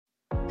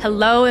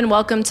Hello and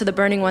welcome to the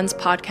Burning Ones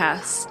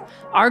podcast.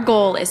 Our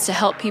goal is to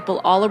help people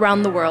all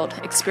around the world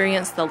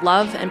experience the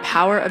love and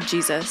power of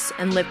Jesus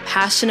and live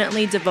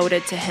passionately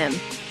devoted to Him.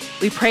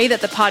 We pray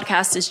that the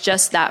podcast is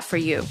just that for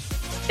you.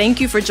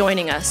 Thank you for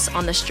joining us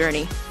on this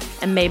journey,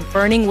 and may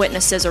burning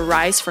witnesses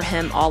arise for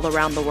Him all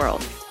around the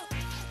world.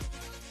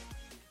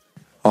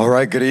 All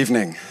right, good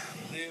evening.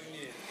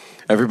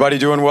 Everybody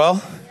doing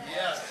well?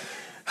 Yes.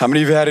 How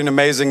many of you had an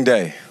amazing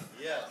day?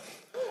 Yes.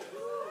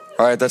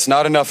 All right, that's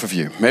not enough of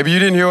you. Maybe you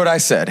didn't hear what I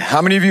said.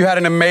 How many of you had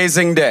an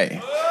amazing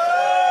day?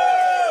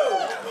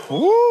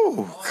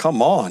 Woo,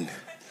 come on.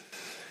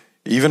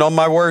 Even on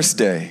my worst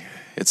day,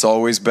 it's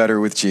always better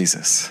with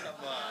Jesus.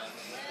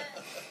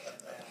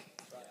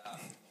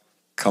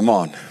 Come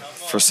on.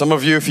 For some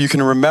of you, if you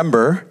can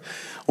remember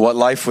what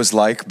life was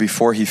like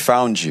before He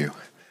found you,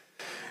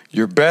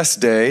 your best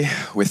day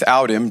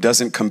without Him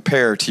doesn't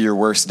compare to your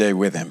worst day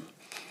with Him.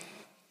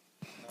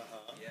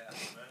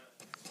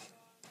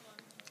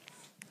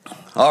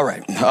 All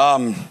right.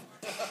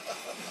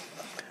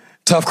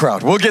 Tough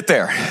crowd. We'll get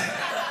there.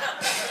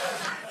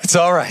 It's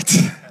all right.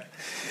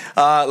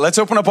 Let's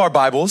open up our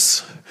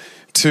Bibles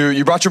to,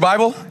 you brought your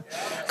Bible?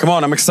 Come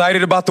on, I'm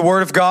excited about the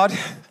Word of God.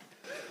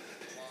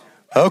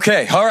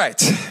 Okay, all right.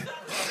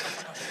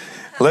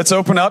 Let's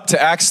open up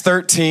to Acts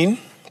 13.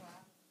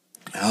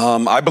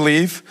 I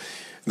believe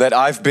that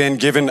I've been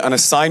given an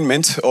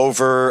assignment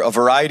over a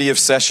variety of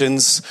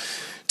sessions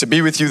to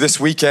be with you this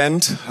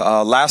weekend.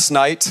 Last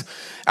night,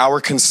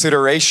 our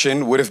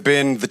consideration would have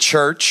been the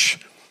church.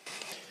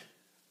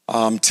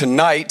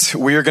 Tonight,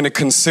 we are going to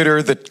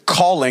consider the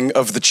calling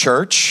of the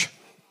church.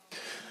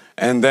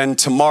 And then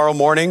tomorrow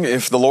morning,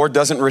 if the Lord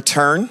doesn't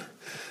return,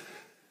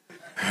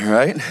 all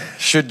right,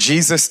 should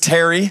Jesus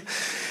tarry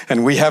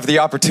and we have the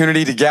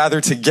opportunity to gather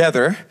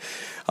together,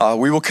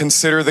 we will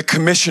consider the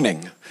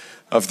commissioning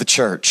of the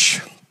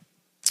church.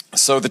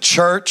 So the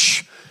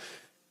church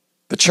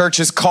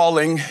is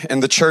calling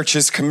and the church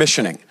is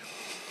commissioning.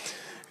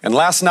 And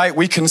last night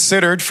we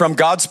considered from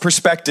God's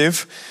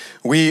perspective,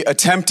 we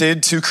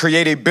attempted to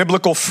create a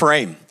biblical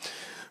frame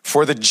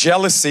for the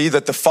jealousy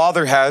that the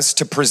Father has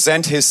to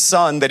present His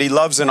Son that He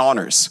loves and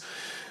honors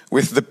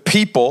with the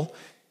people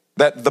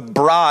that the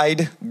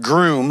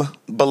bridegroom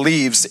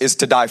believes is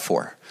to die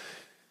for.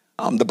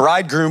 The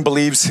bridegroom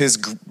believes his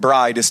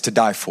bride is to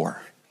die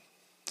for.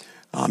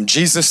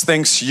 Jesus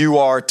thinks you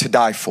are to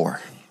die for.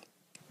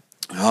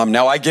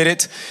 Now I get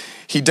it.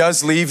 He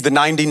does leave the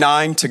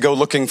 99 to go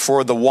looking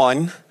for the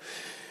one.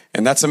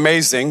 And that's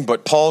amazing.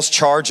 But Paul's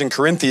charge in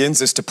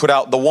Corinthians is to put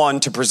out the one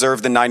to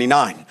preserve the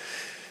 99.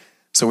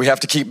 So we have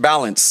to keep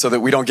balance so that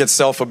we don't get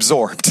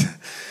self-absorbed.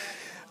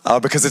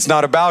 Because it's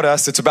not about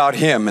us, it's about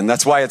Him. And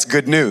that's why it's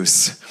good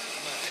news.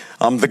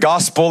 The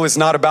gospel is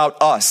not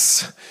about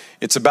us.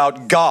 It's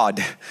about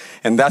God.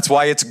 And that's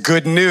why it's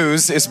good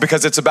news, is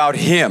because it's about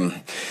Him.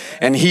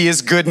 And He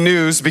is good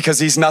news because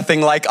He's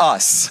nothing like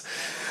us.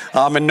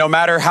 And no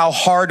matter how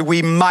hard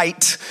we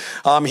might,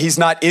 He's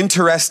not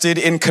interested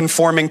in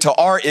conforming to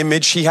our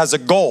image. He has a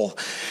goal,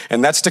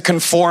 and that's to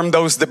conform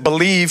those that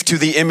believe to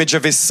the image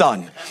of His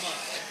Son.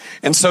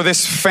 And so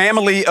this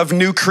family of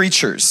new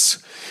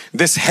creatures,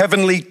 this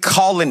heavenly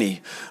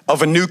colony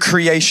of a new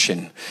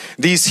creation,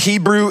 these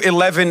Hebrew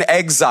 11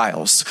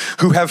 exiles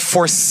who have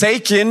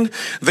forsaken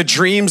the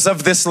dreams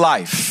of this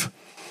life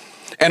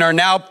and are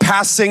now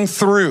passing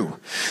through,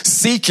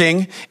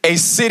 seeking a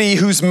city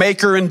whose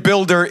maker and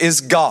builder is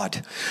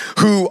God,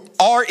 who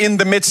are in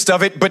the midst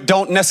of it but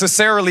don't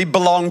necessarily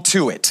belong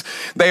to it.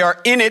 They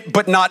are in it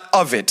but not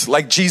of it,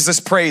 like Jesus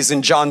prays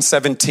in John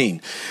 17.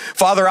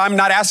 Father, I'm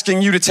not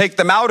asking you to take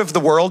them out of the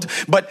world,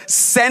 but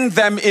send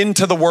them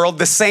into the world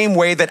the same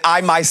way that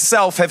I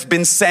myself have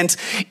been sent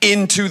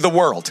into the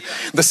world.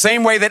 The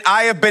same way that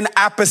I have been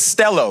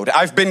apostelloed,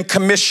 I've been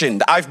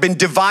commissioned, I've been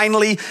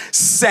divinely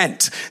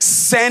sent.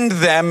 Send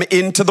them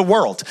into the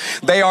world.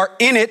 They are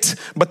in it,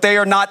 but they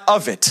are not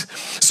of it.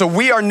 So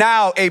we are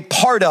now a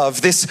part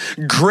of this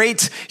great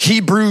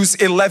Hebrews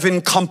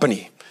 11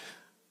 company.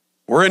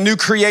 We're a new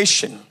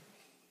creation.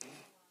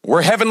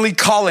 We're heavenly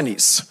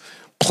colonies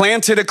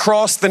planted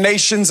across the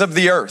nations of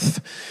the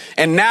earth.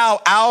 And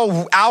now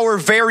our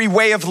very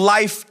way of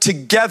life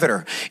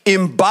together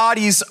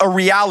embodies a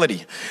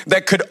reality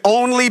that could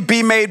only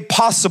be made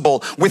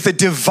possible with a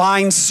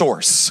divine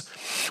source.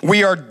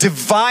 We are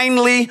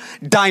divinely,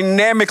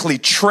 dynamically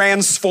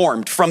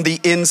transformed from the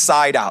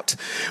inside out.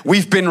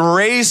 We've been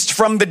raised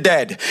from the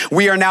dead.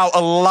 We are now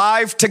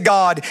alive to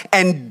God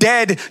and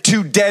dead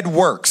to dead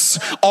works.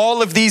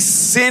 All of these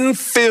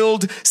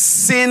sin-filled,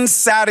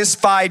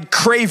 sin-satisfied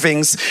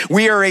cravings,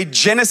 we are a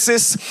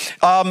Genesis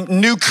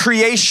new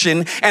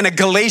creation and a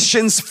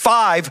Galatians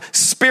 5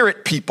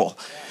 spirit people.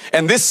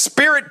 And this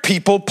spirit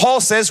people,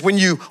 Paul says, when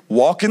you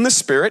walk in the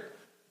Spirit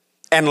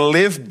and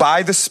live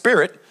by the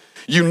Spirit,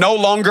 you no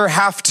longer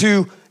have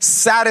to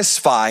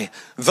satisfy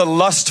the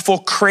lustful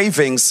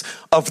cravings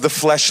of the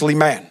fleshly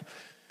man.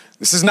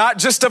 This is not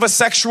just of a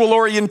sexual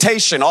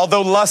orientation,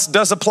 although lust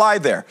does apply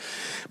there,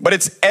 but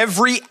it's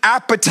every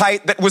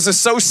appetite that was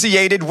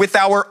associated with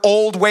our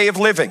old way of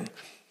living.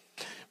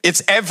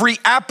 It's every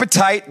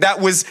appetite that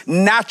was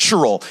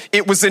natural.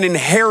 It was an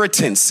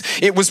inheritance.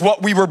 It was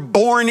what we were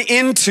born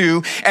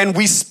into, and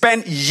we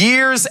spent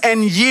years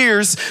and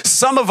years,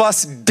 some of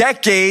us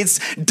decades,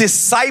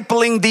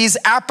 discipling these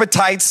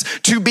appetites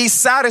to be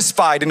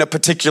satisfied in a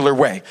particular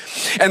way.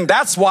 And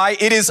that's why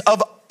it is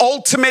of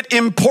ultimate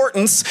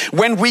importance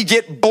when we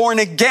get born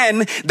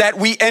again that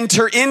we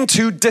enter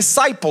into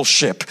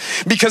discipleship,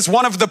 because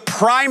one of the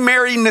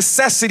primary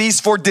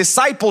necessities for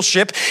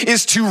discipleship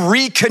is to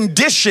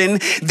recondition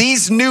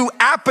these new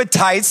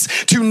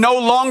appetites to no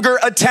longer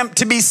attempt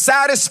to be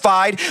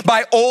satisfied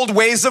by old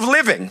ways of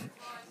living.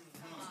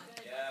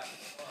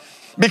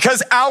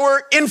 Because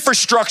our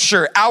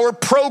infrastructure, our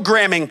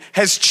programming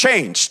has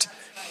changed.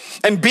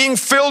 And being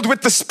filled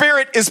with the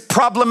Spirit is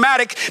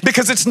problematic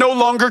because it's no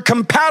longer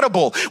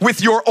compatible with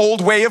your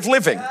old way of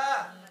living.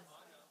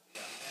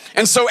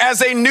 And so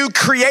as a new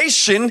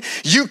creation,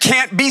 you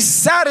can't be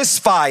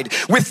satisfied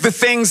with the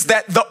things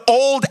that the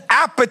old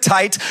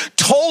appetite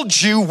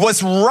told you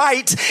was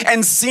right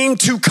and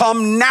seemed to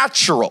come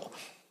natural.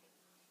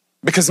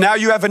 Because now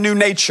you have a new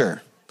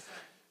nature.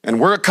 And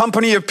we're a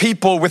company of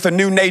people with a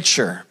new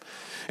nature.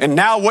 And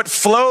now what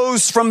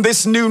flows from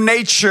this new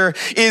nature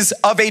is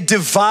of a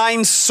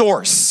divine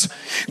source.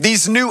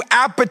 These new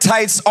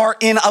appetites are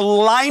in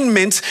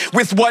alignment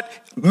with what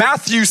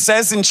Matthew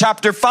says in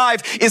chapter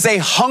 5 is a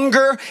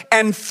hunger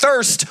and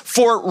thirst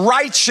for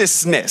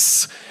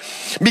righteousness.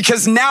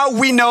 Because now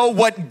we know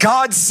what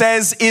God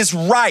says is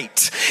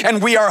right.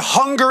 And we are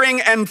hungering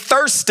and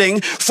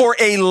thirsting for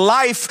a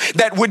life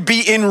that would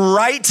be in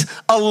right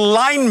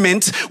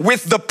alignment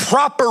with the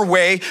proper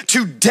way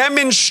to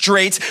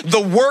demonstrate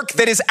the work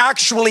that is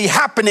actually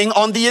happening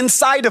on the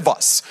inside of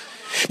us.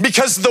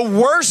 Because the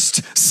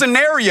worst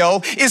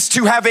scenario is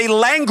to have a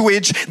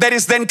language that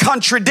is then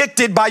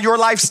contradicted by your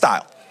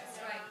lifestyle.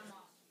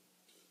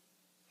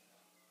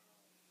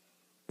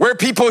 Where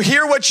people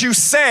hear what you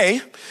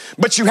say,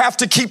 but you have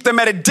to keep them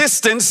at a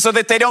distance so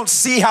that they don't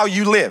see how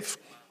you live.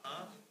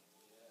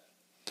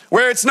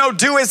 Where it's no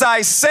do as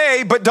I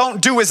say, but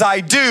don't do as I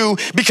do,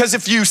 because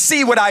if you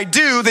see what I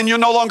do, then you'll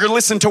no longer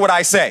listen to what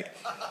I say.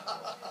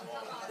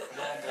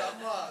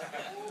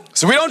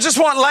 So we don't just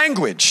want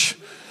language.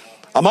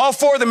 I'm all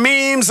for the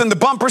memes and the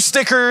bumper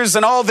stickers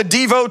and all the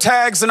Devo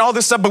tags and all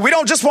this stuff, but we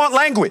don't just want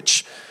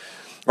language,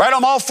 right?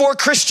 I'm all for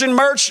Christian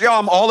merch. Yeah,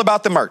 I'm all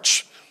about the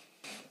merch.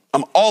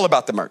 I'm all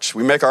about the merch.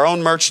 We make our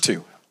own merch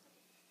too.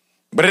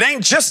 But it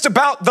ain't just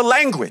about the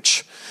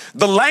language.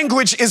 The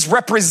language is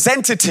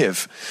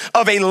representative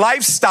of a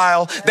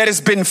lifestyle that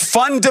has been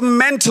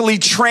fundamentally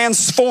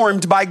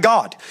transformed by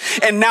God.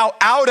 And now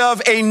out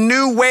of a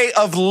new way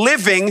of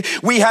living,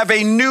 we have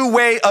a new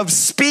way of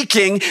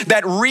speaking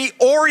that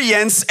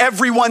reorients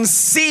everyone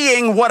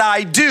seeing what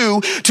I do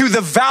to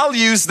the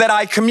values that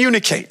I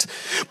communicate.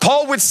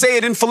 Paul would say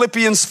it in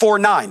Philippians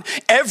 4:9.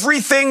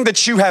 Everything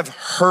that you have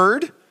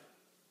heard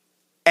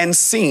and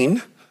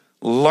seen,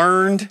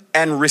 learned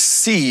and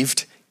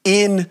received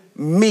in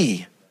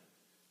me,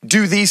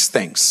 do these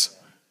things.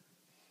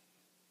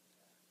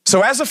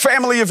 So as a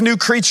family of new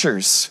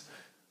creatures,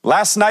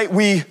 last night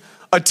we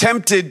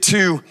attempted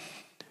to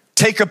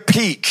take a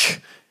peek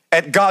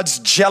at God's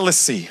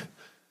jealousy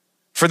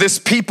for this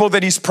people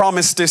that he's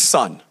promised his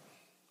son.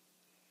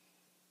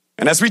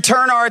 And as we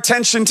turn our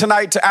attention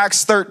tonight to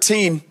Acts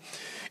 13,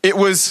 it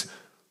was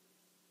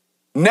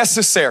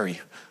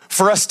necessary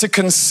for us to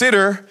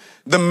consider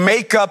the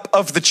makeup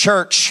of the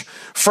church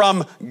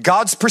from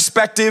God's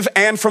perspective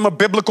and from a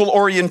biblical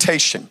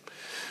orientation,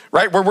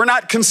 right? Where we're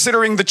not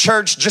considering the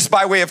church just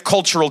by way of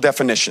cultural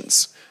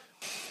definitions,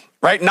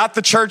 right? Not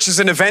the church as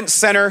an event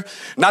center,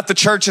 not the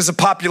church as a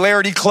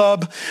popularity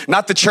club,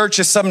 not the church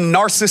as some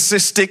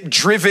narcissistic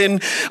driven,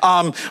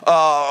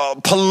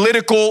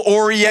 political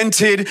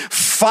oriented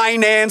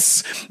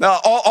finance,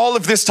 all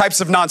of this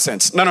types of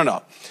nonsense.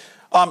 No.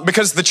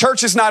 Because the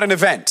church is not an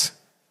event.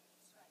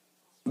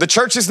 The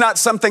church is not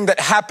something that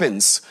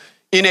happens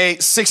in a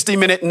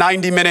 60-minute,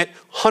 90-minute,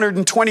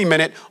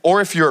 120-minute, or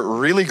if you're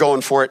really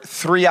going for it,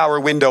 3-hour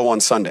window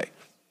on Sunday.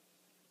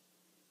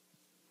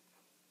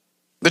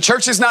 The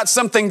church is not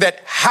something that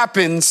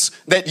happens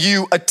that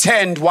you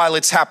attend while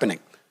it's happening.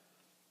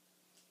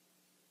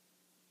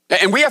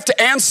 And we have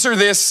to answer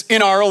this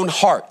in our own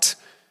heart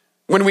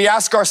when we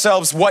ask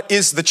ourselves, what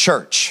is the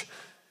church?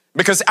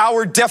 Because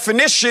our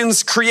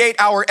definitions create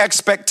our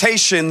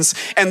expectations,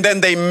 and then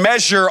they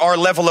measure our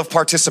level of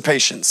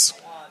participations.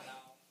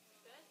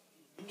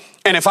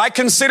 And if I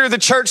consider the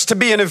church to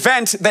be an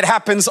event that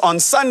happens on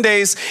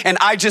Sundays and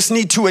I just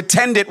need to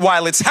attend it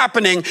while it's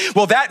happening,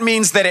 well, that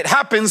means that it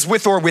happens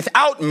with or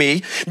without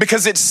me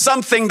because it's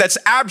something that's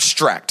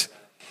abstract.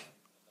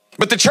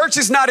 But the church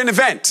is not an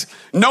event,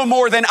 no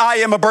more than I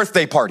am a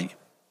birthday party.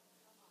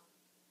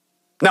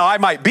 Now, I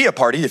might be a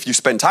party if you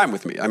spend time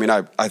with me. I mean,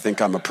 I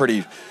think I'm a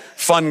pretty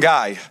fun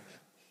guy.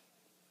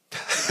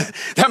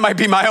 That might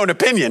be my own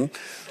opinion,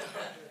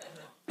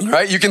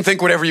 right? You can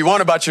think whatever you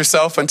want about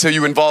yourself until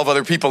you involve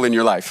other people in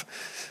your life.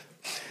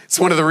 It's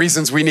one of the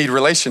reasons we need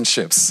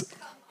relationships.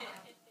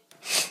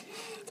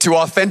 to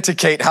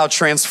authenticate how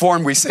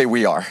transformed we say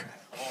we are.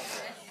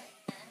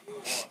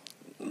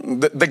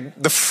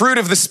 The fruit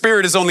of the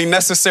Spirit is only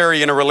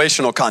necessary in a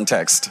relational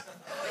context.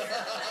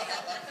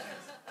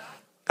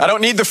 I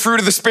don't need the fruit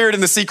of the Spirit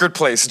in the secret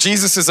place.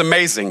 Jesus is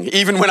amazing.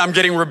 Even when I'm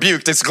getting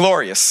rebuked, it's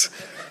glorious.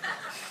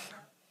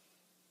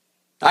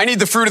 I need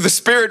the fruit of the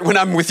Spirit when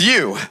I'm with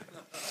you.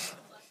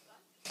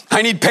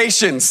 I need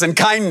patience and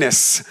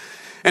kindness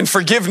and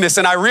forgiveness,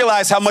 and I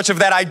realize how much of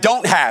that I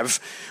don't have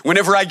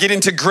whenever I get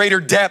into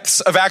greater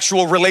depths of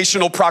actual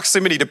relational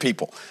proximity to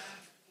people.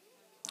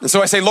 And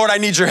so I say, Lord, I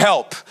need your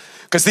help,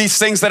 because these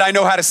things that I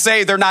know how to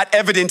say, they're not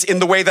evident in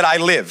the way that I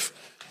live.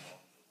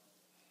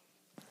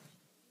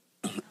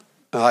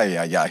 But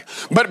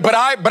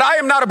I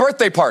am not a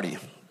birthday party.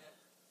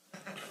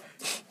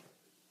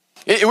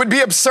 It would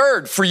be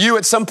absurd for you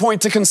at some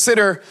point to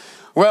consider,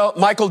 well,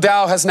 Michael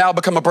Dow has now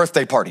become a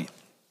birthday party.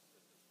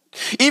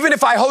 Even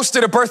if I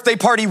hosted a birthday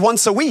party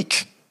once a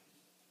week,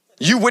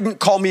 you wouldn't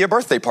call me a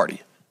birthday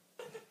party.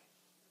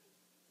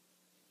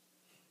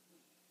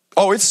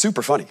 Oh, it's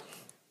super funny.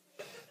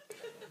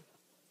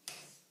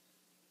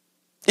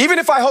 Even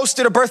if I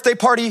hosted a birthday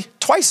party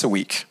twice a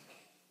week,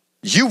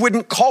 you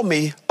wouldn't call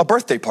me a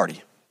birthday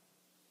party.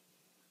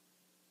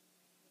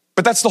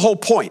 But that's the whole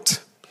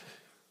point.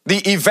 The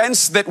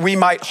events that we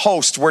might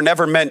host were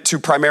never meant to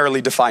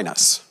primarily define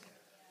us.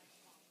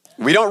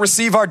 We don't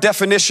receive our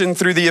definition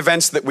through the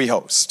events that we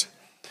host.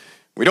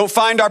 We don't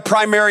find our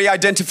primary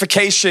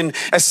identification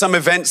as some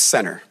event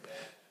center.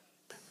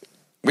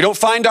 We don't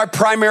find our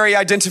primary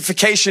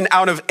identification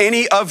out of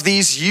any of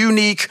these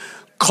unique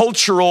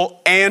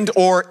cultural and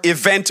or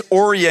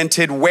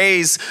event-oriented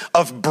ways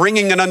of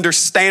bringing an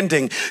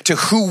understanding to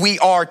who we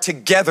are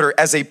together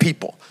as a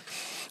people.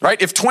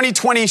 Right? If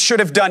 2020 should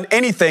have done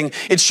anything,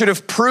 it should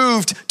have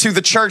proved to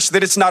the church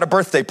that it's not a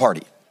birthday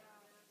party.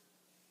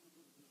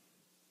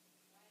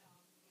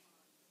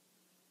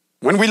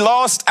 When we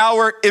lost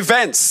our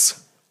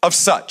events of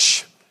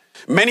such,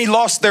 many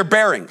lost their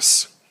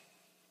bearings.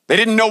 They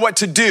didn't know what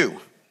to do.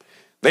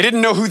 They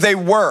didn't know who they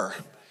were.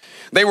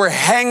 They were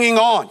hanging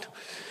on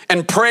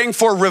and praying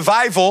for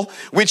revival,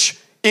 which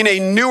in a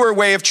newer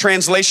way of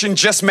translation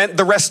just meant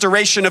the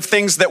restoration of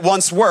things that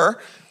once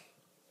were.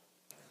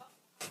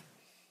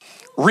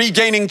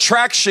 Regaining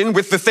traction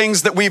with the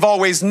things that we've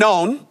always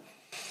known,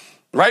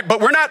 right? But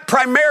we're not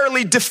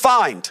primarily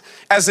defined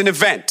as an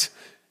event.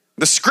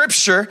 The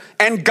scripture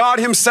and God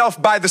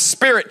himself by the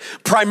Spirit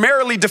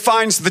primarily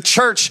defines the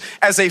church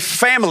as a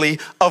family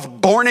of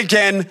born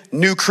again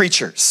new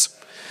creatures.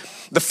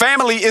 The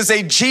family is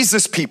a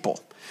Jesus people.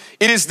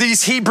 It is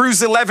these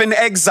Hebrews 11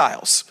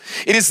 exiles.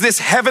 It is this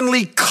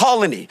heavenly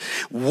colony,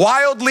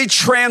 wildly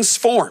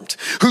transformed,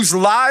 whose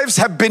lives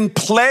have been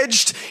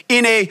pledged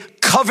in a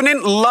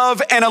covenant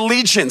love and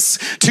allegiance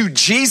to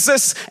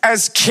Jesus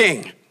as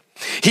King.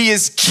 He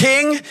is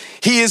King,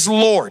 he is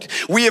Lord.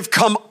 We have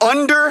come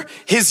under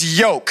his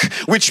yoke,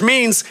 which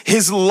means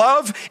his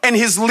love and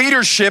his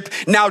leadership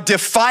now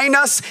define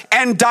us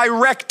and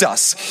direct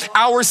us.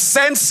 Our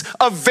sense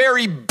of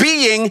very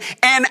being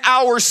and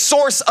our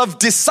source of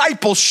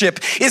discipleship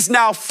is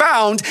now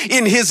found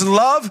in his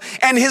love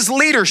and his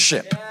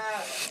leadership.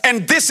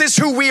 And this is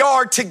who we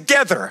are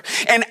together.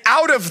 And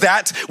out of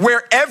that,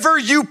 wherever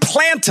you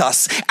plant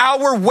us,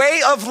 our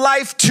way of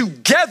life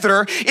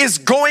together is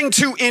going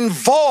to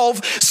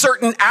involve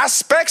certain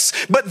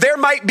aspects, but there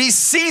might be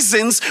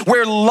seasons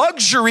where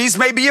luxuries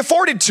may be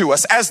afforded to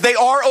us, as they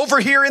are over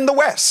here in the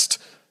West.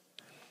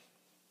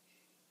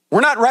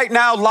 We're not right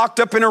now locked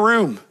up in a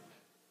room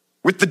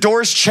with the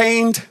doors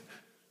chained,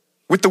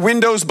 with the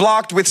windows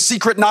blocked, with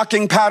secret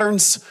knocking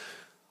patterns.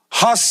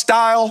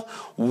 Hostile,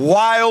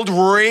 wild,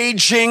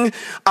 raging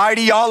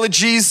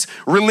ideologies,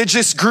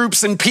 religious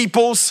groups and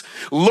peoples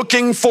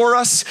looking for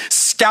us,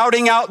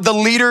 scouting out the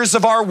leaders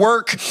of our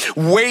work,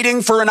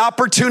 waiting for an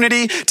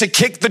opportunity to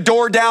kick the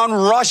door down,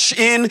 rush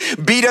in,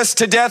 beat us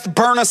to death,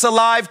 burn us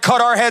alive,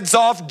 cut our heads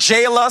off,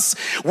 jail us.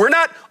 We're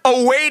not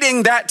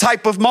awaiting that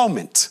type of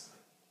moment.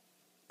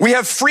 We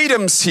have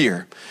freedoms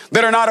here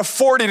that are not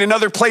afforded in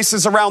other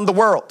places around the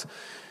world.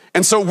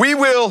 And so we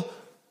will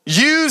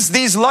use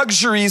these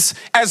luxuries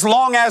as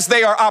long as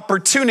they are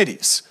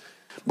opportunities.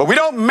 But we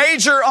don't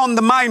major on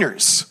the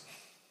minors.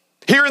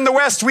 Here in the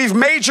West, we've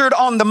majored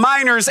on the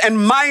minors and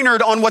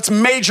minored on what's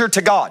major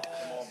to God.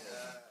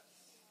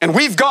 And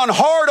we've gone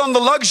hard on the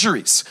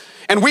luxuries,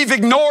 and we've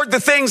ignored the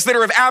things that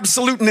are of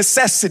absolute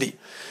necessity.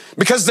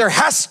 Because there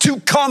has to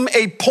come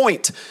a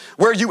point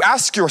where you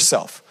ask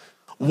yourself,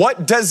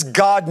 what does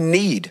God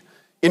need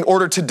in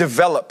order to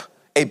develop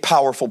a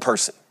powerful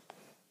person?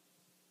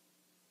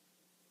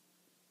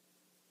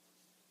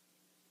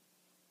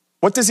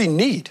 What does he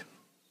need?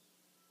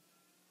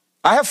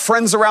 I have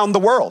friends around the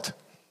world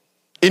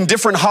in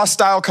different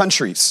hostile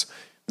countries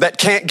that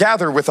can't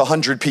gather with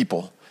 100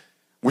 people.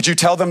 Would you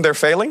tell them they're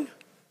failing?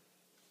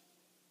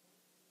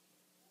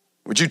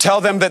 Would you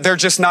tell them that they're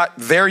just not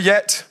there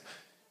yet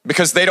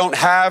because they don't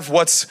have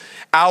what's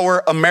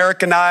our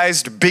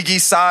Americanized,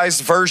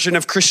 biggie-sized version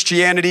of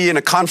Christianity in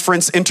a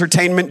conference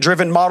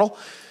entertainment-driven model?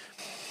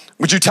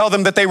 Would you tell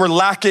them that they were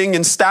lacking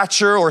in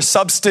stature or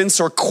substance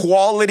or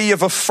quality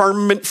of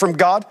affirmation from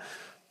God?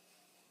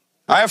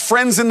 I have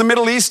friends in the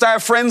Middle East. I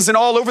have friends in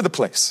all over the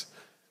place.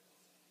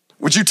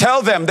 Would you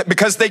tell them that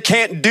because they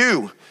can't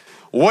do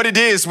what it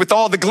is with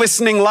all the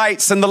glistening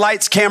lights and the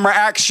lights, camera,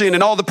 action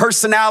and all the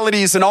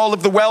personalities and all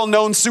of the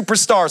well-known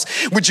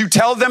superstars, would you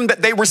tell them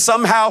that they were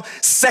somehow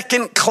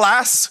second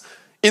class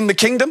in the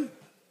kingdom?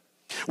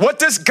 What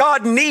does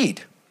God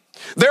need?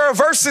 There are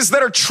verses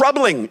that are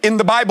troubling in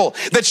the Bible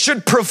that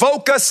should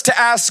provoke us to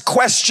ask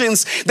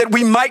questions that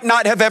we might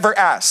not have ever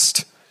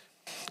asked.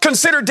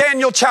 Consider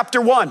Daniel chapter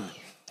 1.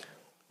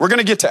 We're going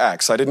to get to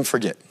Acts. I didn't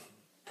forget.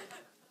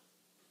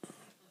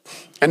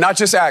 And not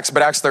just Acts,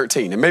 but Acts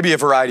 13, and maybe a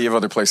variety of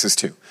other places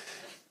too.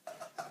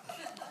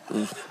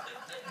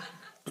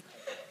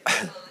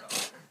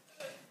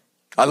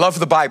 I love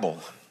the Bible.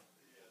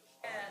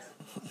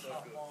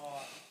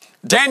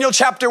 Daniel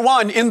chapter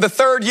 1, in the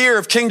 3rd year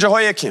of King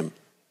Jehoiakim.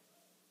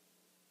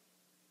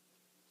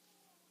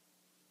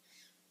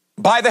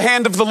 By the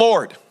hand of the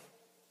Lord,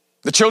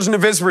 the children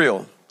of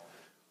Israel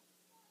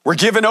were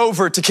given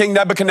over to King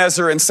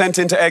Nebuchadnezzar and sent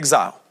into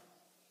exile.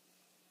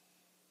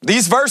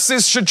 These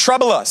verses should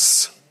trouble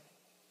us.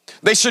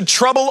 They should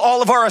trouble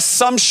all of our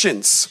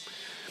assumptions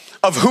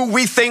of who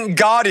we think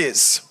God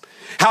is,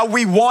 how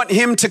we want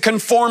him to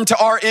conform to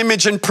our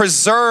image and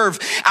preserve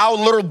our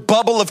little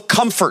bubble of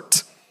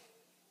comfort.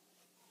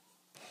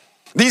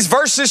 These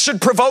verses should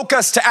provoke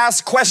us to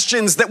ask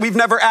questions that we've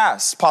never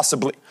asked,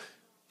 possibly.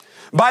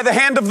 By the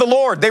hand of the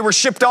Lord, they were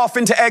shipped off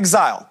into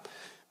exile.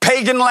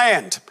 Pagan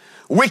land,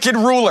 wicked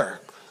ruler,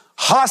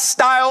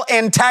 hostile,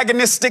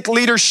 antagonistic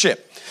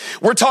leadership.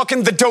 We're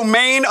talking the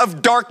domain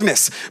of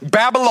darkness,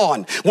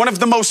 Babylon, one of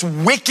the most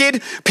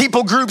wicked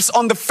people groups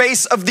on the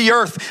face of the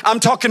earth.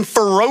 I'm talking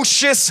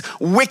ferocious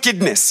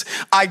wickedness,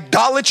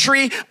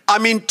 idolatry,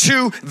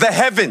 to the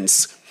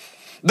heavens.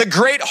 The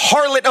great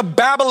harlot of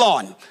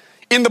Babylon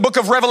in the book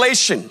of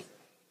Revelation.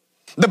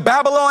 The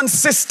Babylon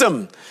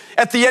system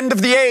at the end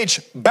of the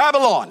age,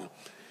 Babylon.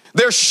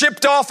 They're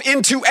shipped off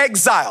into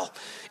exile.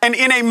 And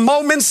in a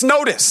moment's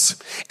notice,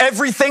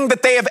 everything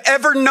that they have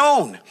ever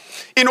known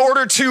in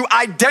order to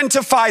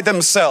identify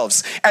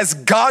themselves as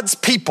God's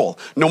people.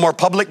 No more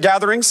public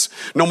gatherings,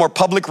 no more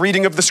public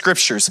reading of the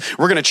scriptures.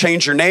 We're going to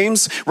change your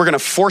names. We're going to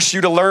force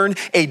you to learn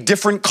a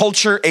different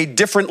culture, a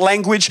different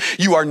language.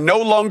 You are no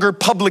longer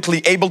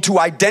publicly able to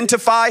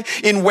identify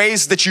in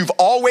ways that you've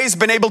always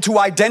been able to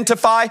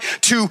identify,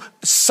 to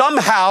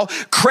somehow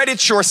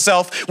credit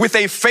yourself with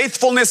a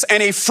faithfulness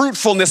and a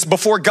fruitfulness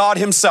before God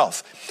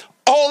himself.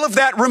 All of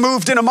that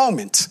removed in a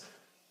moment.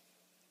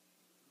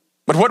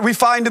 But what we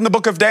find in the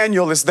book of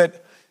Daniel is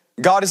that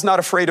God is not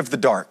afraid of the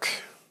dark.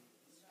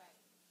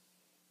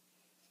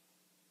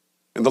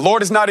 And the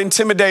Lord is not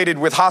intimidated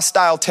with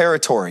hostile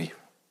territory.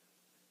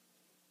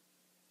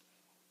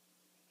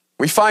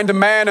 We find a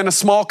man and a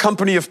small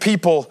company of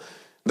people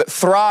that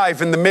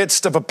thrive in the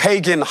midst of a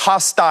pagan,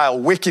 hostile,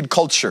 wicked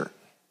culture.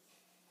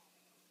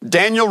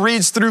 Daniel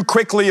reads through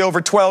quickly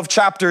over 12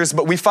 chapters,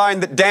 but we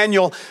find that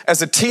Daniel,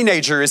 as a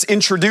teenager, is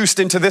introduced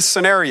into this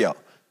scenario.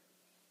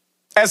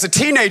 As a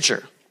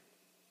teenager,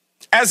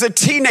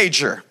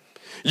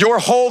 your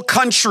whole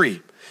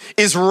country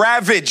is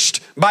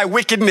ravaged by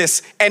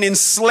wickedness and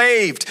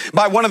enslaved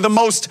by one of the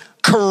most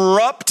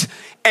corrupt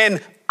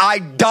and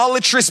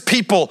idolatrous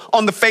people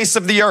on the face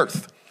of the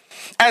earth.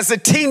 As a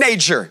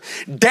teenager,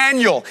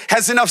 Daniel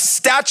has enough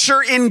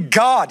stature in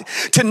God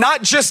to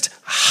not just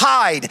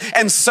hide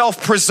and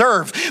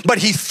self-preserve, but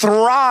he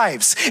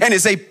thrives and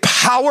is a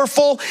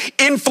powerful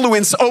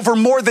influence over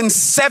more than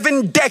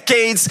 7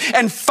 decades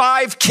and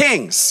 5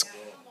 kings.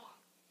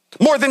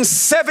 More than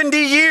 70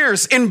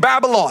 years in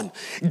Babylon,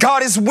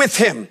 God is with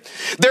him.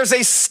 There's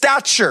a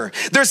stature,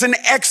 there's an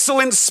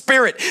excellent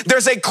spirit,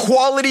 there's a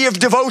quality of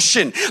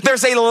devotion,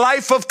 there's a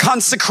life of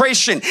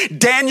consecration.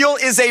 Daniel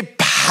is a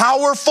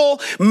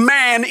powerful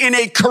man in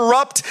a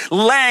corrupt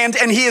land,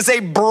 and he is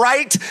a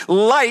bright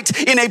light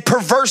in a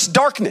perverse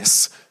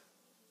darkness.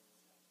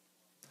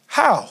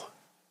 How?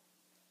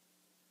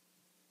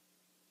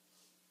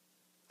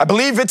 I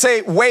believe it's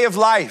a way of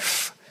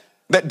life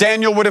that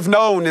Daniel would have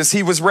known as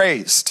he was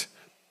raised.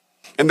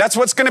 And that's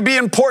what's going to be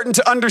important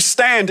to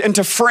understand and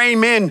to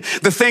frame in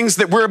the things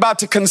that we're about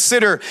to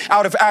consider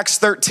out of Acts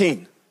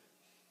 13.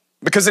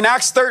 Because in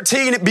Acts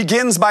 13, it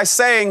begins by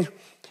saying,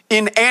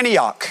 in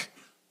Antioch,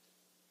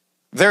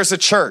 there's a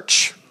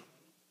church.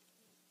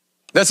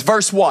 That's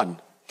verse 1.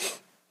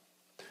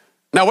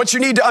 Now, what you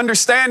need to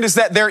understand is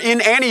that they're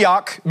in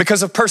Antioch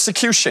because of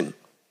persecution.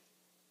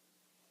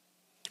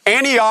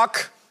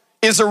 Antioch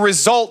is a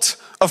result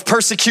of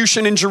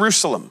persecution in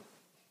Jerusalem.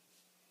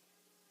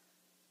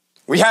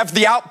 We have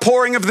the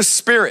outpouring of the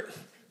Spirit.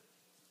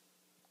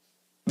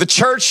 The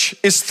church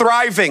is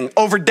thriving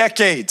over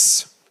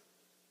decades.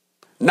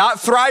 Not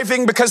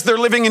thriving because they're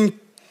living in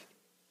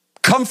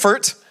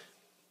comfort,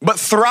 but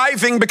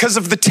thriving because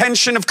of the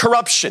tension of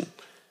corruption.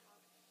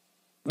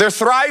 They're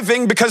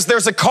thriving because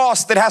there's a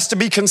cost that has to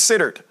be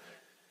considered.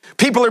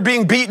 People are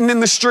being beaten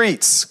in the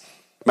streets.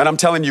 Man, I'm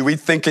telling you, we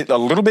think it a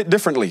little bit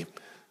differently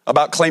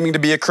about claiming to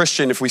be a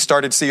Christian if we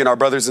started seeing our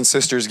brothers and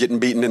sisters getting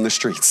beaten in the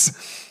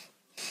streets.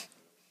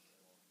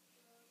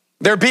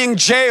 They're being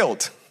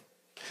jailed.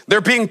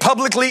 They're being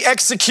publicly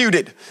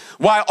executed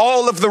while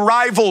all of the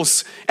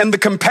rivals and the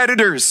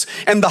competitors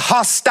and the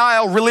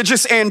hostile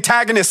religious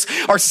antagonists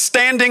are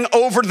standing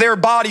over their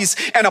bodies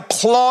and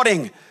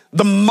applauding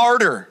the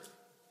martyr.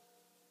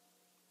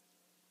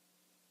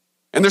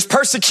 And there's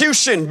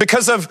persecution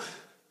because of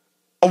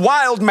a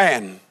wild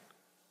man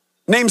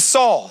named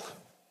Saul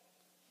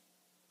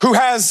who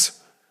has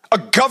a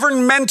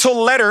governmental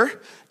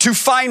letter to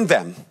find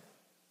them,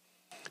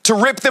 to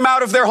rip them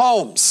out of their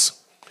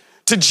homes,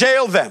 to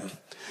jail them,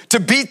 to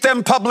beat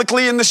them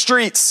publicly in the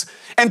streets,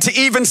 and to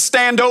even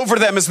stand over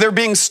them as they're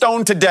being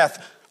stoned to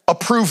death,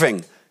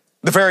 approving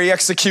the very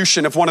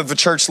execution of one of the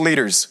church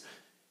leaders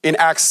in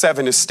Acts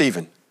 7 is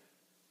Stephen.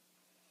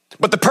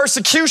 But the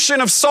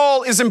persecution of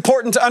Saul is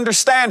important to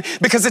understand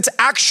because it's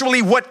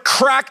actually what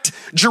cracked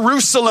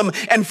Jerusalem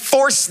and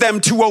forced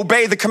them to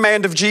obey the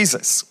command of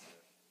Jesus.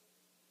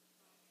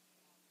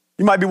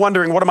 You might be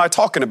wondering, what am I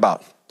talking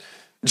about?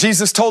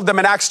 Jesus told them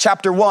in Acts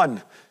chapter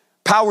 1,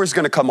 power is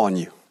going to come on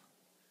you.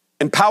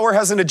 And power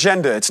has an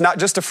agenda. It's not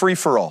just a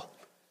free-for-all.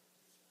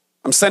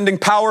 I'm sending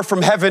power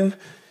from heaven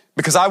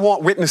because I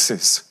want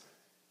witnesses.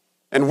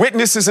 And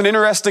witness is an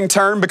interesting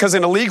term because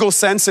in a legal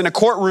sense, in a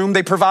courtroom,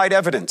 they provide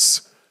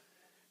evidence.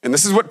 And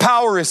this is what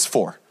power is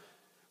for.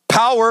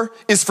 Power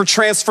is for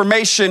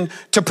transformation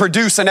to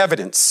produce an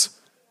evidence.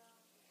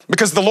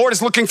 Because the Lord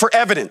is looking for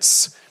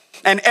evidence.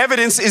 And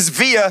evidence is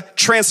via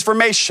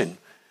transformation.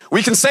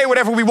 We can say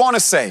whatever we want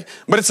to say,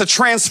 but it's a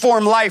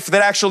transformed life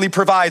that actually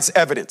provides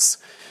evidence.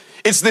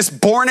 It's this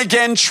born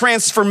again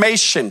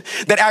transformation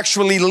that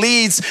actually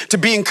leads to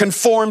being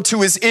conformed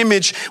to his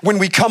image when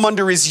we come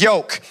under his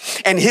yoke.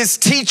 And his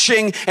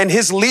teaching and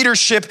his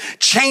leadership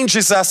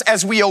changes us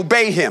as we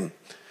obey him.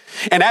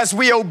 And as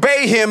we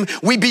obey him,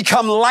 we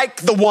become like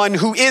the one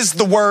who is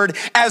the word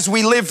as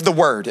we live the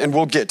word. And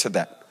we'll get to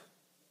that.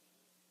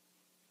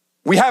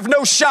 We have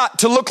no shot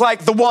to look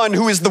like the one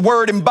who is the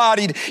word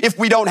embodied if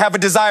we don't have a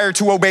desire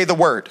to obey the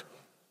word.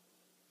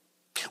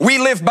 We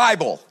live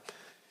Bible.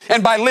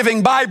 And by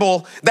living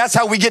Bible, that's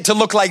how we get to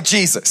look like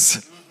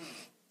Jesus.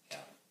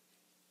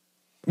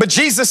 But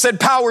Jesus said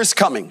power is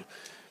coming.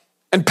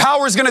 And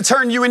power is going to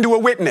turn you into a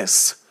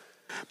witness.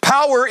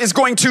 Power is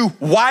going to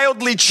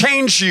wildly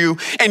change you,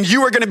 and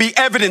you are going to be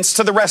evidence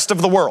to the rest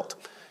of the world.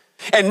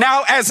 And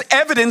now, as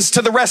evidence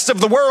to the rest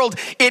of the world,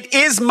 it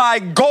is my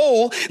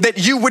goal that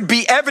you would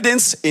be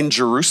evidence in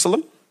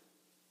Jerusalem,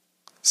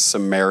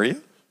 Samaria,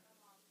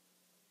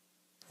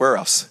 where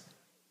else?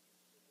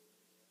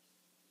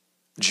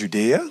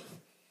 Judea,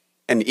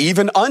 and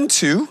even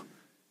unto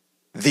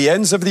the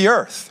ends of the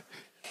earth.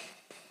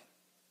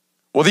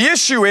 Well, the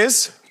issue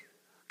is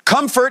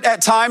comfort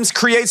at times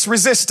creates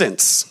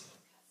resistance.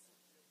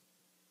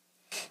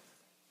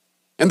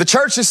 And the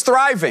church is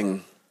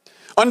thriving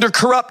under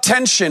corrupt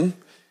tension,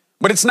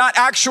 but it's not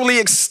actually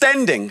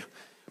extending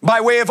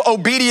by way of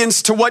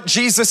obedience to what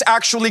Jesus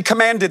actually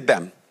commanded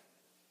them.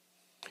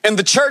 And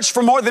the church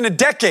for more than a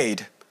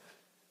decade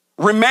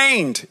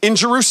remained in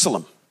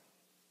Jerusalem.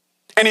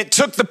 And it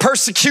took the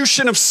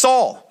persecution of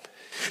Saul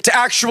to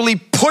actually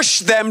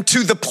push them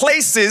to the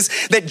places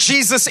that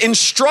Jesus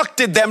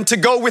instructed them to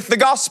go with the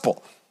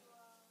gospel.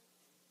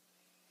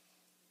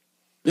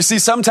 You see,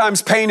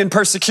 sometimes pain and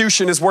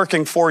persecution is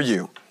working for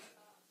you.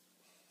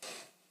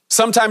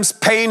 Sometimes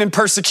pain and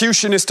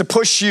persecution is to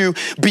push you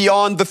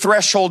beyond the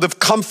threshold of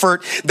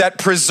comfort that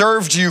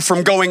preserved you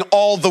from going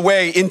all the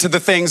way into the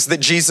things that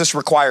Jesus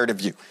required of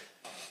you.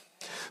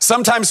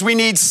 Sometimes we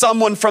need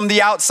someone from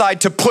the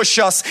outside to push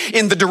us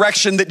in the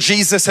direction that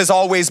Jesus has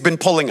always been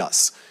pulling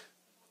us.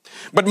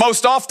 But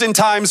most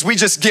oftentimes we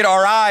just get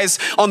our eyes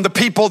on the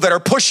people that are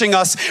pushing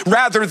us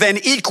rather than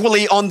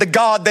equally on the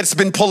God that's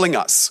been pulling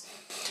us.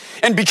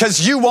 And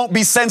because you won't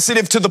be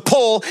sensitive to the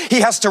pull, he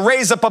has to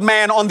raise up a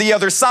man on the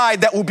other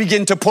side that will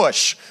begin to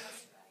push.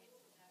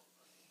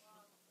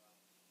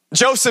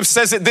 Joseph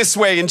says it this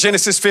way in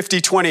Genesis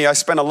 50:20. I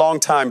spent a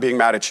long time being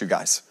mad at you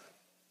guys.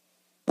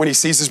 When he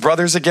sees his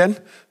brothers again,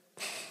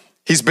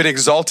 he's been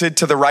exalted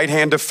to the right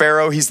hand of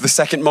Pharaoh. He's the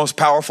second most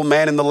powerful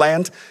man in the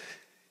land.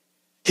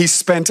 He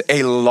spent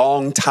a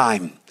long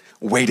time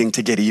waiting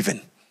to get even.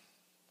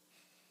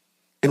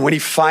 And when he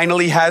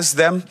finally has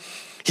them,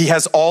 he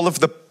has all of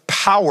the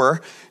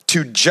power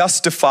to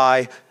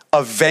justify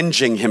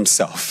avenging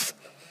himself.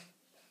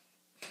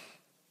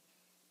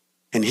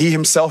 And he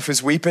himself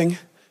is weeping.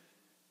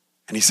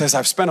 And he says,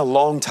 I've spent a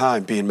long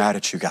time being mad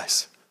at you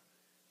guys.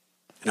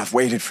 And I've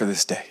waited for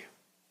this day.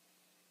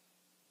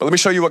 But let me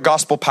show you what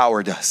gospel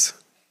power does.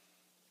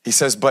 He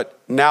says, but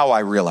now I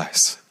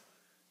realize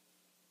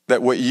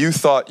that what you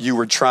thought you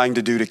were trying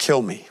to do to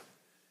kill me,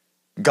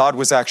 God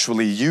was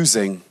actually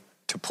using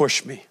to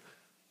push me.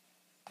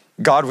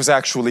 God was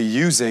actually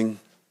using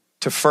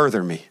to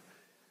further me.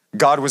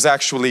 God was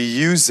actually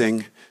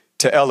using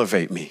to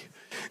elevate me.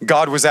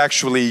 God was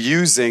actually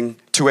using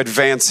to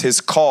advance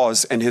his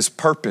cause and his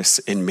purpose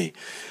in me.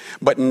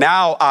 But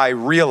now I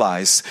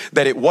realize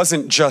that it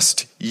wasn't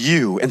just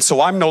you. And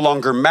so I'm no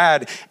longer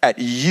mad at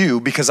you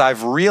because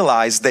I've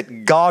realized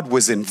that God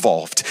was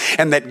involved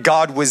and that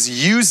God was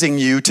using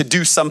you to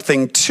do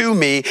something to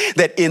me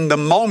that in the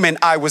moment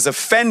I was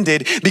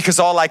offended because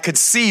all I could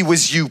see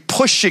was you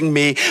pushing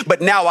me.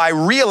 But now I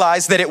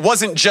realize that it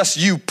wasn't just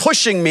you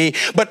pushing me,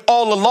 but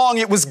all along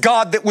it was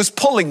God that was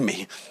pulling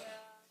me.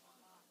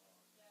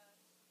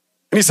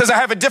 And he says, I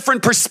have a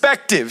different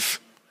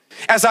perspective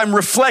as I'm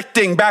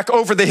reflecting back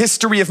over the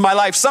history of my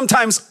life.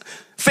 Sometimes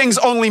things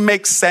only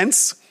make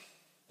sense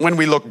when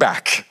we look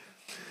back,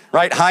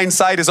 right?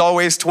 Hindsight is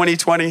always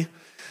 20/20,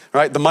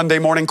 right? The Monday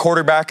morning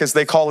quarterback, as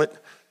they call it.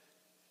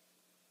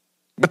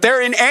 But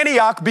they're in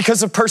Antioch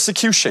because of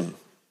persecution.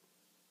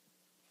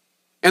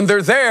 And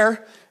they're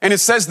there, and it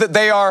says that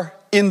they are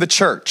in the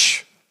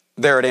church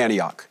there at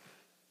Antioch.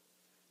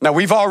 Now,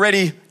 we've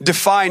already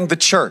defined the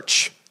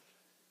church.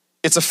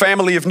 It's a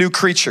family of new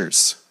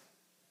creatures.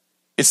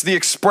 It's the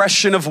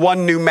expression of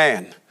one new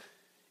man.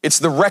 It's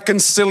the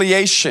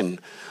reconciliation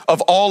of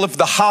all of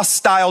the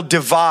hostile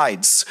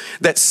divides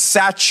that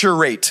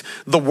saturate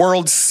the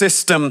world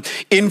system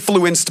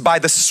influenced by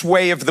the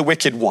sway of the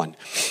wicked one.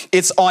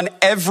 It's on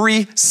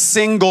every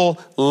single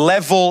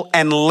level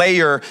and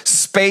layer,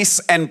 space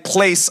and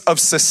place of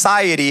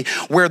society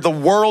where the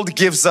world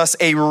gives us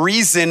a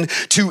reason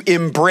to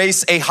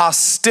embrace a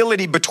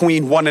hostility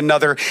between one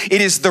another.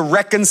 It is the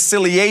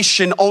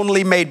reconciliation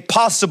only made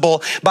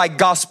possible by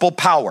gospel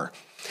power.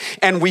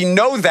 And we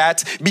know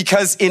that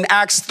because in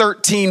Acts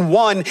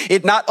 13:1,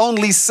 it not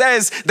only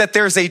says that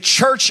there's a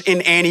church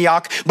in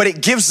Antioch, but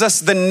it gives us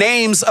the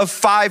names of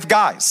 5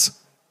 guys.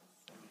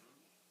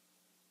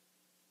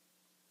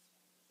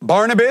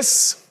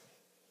 Barnabas,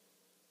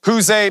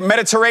 who's a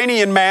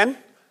Mediterranean man.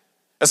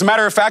 As a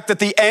matter of fact, at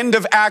the end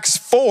of Acts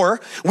 4,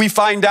 we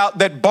find out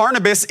that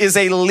Barnabas is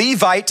a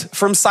Levite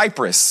from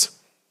Cyprus.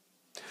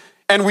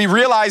 And we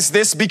realize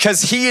this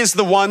because he is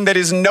the one that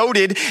is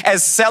noted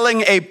as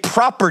selling a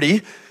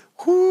property.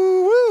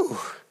 Woo-woo.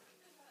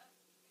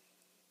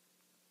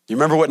 You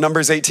remember what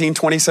Numbers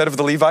 18:20 said of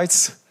the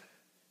Levites?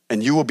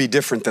 And you will be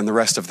different than the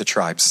rest of the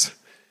tribes.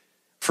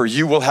 For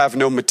you will have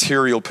no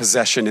material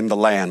possession in the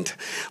land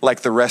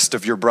like the rest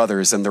of your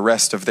brothers and the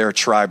rest of their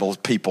tribal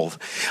people.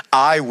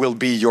 I will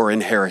be your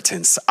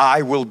inheritance.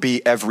 I will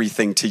be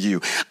everything to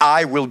you.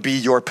 I will be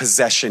your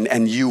possession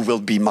and you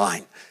will be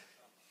mine.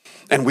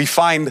 And we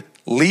find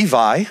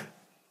Levi,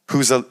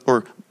 who's a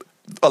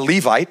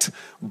Levite.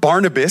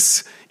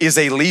 Barnabas is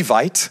a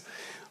Levite.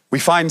 We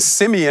find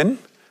Simeon,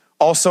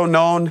 also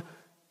known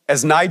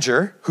as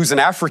Niger, who's an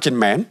African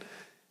man.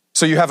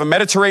 So you have a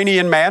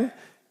Mediterranean man,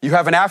 you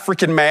have an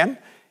African man,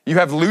 you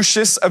have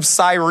Lucius of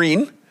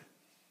Cyrene,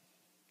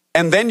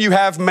 and then you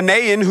have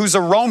Manaen, who's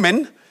a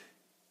Roman,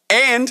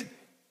 and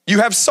you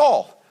have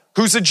Saul,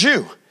 who's a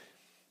Jew.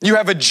 You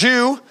have a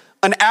Jew,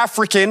 an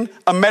African,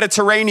 a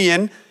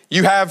Mediterranean.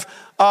 You have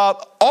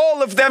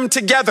all of them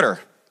together.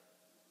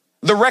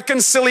 The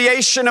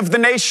reconciliation of the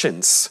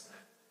nations.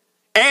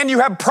 And you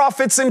have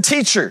prophets and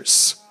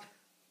teachers.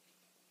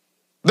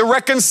 The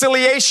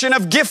reconciliation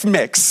of gift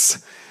mix,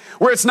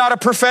 where it's not a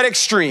prophetic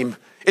stream.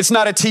 It's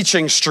not a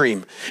teaching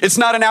stream. It's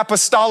not an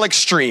apostolic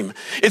stream.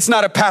 It's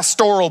not a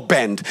pastoral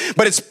bend,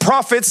 but it's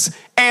prophets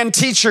and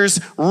teachers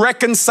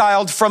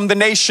reconciled from the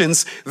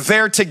nations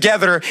there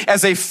together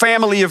as a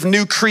family of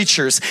new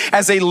creatures,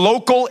 as a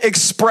local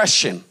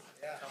expression.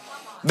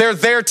 They're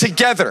there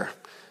together.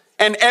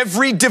 And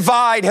every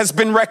divide has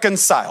been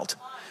reconciled.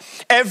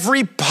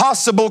 Every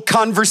possible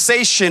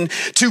conversation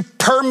to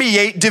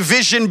permeate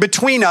division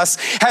between us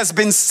has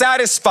been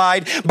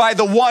satisfied by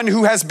the one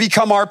who has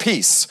become our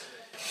peace.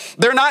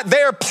 They're not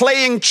there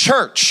playing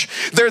church.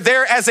 They're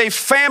there as a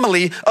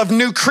family of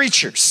new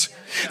creatures.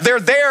 They're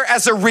there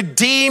as a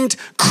redeemed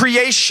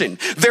creation.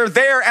 They're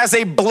there as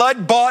a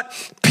blood-bought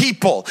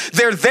people.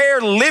 They're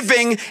there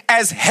living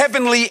as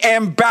heavenly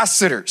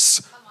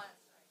ambassadors.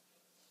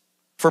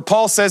 For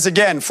Paul says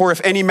again, for if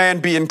any man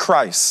be in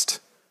Christ,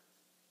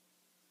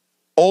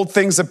 old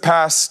things have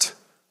passed,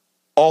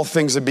 all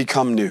things have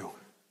become new.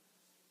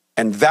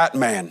 And that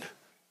man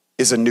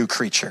is a new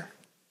creature.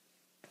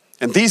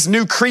 And these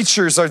new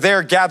creatures are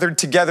there gathered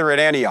together at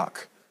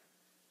Antioch.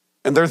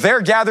 And they're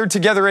there gathered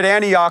together at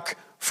Antioch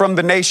from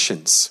the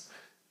nations.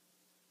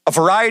 A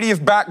variety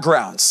of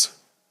backgrounds,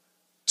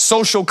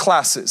 social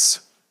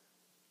classes,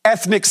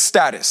 ethnic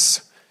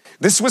status.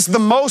 This was the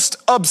most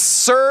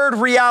absurd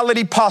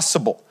reality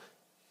possible.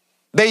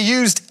 They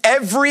used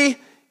every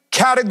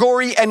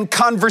category and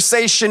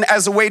conversation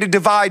as a way to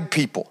divide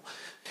people.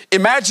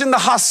 Imagine the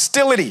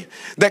hostility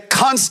that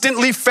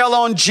constantly fell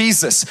on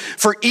Jesus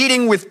for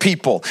eating with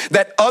people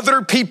that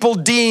other people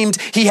deemed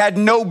he had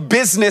no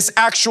business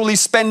actually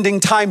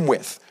spending time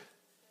with.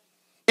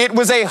 It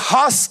was a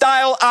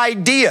hostile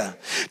idea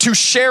to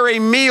share a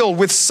meal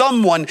with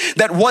someone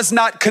that was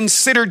not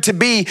considered to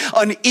be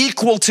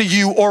unequal to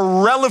you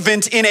or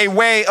relevant in a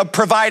way of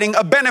providing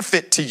a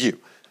benefit to you.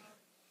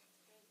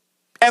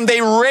 And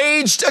they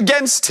raged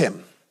against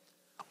him.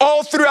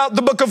 All throughout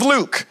the book of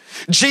Luke,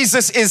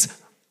 Jesus is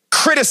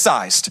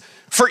criticized,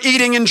 for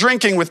eating and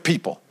drinking with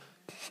people.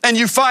 And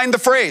you find the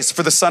phrase,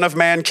 for the Son of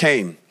Man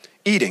came,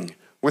 eating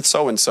with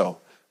so-and-so,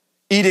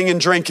 eating and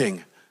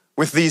drinking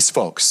with these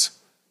folks.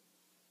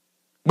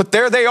 But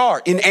there they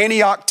are in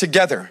Antioch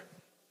together.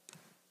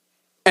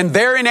 And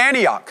there in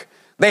Antioch,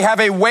 they have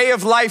a way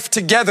of life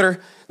together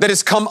that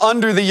has come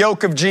under the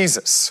yoke of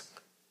Jesus.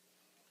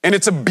 And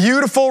it's a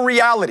beautiful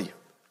reality.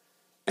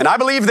 And I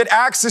believe that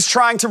Acts is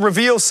trying to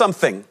reveal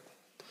something.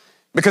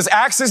 Because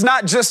Acts is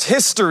not just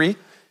history.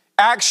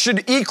 Acts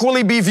should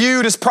equally be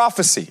viewed as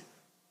prophecy.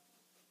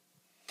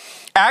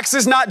 Acts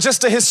is not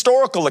just a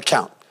historical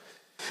account.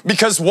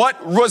 Because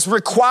what was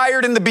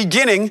required in the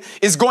beginning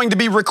is going to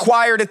be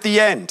required at the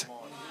end.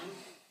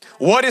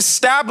 What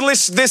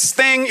established this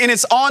thing in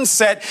its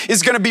onset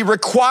is going to be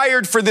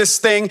required for this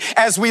thing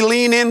as we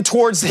lean in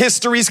towards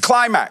history's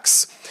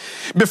climax.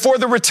 Before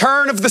the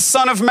return of the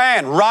Son of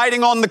Man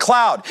riding on the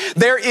cloud,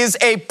 there is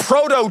a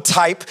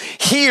prototype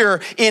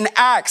here in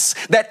Acts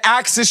that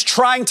Acts is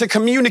trying to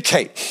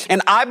communicate.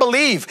 And I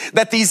believe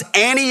that these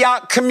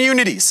Antioch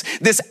communities,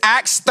 this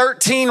Acts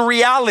 13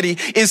 reality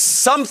is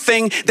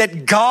something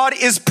that God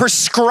is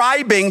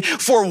prescribing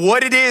for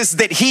what it is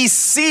that he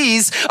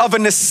sees of a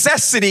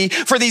necessity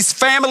for these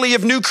family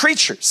of new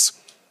creatures.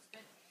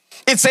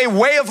 It's a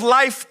way of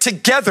life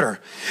together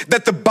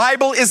that the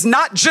Bible is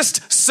not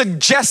just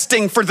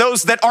suggesting for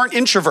those that aren't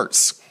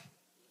introverts.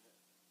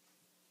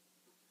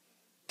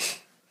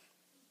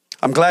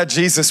 I'm glad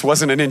Jesus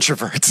wasn't an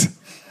introvert.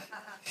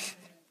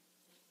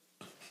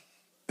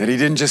 That he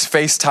didn't just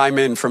FaceTime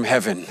in from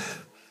heaven.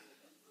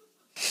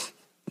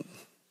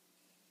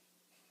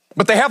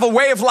 But they have a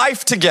way of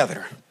life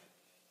together.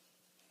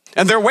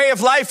 And their way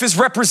of life is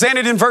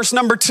represented in verse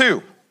number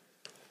 2.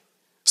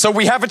 So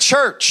we have a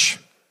church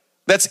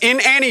that's in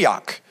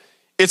Antioch.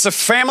 It's a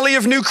family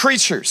of new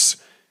creatures,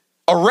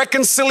 a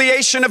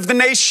reconciliation of the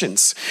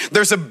nations.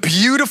 There's a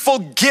beautiful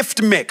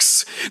gift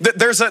mix.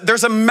 There's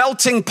a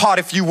melting pot,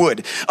 if you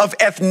would, of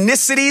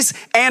ethnicities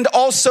and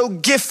also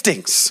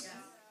giftings.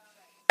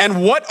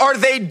 And what are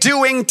they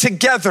doing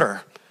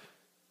together?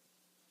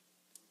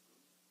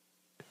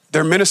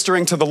 They're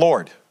ministering to the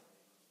Lord.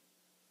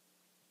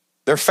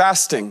 They're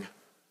fasting.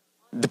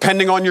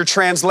 Depending on your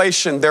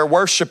translation, they're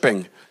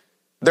worshiping.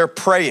 They're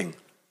praying.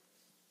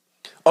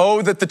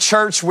 Oh, that the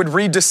church would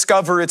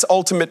rediscover its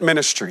ultimate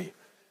ministry,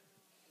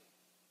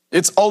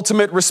 its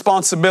ultimate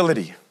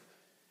responsibility.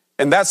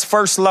 And that's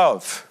first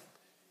love.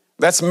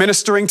 That's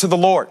ministering to the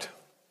Lord.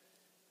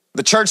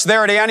 The church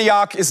there at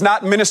Antioch is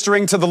not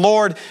ministering to the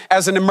Lord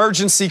as an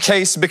emergency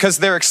case because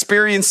they're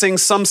experiencing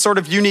some sort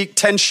of unique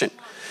tension,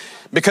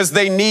 because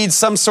they need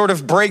some sort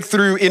of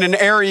breakthrough in an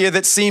area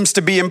that seems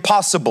to be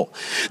impossible.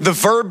 The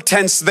verb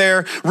tense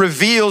there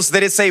reveals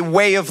that it's a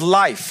way of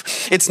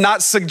life. It's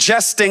not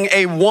suggesting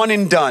a one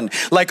and done,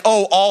 like,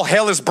 oh, all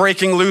hell is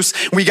breaking loose,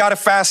 we gotta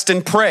fast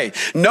and pray.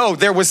 No,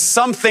 there was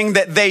something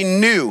that they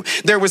knew.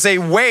 There was a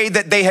way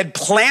that they had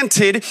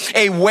planted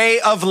a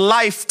way of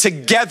life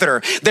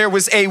together. There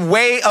was a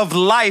way of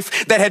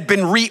life that had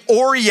been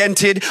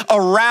reoriented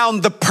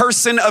around the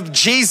person of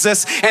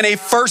Jesus and a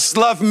first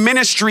love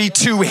ministry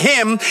to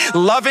him,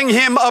 loving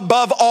him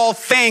above all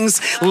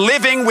things,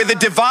 living with a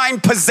divine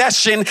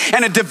possession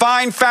and a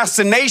divine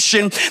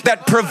fascination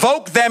that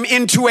provoked them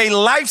into a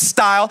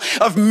lifestyle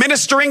of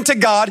ministering to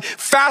God,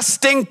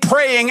 fasting,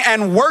 praying,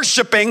 and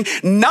worshiping,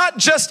 not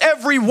just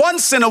every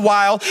once in a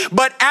while,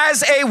 but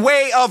as a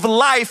way of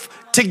life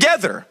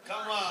together.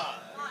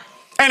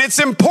 And it's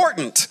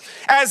important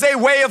as a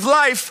way of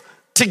life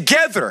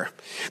together.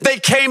 They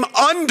came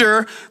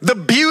under the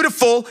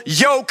beautiful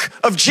yoke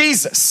of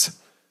Jesus.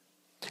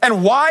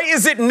 And why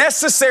is it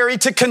necessary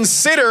to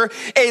consider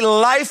a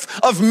life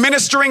of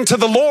ministering to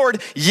the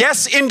Lord?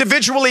 Yes,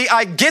 individually,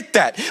 I get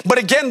that. But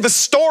again, the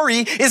story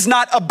is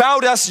not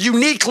about us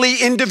uniquely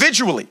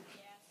individually.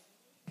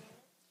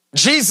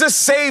 Jesus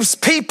saves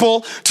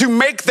people to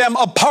make them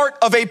a part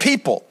of a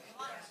people.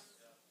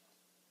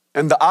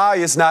 And the I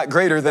is not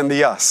greater than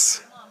the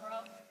us.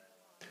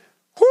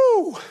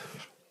 Woo!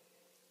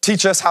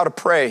 Teach us how to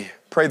pray.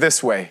 Pray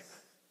this way.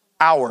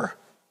 Our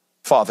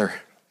Father.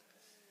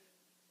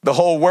 The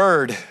whole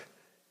word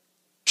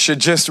should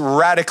just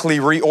radically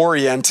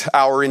reorient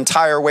our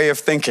entire way of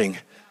thinking.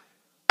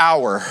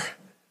 Our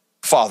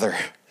Father.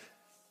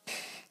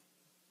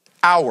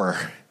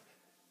 Our.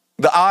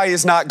 The I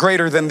is not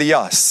greater than the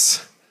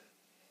us.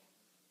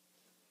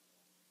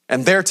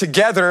 And they're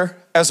together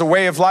as a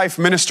way of life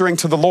ministering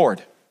to the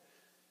Lord.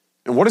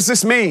 And what does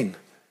this mean?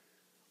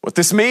 What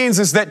this means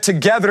is that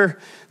together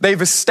they've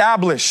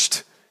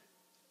established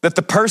that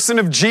the person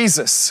of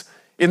Jesus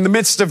in the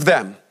midst of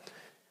them,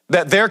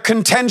 that their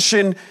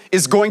contention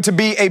is going to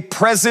be a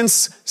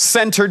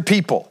presence-centered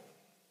people.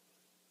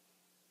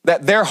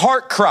 That their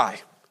heart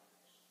cry,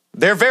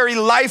 their very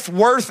life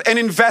worth and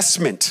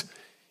investment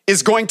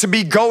is going to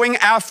be going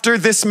after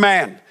this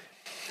man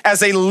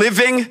as a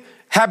living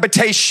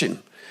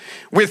habitation.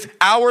 With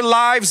our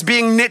lives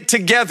being knit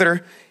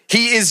together,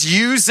 He is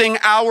using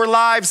our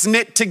lives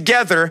knit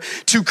together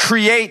to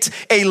create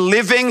a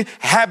living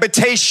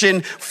habitation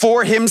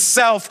for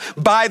himself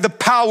by the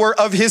power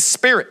of his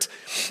Spirit.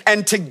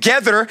 And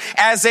together,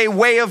 as a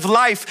way of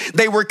life,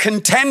 they were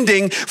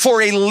contending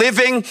for a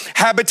living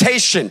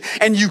habitation.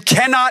 And you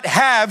cannot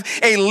have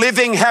a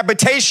living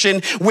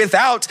habitation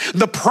without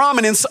the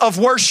prominence of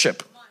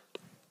worship.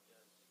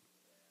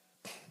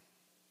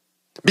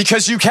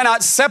 Because you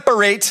cannot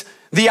separate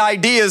the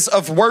ideas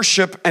of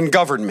worship and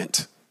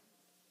government.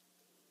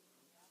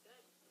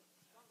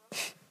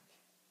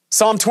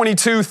 Psalm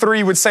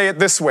 22:3 would say it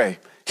this way: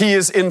 He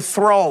is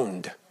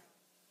enthroned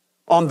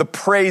on the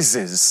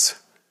praises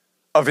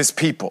of his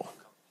people.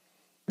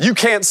 You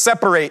can't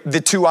separate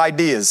the two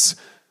ideas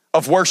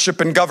of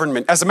worship and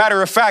government. As a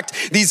matter of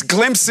fact, these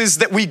glimpses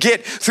that we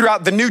get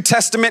throughout the New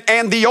Testament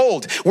and the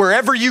Old,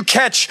 wherever you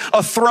catch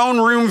a throne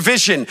room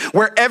vision,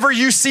 wherever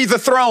you see the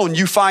throne,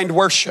 you find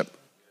worship.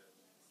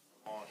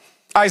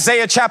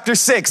 Isaiah chapter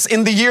 6,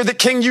 in the year that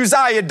King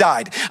Uzziah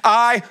died,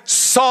 I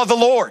saw the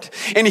Lord,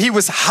 and he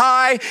was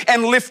high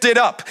and lifted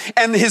up,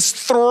 and his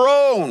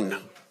throne,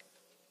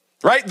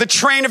 right? The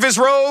train of his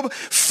robe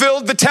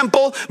filled the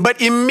temple, but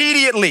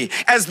immediately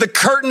as the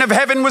curtain of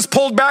heaven was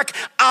pulled back,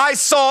 I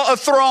saw a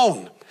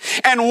throne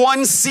and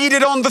one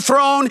seated on the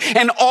throne,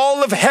 and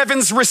all of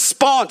heaven's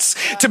response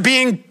to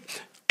being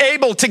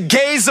able to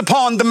gaze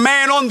upon the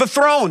man on the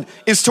throne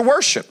is to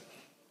worship.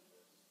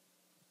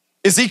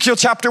 Ezekiel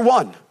chapter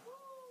 1.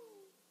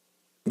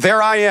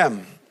 There I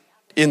am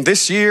in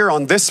this year,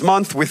 on this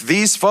month, with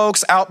these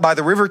folks out by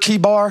the river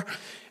Kibar,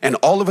 and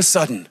all of a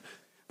sudden,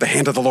 the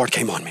hand of the Lord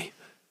came on me.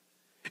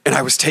 And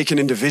I was taken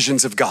into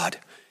visions of God,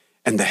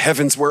 and the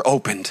heavens were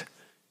opened,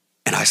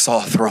 and I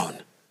saw a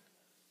throne.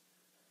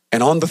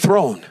 And on the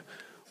throne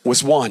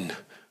was one,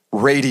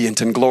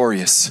 radiant and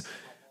glorious,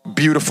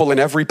 beautiful in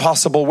every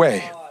possible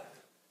way.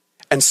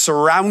 And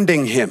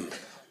surrounding him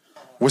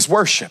was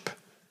worship.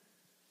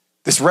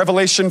 This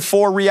Revelation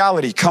 4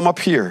 reality, come up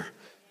here.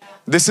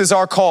 This is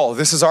our call.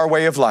 This is our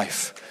way of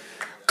life.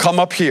 Come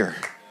up here.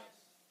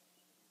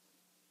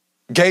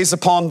 Gaze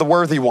upon the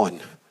worthy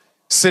one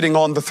sitting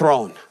on the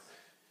throne.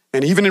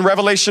 And even in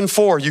Revelation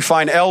 4, you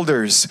find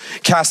elders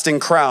casting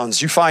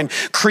crowns. You find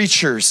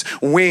creatures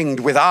winged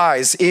with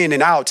eyes in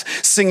and out,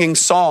 singing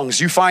songs.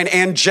 You find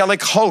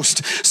angelic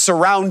host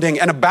surrounding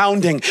and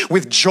abounding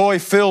with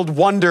joy-filled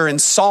wonder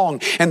and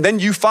song. And then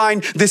you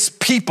find this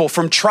people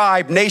from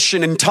tribe,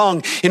 nation, and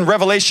tongue in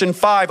Revelation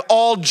 5,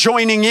 all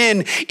joining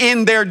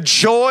in their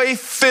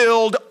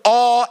joy-filled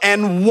awe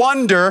and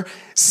wonder,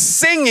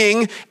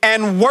 singing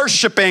and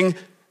worshiping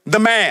the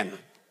man,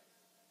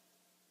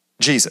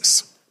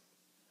 Jesus.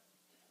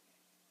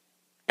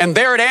 And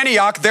there at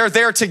Antioch, they're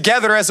there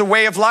together as a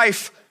way of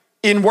life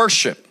in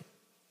worship,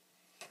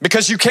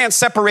 because you can't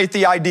separate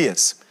the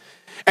ideas.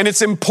 And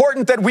it's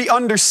important that we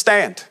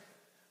understand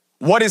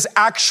what is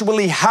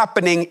actually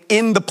happening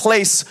in the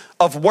place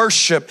of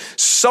worship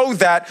so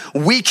that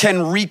we can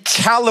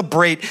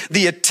recalibrate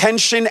the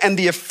attention and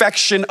the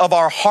affection of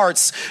our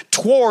hearts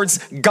towards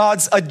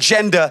God's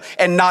agenda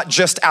and not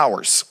just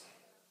ours.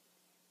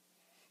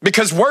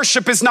 Because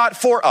worship is not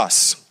for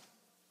us,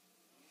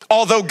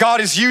 although God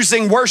is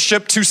using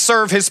worship to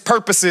serve his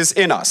purposes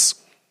in us.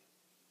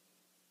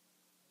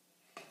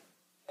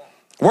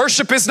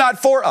 Worship is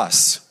not for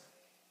us.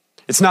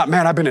 It's not,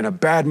 man, I've been in a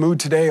bad mood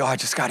today. Oh, I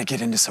just got to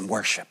get into some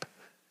worship.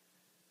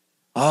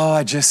 Oh,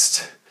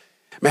 it's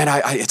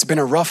been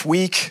a rough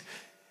week.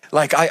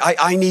 Like,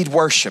 I need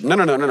worship.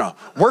 No.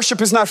 Worship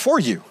is not for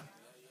you.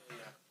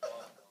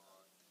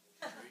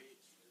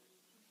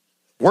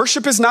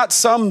 Worship is not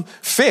some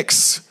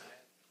fix.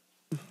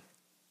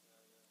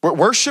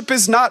 Worship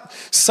is not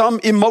some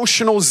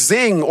emotional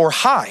zing or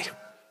high.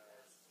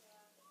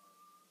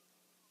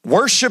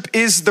 Worship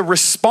is the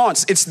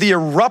response. It's the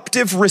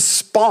eruptive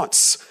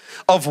response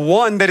of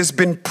one that has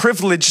been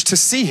privileged to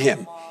see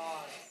him.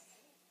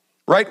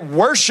 Right?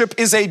 Worship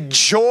is a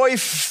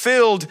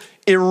joy-filled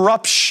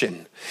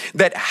eruption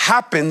that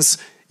happens,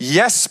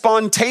 yes,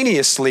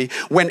 spontaneously,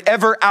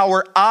 whenever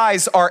our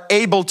eyes are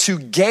able to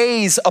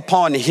gaze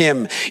upon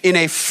him in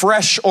a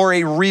fresh or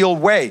a real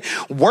way.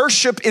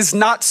 Worship is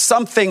not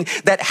something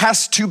that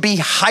has to be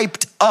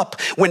hyped up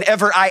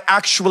whenever I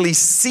actually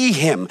see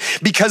him,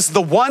 because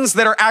the ones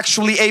that are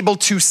actually able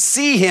to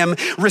see him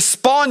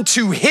respond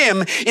to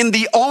him in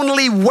the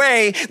only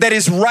way that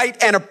is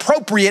right and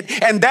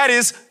appropriate, and that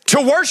is to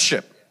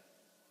worship.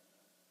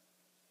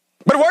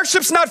 But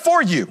worship's not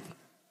for you.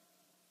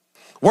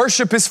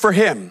 Worship is for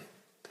him,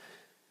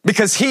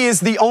 because he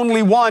is the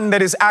only one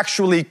that is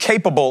actually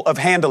capable of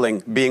handling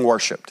being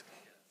worshiped.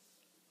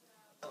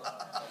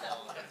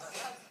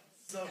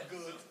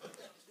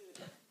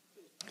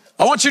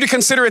 I want you to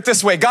consider it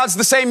this way. God's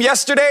the same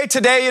yesterday,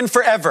 today, and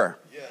forever.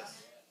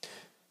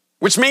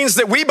 Which means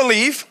that we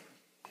believe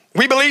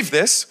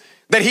this,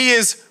 that he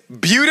is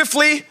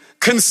beautifully,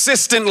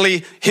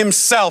 consistently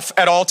himself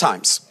at all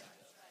times.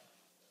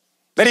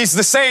 That he's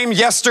the same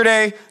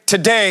yesterday,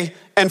 today,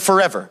 and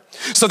forever.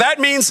 So that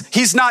means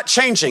he's not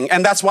changing,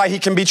 and that's why he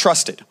can be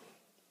trusted.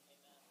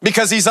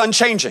 Because he's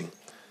unchanging.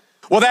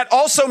 Well, that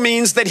also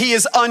means that he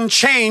is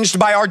unchanged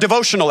by our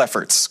devotional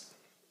efforts.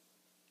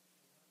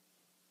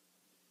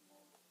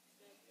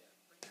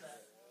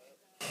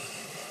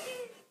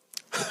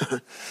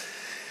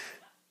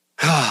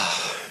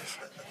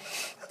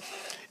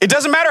 It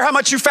doesn't matter how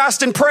much you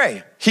fast and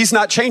pray, he's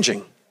not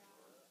changing.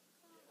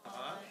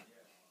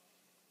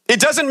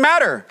 It doesn't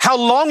matter how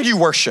long you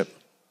worship,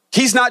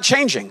 he's not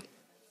changing.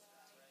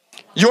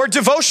 Your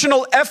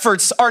devotional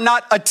efforts are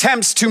not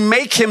attempts to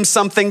make him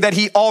something that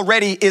he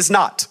already is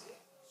not.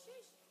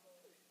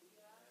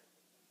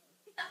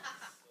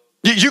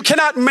 You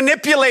cannot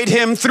manipulate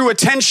him through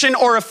attention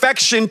or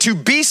affection to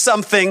be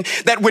something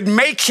that would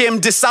make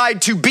him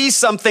decide to be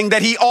something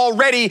that he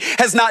already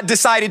has not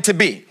decided to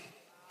be.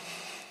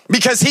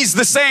 Because he's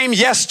the same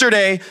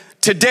yesterday,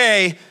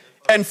 today,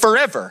 and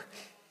forever.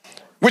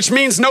 Which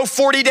means no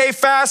 40-day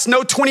fast,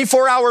 no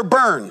 24-hour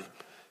burn.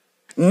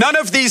 None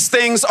of these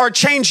things are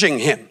changing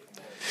him.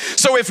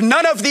 So if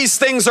none of these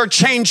things are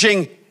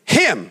changing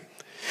him,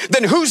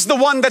 then who's the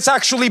one that's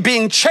actually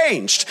being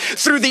changed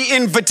through the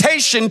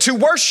invitation to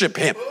worship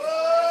him?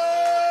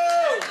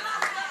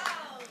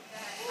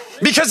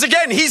 Because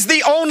again, he's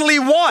the only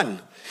one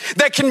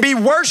that can be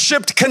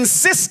worshiped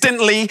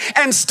consistently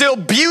and still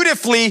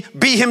beautifully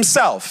be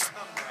himself.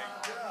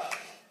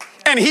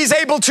 And he's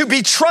able to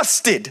be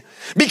trusted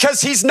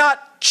because he's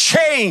not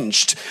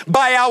changed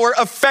by our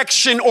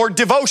affection or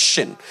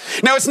devotion.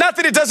 Now, it's not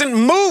that it doesn't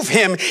move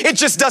him, it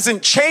just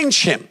doesn't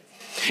change him.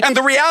 And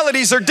the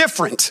realities are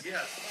different.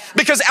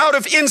 Because out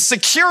of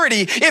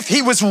insecurity, if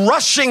he was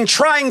rushing,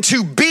 trying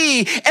to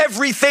be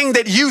everything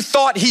that you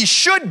thought he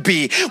should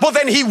be, well,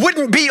 then he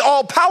wouldn't be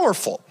all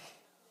powerful.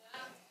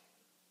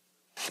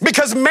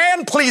 Because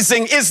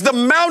man-pleasing is the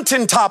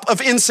mountaintop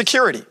of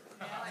insecurity.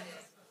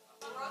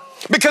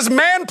 Because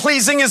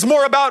man-pleasing is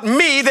more about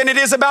me than it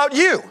is about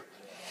you.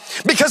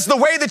 Because the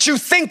way that you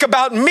think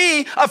about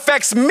me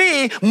affects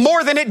me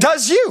more than it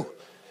does you.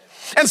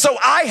 And so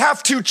I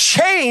have to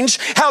change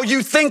how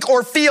you think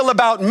or feel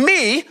about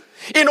me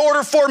in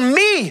order for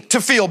me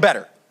to feel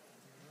better.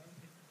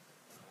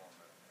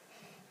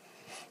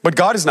 But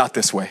God is not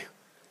this way.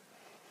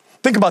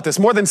 Think about this.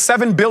 More than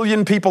 7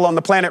 billion people on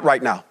the planet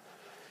right now.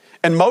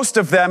 And most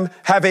of them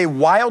have a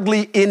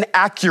wildly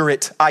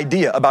inaccurate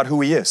idea about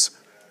who he is.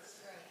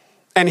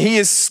 And he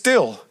is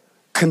still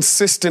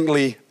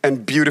consistently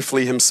and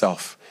beautifully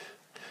himself.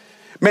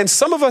 Man,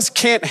 some of us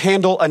can't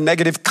handle a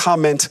negative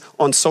comment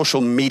on social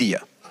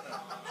media.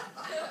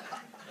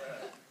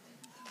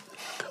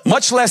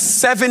 Much less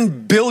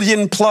 7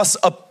 billion plus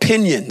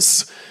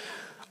opinions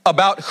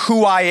about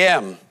who I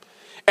am.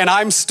 And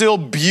I'm still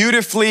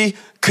beautifully,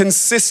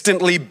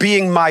 consistently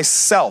being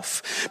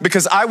myself.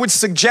 Because I would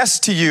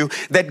suggest to you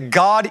that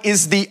God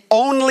is the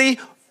only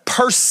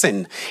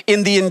person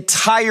in the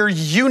entire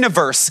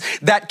universe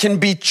that can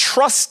be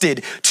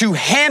trusted to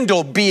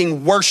handle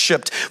being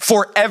worshiped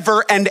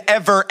forever and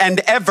ever and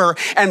ever.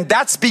 And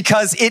that's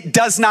because it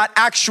does not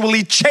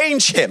actually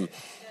change him.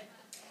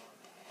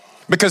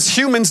 Because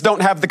humans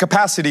don't have the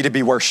capacity to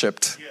be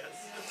worshiped.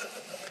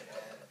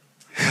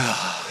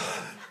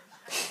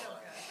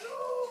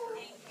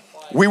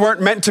 We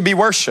weren't meant to be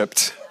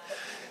worshiped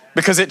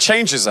because it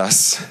changes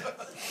us.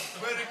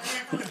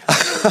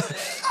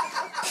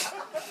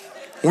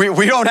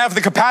 We don't have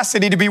the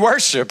capacity to be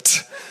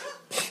worshiped.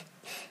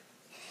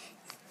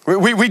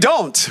 We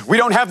don't. We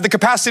don't have the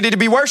capacity to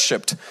be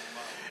worshiped.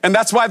 And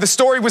that's why the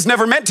story was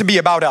never meant to be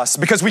about us,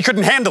 because we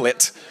couldn't handle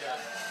it.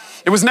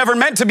 It was never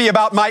meant to be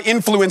about my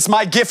influence,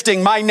 my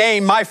gifting, my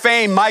name, my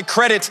fame, my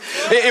credit.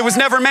 It was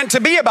never meant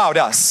to be about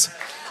us,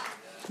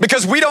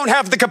 because we don't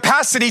have the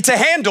capacity to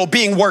handle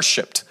being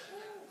worshiped.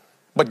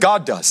 But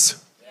God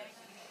does.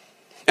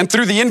 And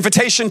through the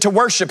invitation to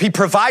worship, he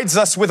provides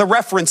us with a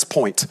reference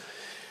point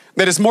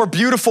that is more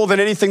beautiful than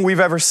anything we've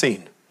ever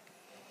seen.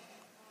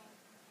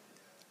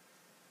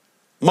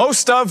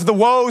 Most of the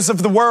woes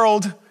of the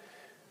world,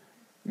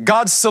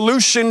 God's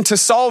solution to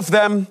solve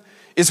them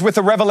is with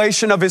a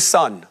revelation of his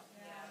Son.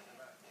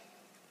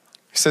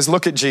 He says,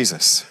 look at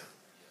Jesus.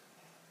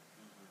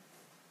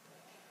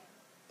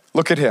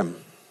 Look at him.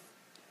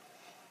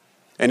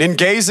 And in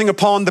gazing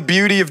upon the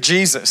beauty of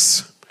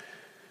Jesus,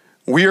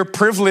 we are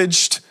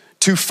privileged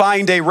to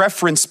find a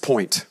reference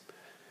point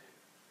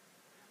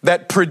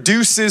that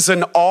produces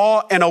an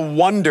awe and a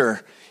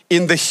wonder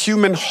in the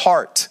human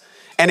heart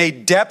and a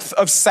depth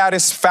of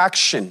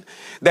satisfaction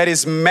that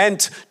is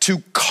meant to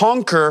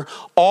conquer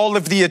all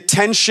of the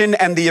attention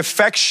and the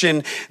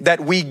affection that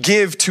we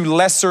give to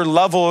lesser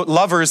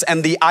lovers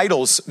and the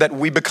idols that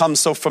we become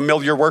so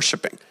familiar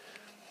worshiping.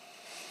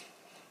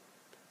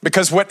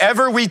 Because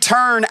whatever we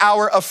turn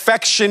our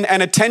affection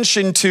and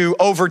attention to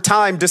over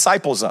time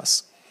disciples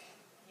us.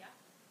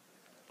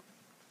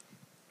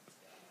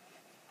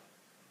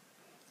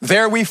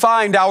 There we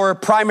find our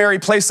primary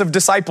place of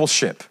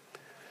discipleship.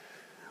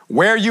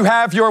 Where you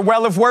have your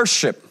well of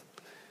worship,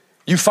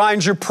 you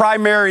find your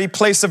primary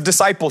place of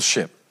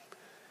discipleship.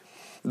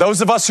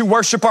 Those of us who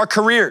worship our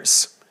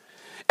careers,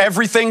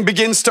 everything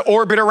begins to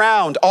orbit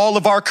around all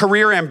of our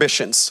career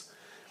ambitions.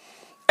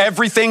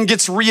 everything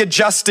gets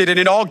readjusted and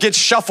it all gets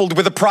shuffled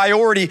with a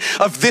priority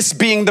of this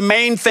being the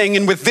main thing.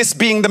 And with this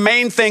being the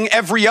main thing,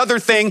 every other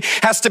thing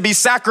has to be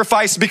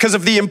sacrificed because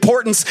of the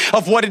importance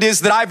of what it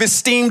is that I've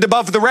esteemed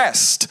above the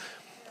rest.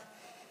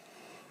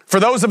 For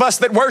those of us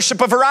that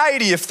worship a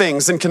variety of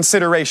things in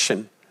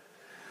consideration,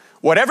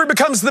 whatever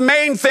becomes the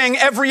main thing,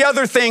 every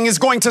other thing is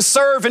going to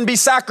serve and be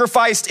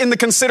sacrificed in the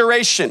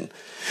consideration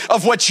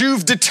of what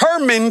you've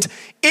determined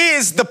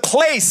is the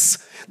place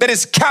that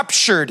has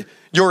captured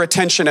your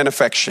attention and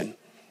affection.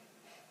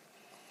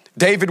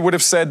 David would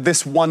have said,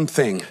 this one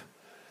thing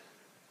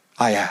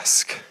I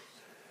ask,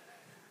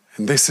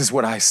 and this is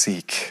what I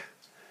seek.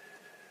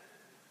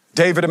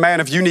 David, a man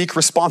of unique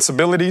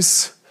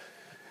responsibilities.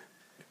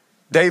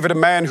 David, a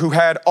man who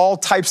had all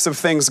types of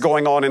things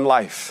going on in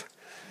life.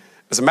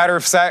 As a matter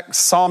of fact,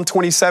 Psalm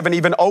 27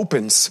 even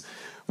opens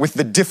with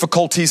the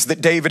difficulties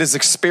that David is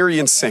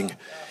experiencing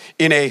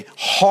in a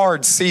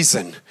hard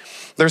season.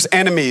 There's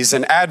enemies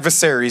and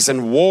adversaries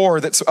and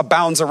war that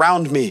abounds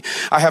around me.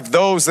 I have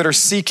those that are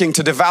seeking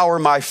to devour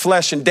my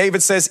flesh. And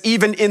David says,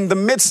 even in the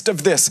midst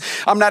of this,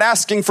 I'm not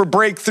asking for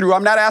breakthrough.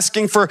 I'm not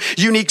asking for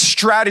unique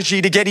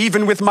strategy to get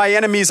even with my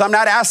enemies. I'm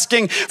not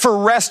asking for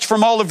rest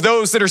from all of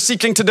those that are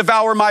seeking to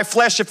devour my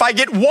flesh. If I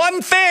get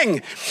one thing,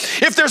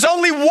 if there's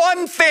only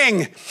one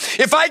thing,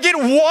 if I get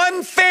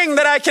one thing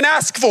that I can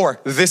ask for,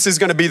 this is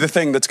going to be the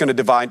thing that's going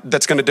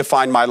to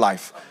define my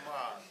life.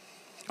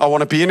 I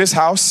want to be in his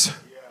house.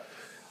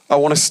 I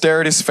want to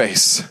stare at his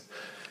face.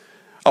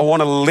 I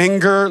want to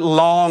linger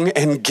long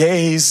and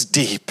gaze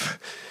deep.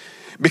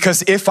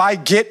 Because if I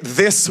get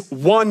this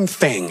one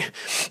thing,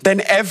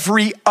 then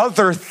every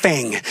other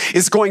thing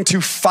is going to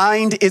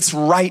find its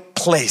right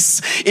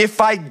place.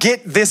 If I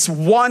get this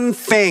one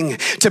thing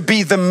to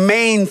be the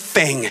main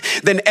thing,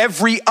 then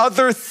every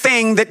other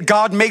thing that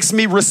God makes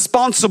me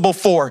responsible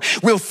for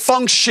will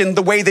function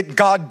the way that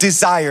God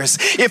desires.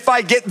 If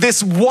I get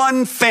this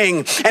one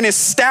thing and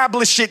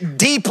establish it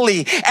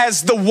deeply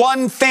as the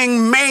one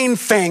thing, main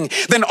thing,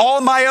 then all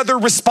my other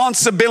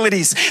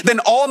responsibilities, then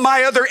all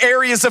my other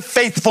areas of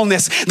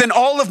faithfulness, then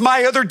all of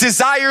my other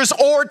desires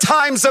or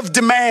times of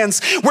demands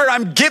where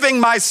I'm giving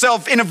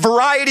myself in a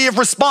variety of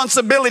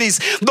responsibilities,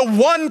 the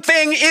one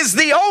thing is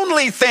the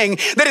only thing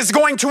that is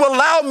going to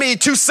allow me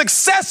to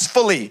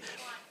successfully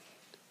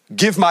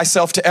give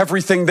myself to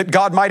everything that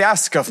God might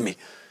ask of me.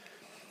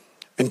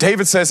 And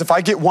David says, if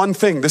I get one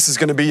thing, this is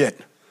going to be it.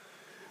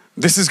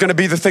 This is going to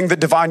be the thing that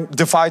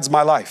defines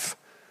my life.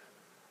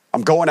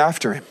 I'm going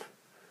after him.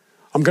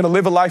 I'm going to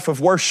live a life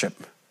of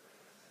worship.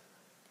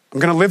 I'm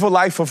going to live a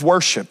life of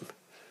worship.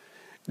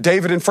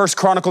 David in 1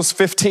 Chronicles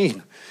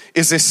 15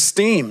 is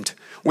esteemed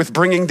with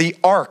bringing the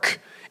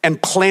ark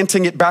and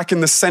planting it back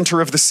in the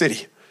center of the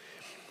city.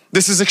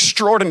 This is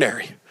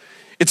extraordinary.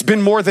 It's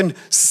been more than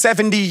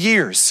 70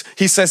 years,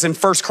 he says in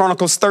 1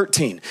 Chronicles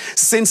 13,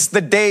 since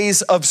the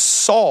days of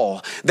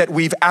Saul that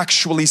we've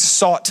actually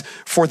sought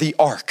for the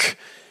ark.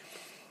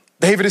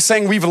 David is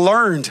saying we've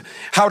learned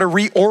how to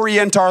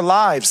reorient our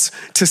lives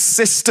to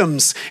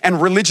systems and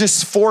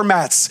religious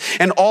formats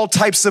and all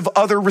types of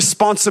other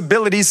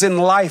responsibilities in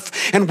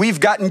life. And we've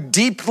gotten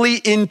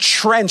deeply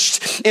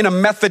entrenched in a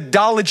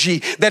methodology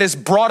that has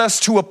brought us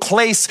to a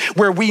place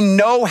where we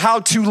know how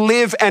to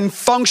live and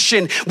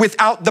function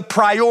without the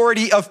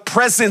priority of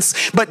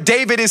presence. But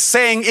David is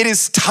saying it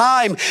is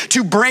time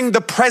to bring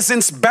the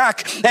presence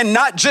back, and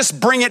not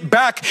just bring it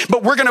back,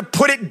 but we're going to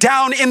put it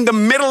down in the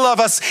middle of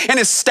us and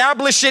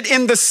establish it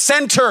in the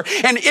center.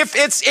 And if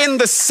it's in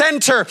the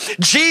center,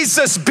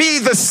 Jesus be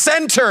the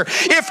center.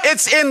 If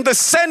it's in the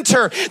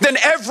center, then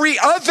every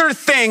other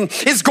thing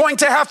is going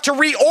to have to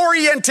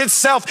reorient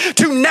itself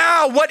to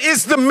now what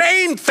is the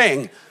main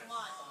thing.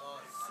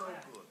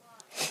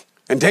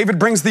 And David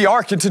brings the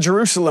ark into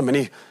Jerusalem and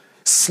he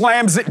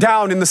slams it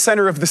down in the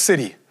center of the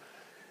city.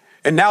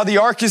 And now the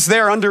ark is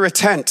there under a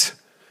tent.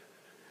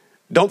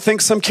 Don't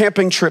think some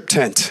camping trip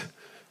tent.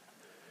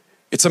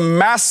 It's a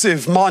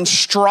massive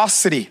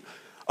monstrosity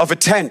of a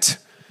tent.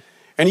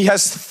 And he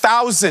has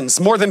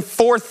thousands, more than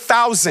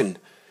 4,000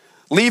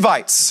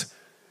 Levites,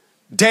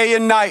 day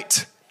and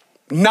night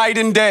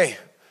and day,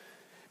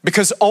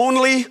 because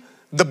only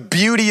the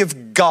beauty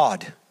of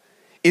God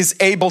is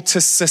able to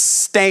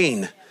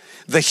sustain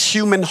the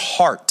human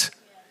heart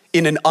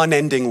in an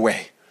unending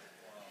way.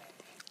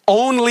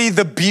 Only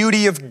the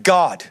beauty of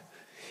God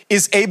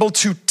is able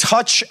to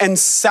touch and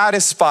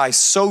satisfy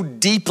so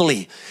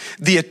deeply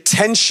the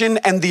attention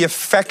and the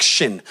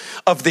affection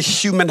of the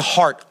human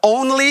heart.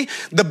 Only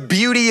the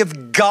beauty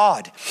of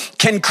God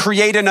can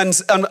create an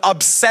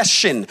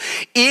obsession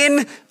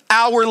in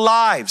our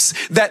lives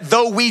that,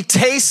 though we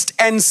taste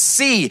and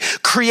see,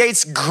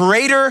 creates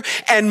greater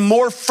and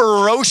more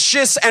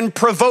ferocious and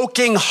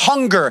provoking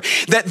hunger.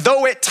 That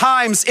though at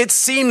times it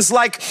seems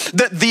like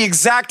the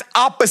exact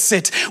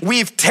opposite,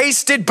 we've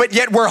tasted but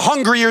yet we're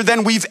hungrier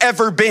than we've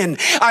ever been.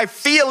 I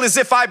feel as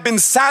if I've been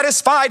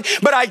satisfied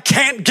but I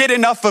can't get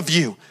enough of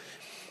you.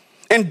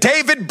 And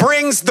David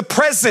brings the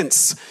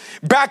presence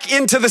back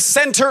into the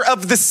center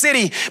of the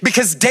city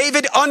because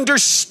David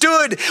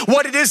understood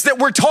what it is that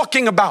we're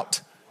talking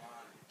about.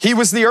 He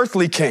was the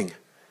earthly king,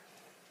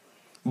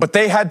 but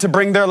they had to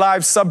bring their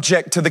lives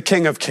subject to the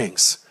King of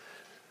Kings.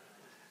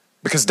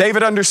 Because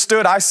David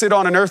understood, I sit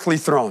on an earthly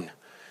throne,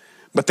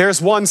 but there's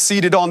one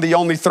seated on the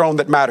only throne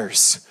that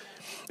matters.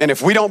 And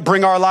if we don't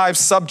bring our lives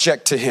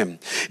subject to him,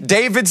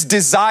 David's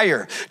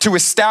desire to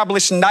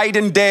establish night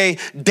and day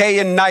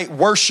and night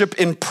worship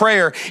in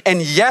prayer. And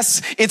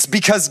yes, it's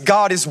because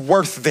God is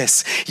worth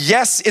this.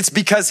 Yes, it's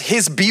because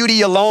his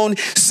beauty alone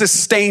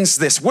sustains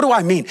this. What do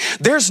I mean?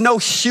 There's no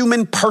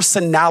human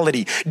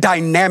personality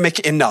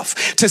dynamic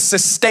enough to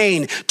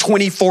sustain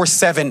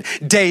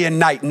 24/7, day and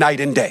night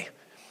and day.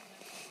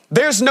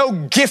 There's no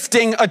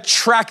gifting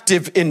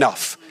attractive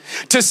enough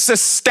to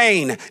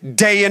sustain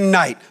day and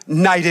night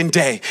and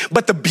day.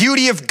 But the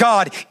beauty of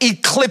God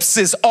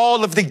eclipses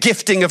all of the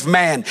gifting of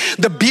man.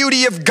 The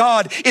beauty of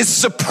God is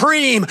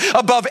supreme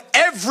above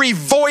every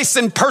voice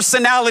and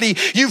personality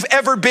you've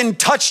ever been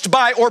touched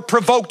by or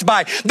provoked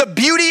by. The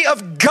beauty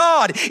of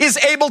God is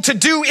able to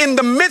do in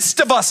the midst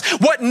of us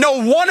what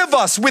no one of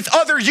us with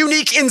other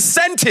unique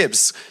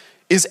incentives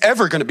is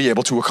ever going to be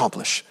able to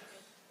accomplish.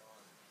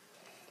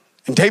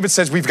 And David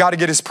says we've got to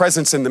get his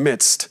presence in the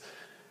midst.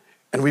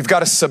 And we've got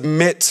to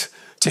submit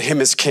to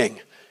him as king.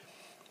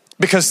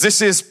 Because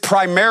this is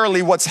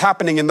primarily what's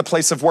happening in the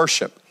place of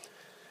worship.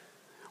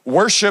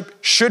 Worship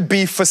should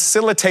be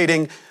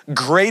facilitating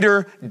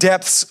greater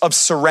depths of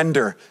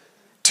surrender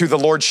to the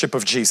lordship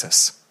of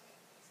Jesus.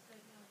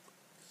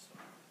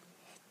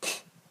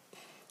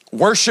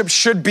 Worship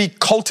should be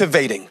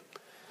cultivating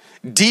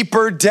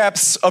deeper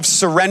depths of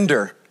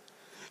surrender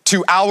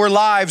to our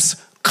lives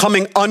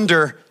coming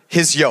under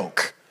his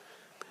yoke.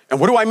 And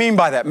what do I mean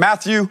by that?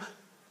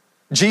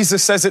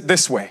 Jesus says it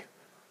this way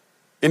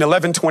in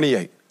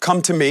 11:28. Come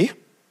to me,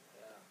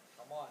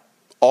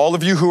 all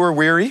of you who are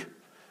weary,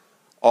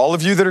 all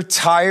of you that are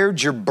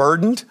tired, you're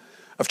burdened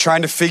of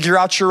trying to figure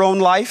out your own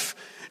life,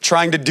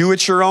 trying to do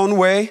it your own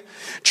way,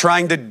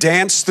 trying to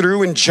dance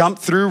through and jump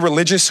through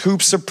religious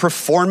hoops of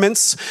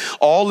performance,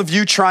 all of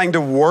you trying to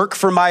work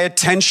for my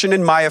attention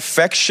and my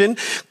affection.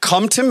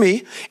 Come to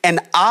me and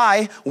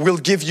I will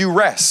give you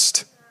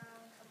rest.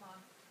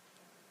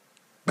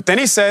 But then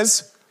he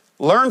says,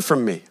 learn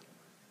from me.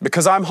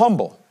 Because I'm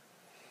humble.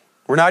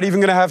 We're not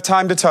even going to have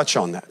time to touch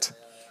on that.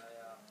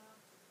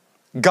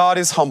 God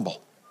is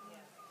humble.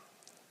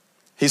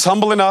 He's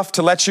humble enough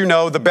to let you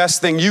know the best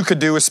thing you could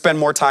do is spend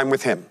more time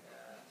with him.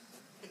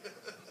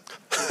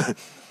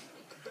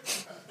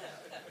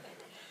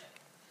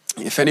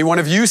 If any one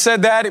of you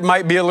said that, it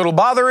might be a little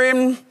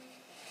bothering.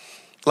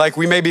 Like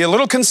we may be a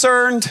little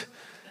concerned.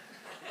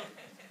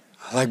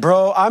 Like,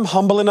 bro, I'm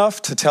humble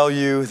enough to tell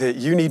you that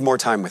you need more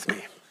time with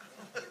me.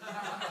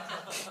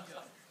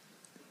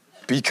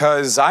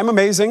 Because I'm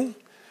amazing,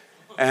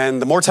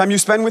 and the more time you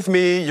spend with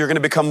me, you're going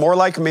to become more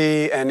like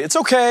me, and it's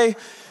okay,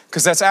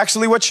 because that's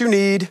actually what you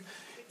need.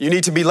 You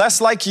need to be less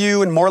like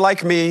you and more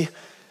like me.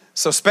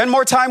 So spend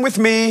more time with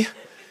me,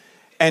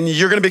 and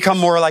you're going to become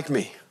more like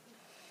me.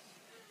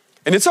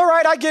 And it's all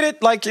right, I get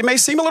it. Like, it may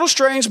seem a little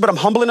strange, but I'm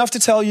humble enough to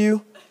tell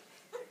you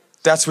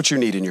that's what you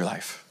need in your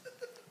life.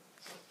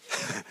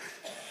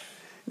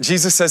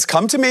 Jesus says,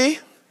 come to me.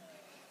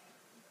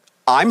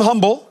 I'm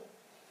humble.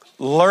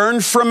 Learn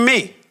from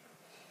me.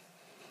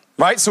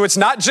 Right? So it's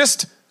not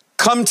just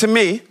come to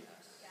me.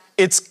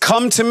 It's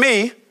come to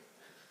me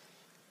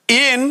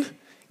in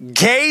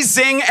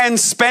gazing and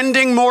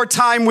spending more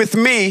time with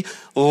me.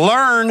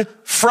 Learn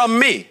from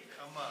me.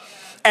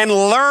 And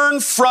learn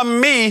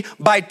from me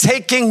by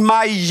taking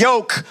my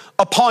yoke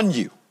upon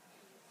you.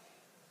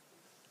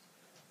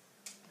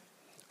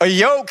 A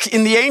yoke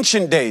in the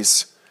ancient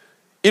days,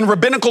 in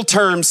rabbinical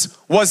terms,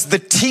 was the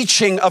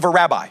teaching of a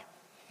rabbi.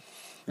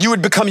 You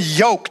would become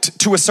yoked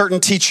to a certain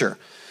teacher,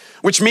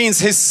 which means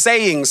his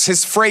sayings,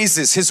 his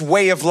phrases, his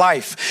way of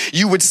life,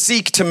 you would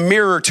seek to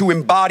mirror, to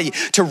embody,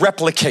 to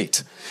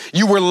replicate.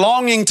 You were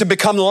longing to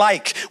become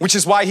like, which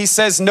is why he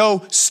says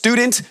no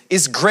student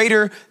is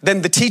greater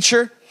than the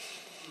teacher.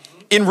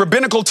 In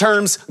rabbinical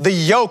terms, the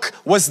yoke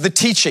was the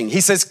teaching. He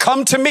says,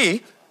 come to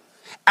me,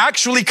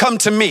 actually come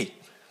to me.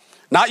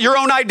 Not your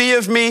own idea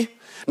of me,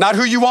 not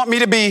who you want me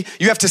to be.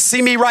 You have to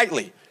see me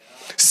rightly.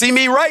 See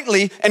me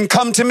rightly and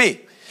come to me.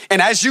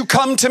 And as you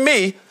come to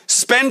me,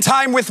 spend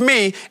time with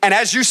me, and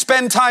as you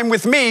spend time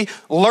with me,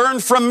 learn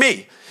from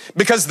me.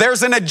 Because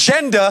there's an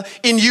agenda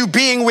in you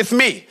being with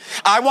me.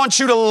 I want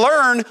you to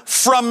learn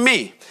from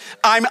me.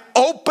 I'm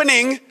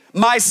opening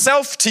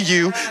myself to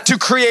you to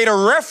create a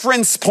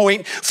reference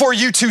point for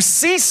you to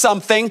see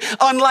something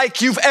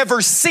unlike you've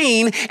ever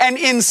seen, and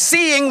in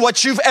seeing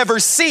what you've ever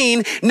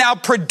seen, now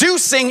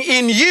producing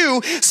in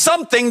you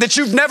something that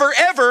you've never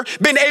ever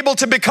been able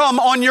to become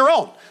on your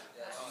own.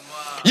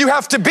 You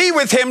have to be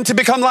with him to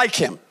become like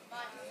him.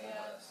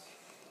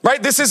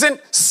 Right? This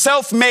isn't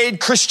self-made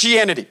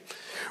Christianity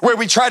where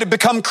we try to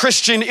become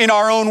Christian in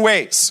our own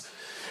ways,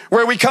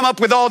 where we come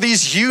up with all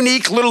these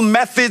unique little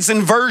methods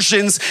and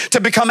versions to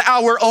become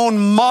our own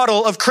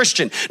model of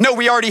Christian. No,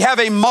 we already have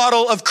a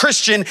model of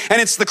Christian, and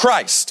it's the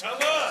Christ.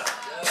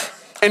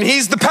 And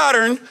he's the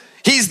pattern.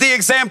 He's the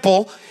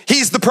example.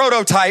 He's the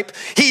prototype.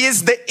 He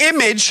is the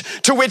image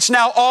to which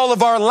now all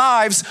of our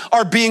lives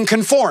are being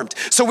conformed.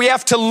 So we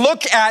have to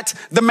look at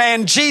the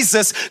man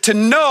Jesus to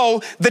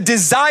know the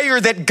desire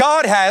that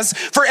God has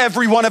for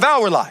every one of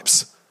our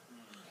lives.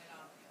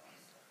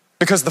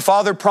 Because the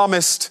Father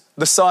promised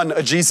the Son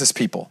a Jesus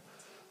people.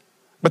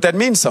 But that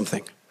means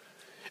something.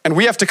 And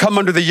we have to come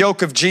under the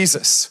yoke of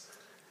Jesus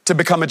to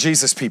become a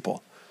Jesus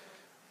people.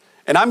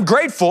 And I'm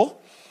grateful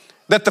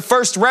that the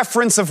first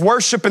reference of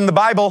worship in the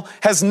Bible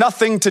has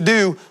nothing to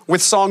do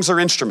with songs or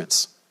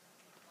instruments.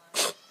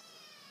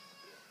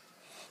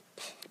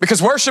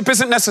 Because worship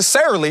isn't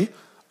necessarily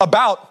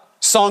about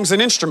songs and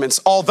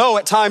instruments, although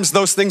at times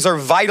those things are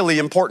vitally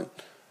important.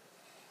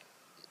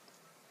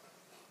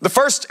 The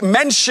first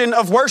mention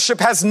of worship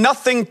has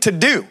nothing to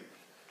do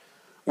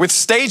with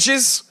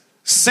stages,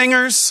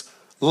 singers,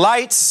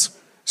 lights,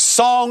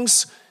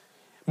 songs,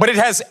 but it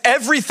has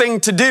everything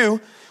to do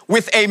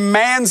with a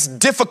man's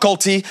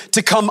difficulty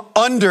to come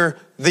under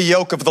the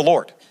yoke of the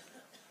Lord.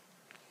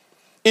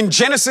 In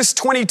Genesis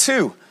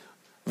 22,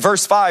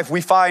 verse 5,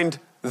 we find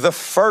the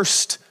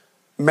first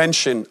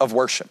mention of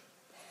worship.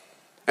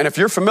 And if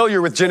you're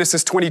familiar with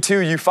Genesis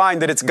 22, you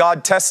find that it's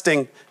God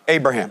testing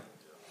Abraham.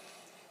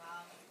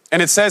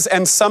 And it says,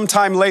 and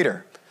sometime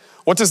later.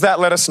 What does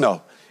that let us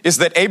know? Is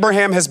that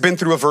Abraham has been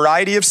through a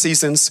variety of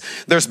seasons.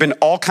 There's been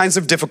all kinds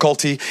of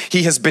difficulty.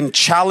 He has been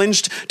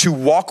challenged to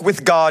walk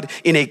with God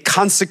in a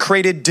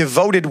consecrated,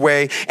 devoted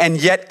way.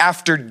 And yet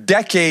after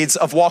decades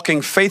of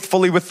walking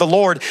faithfully with the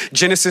Lord,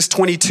 Genesis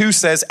 22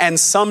 says, and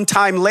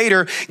sometime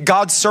later,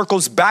 God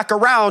circles back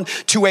around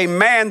to a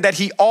man that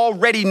he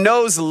already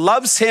knows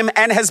loves him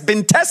and has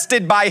been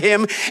tested by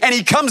him. And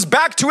he comes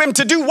back to him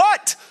to do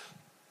what?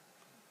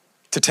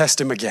 To test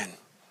him again.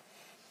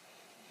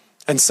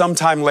 And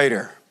sometime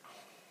later,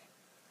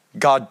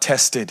 God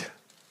tested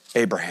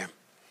Abraham.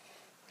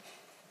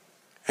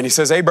 And he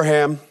says,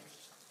 Abraham,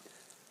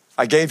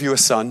 I gave you a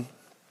son,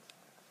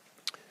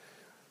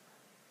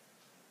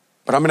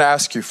 but I'm going to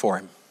ask you for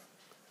him.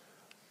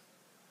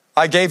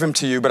 I gave him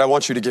to you, but I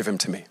want you to give him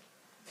to me.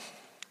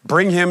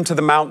 Bring him to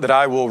the mount that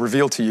I will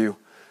reveal to you,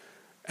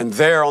 and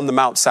there on the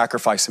mount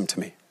sacrifice him to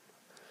me.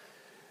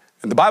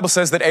 And the Bible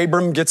says that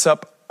Abram gets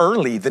up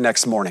early the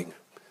next morning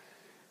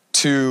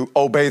to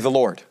obey the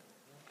Lord.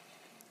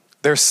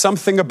 There's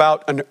something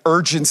about an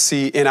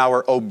urgency in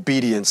our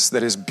obedience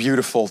that is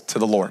beautiful to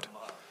the Lord.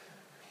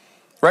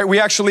 Right? We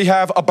actually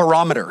have a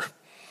barometer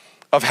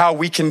of how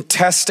we can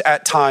test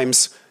at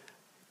times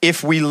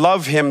if we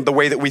love him the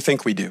way that we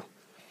think we do.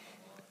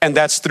 And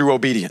that's through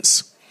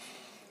obedience.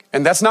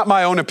 And that's not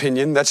my own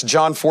opinion. That's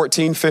John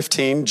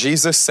 14:15.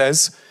 Jesus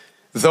says,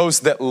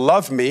 those that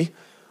love me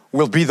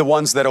will be the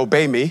ones that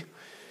obey me.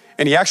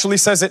 And he actually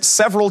says it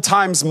several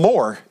times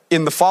more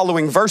in the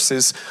following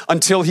verses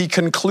until he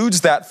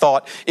concludes that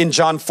thought in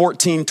John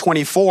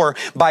 14:24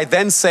 by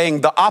then saying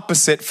the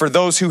opposite for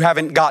those who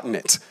haven't gotten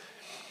it.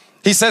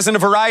 He says in a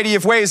variety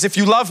of ways, if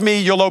you love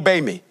me, you'll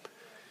obey me.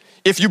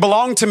 If you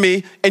belong to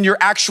me and you're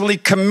actually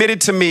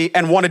committed to me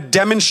and want to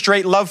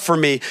demonstrate love for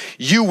me,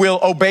 you will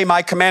obey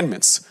my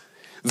commandments.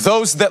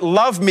 Those that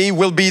love me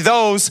will be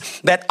those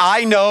that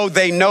I know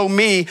they know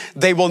me.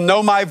 They will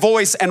know my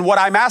voice, and what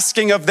I'm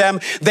asking of them,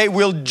 they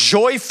will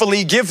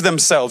joyfully give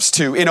themselves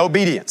to in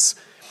obedience.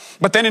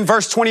 But then in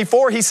verse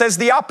 24, he says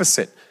the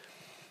opposite.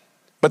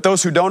 But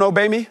those who don't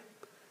obey me,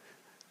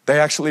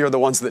 they actually are the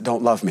ones that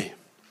don't love me.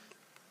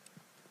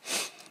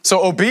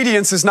 So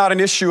obedience is not an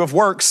issue of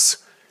works.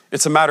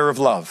 It's a matter of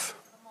love.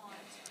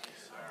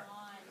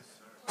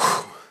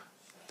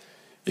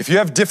 If you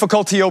have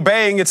difficulty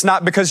obeying, it's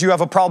not because you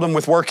have a problem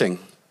with working.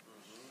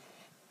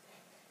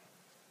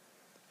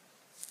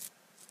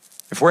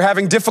 If we're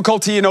having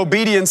difficulty in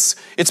obedience,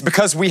 it's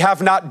because we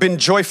have not been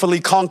joyfully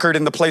conquered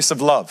in the place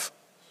of love.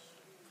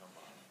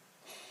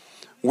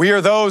 We are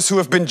those who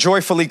have been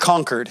joyfully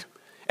conquered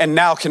and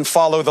now can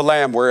follow the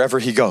Lamb wherever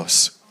he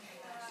goes.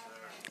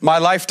 My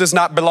life does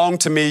not belong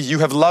to me. You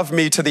have loved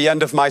me to the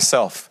end of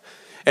myself.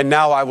 And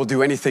now I will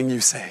do anything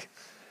you say.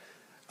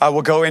 I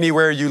will go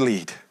anywhere you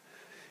lead.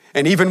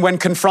 And even when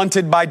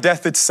confronted by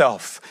death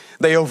itself,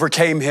 they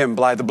overcame him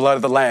by the blood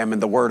of the Lamb and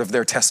the word of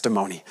their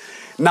testimony,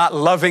 not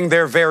loving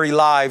their very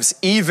lives,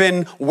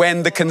 even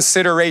when the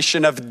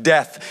consideration of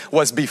death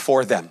was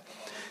before them.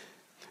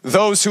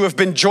 Those who have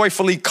been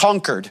joyfully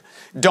conquered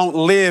don't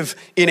live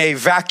in a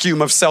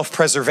vacuum of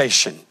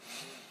self-preservation.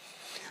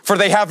 For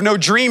they have no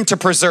dream to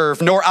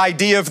preserve, nor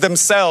idea of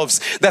themselves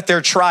that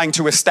they're trying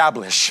to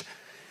establish.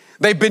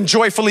 They've been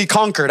joyfully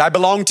conquered. I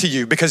belong to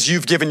you because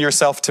you've given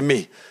yourself to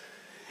me.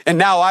 And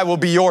now I will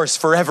be yours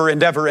forever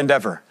and ever and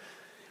ever.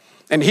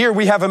 And here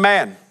we have a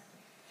man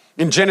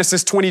in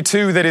Genesis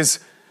 22 that is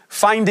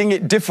finding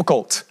it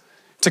difficult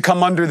to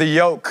come under the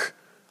yoke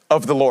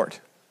of the Lord.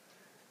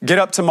 Get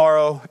up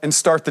tomorrow and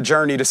start the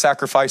journey to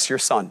sacrifice your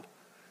son.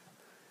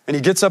 And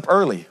he gets up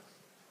early.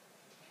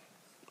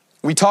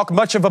 We talk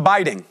much of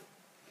abiding.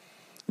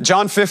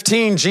 John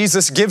 15,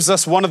 Jesus gives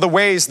us one of the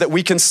ways that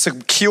we can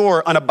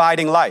secure an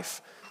abiding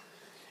life.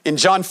 In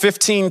John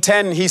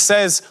 15:10, he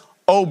says,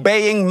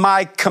 obeying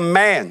my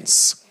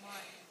commands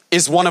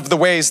is one of the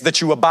ways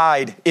that you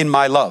abide in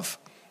my love.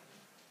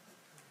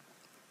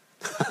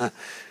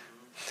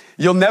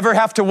 You'll never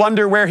have to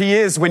wonder where he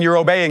is when you're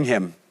obeying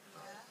him.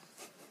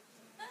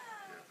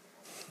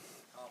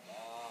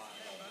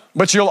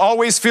 But you'll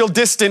always feel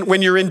distant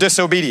when you're in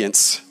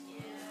disobedience.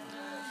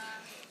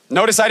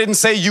 Notice I didn't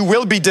say you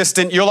will be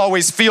distant. You'll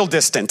always feel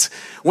distant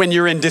when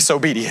you're in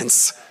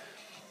disobedience.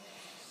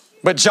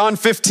 But John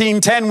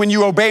 15:10, when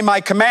you obey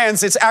my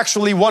commands, it's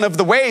actually one of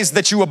the ways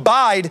that you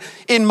abide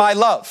in my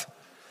love.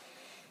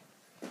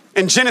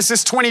 In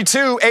Genesis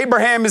 22,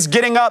 Abraham is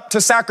getting up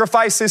to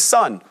sacrifice his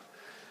son.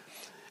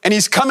 And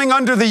he's coming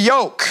under the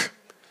yoke.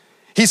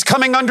 He's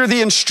coming under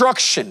the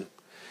instruction.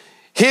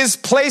 His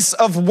place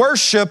of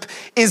worship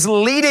is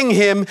leading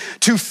him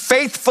to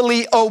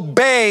faithfully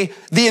obey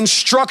the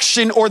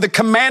instruction or the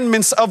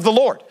commandments of the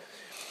Lord.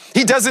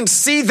 He doesn't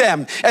see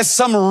them as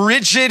some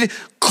rigid,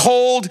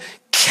 cold,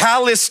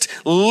 calloused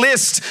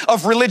list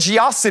of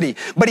religiosity,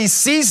 but he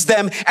sees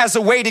them as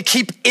a way to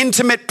keep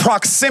intimate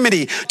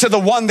proximity to the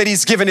one that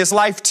he's given his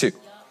life to.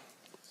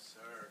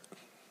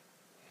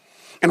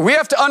 And we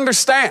have to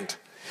understand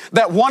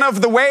that one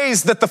of the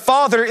ways that the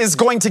Father is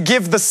going to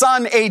give the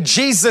Son a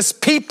Jesus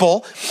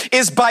people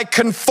is by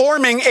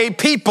conforming a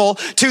people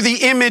to the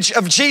image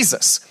of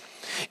Jesus.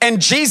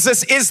 And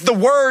Jesus is the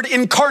Word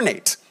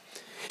incarnate.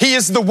 He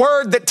is the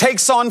Word that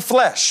takes on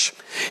flesh.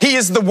 He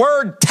is the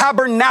Word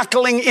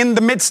tabernacling in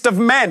the midst of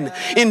men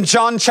in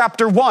John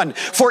chapter 1.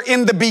 For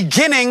in the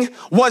beginning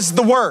was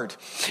the Word,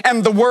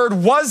 and the Word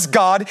was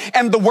God,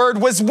 and the Word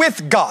was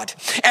with God.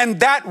 And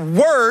that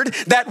Word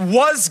that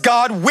was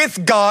God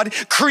with God,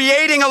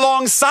 creating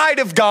alongside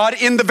of God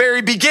in the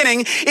very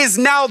beginning, is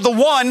now the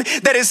one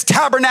that is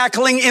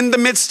tabernacling in the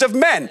midst of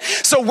men.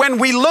 So when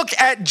we look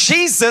at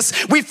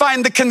Jesus, we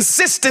find the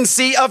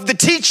consistency of the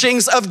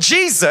teachings of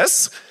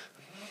Jesus,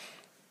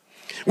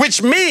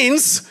 which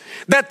means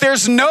that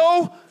there's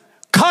no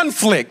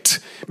conflict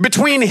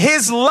between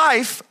his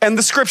life and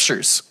the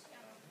scriptures.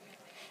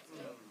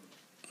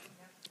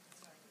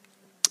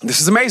 This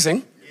is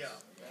amazing,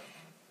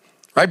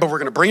 right? But we're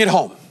going to bring it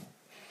home.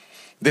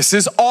 This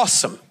is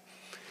awesome.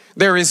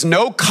 There is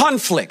no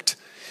conflict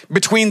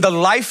between the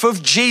life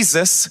of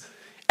Jesus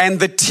and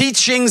the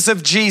teachings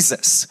of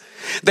Jesus.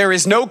 There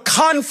is no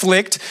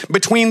conflict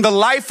between the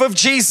life of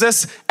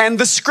Jesus and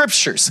the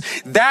scriptures.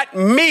 That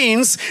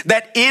means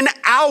that in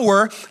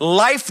our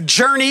life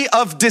journey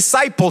of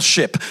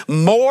discipleship,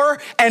 more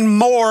and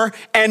more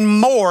and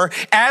more,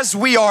 as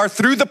we are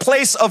through the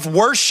place of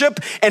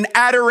worship and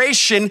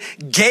adoration,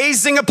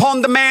 gazing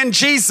upon the man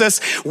Jesus,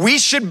 we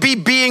should be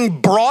being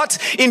brought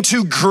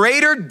into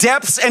greater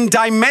depths and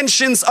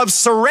dimensions of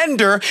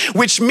surrender,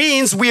 which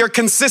means we are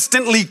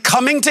consistently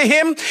coming to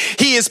him.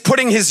 He is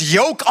putting his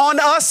yoke on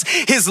us.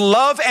 His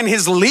love and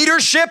his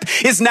leadership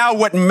is now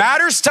what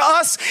matters to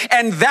us,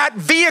 and that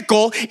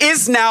vehicle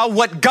is now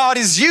what God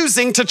is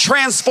using to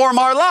transform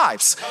our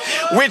lives.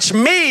 Which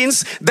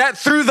means that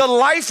through the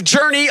life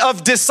journey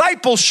of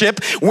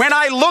discipleship, when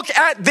I look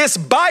at this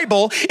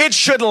Bible, it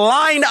should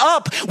line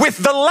up with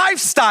the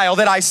lifestyle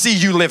that I see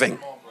you living.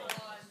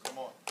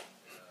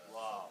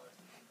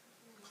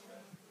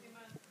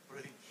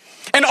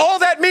 And all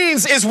that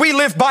means is we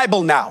live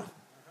Bible now.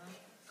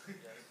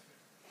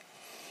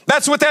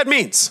 That's what that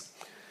means.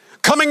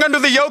 Coming under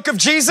the yoke of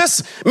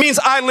Jesus means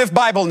I live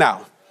Bible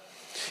now.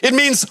 It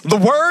means the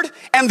Word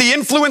and the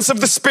influence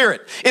of the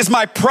Spirit is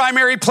my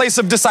primary place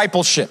of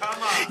discipleship.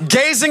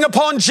 Gazing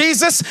upon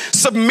Jesus,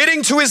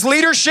 submitting to his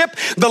leadership,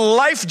 the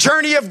life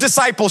journey of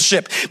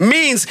discipleship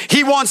means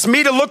he wants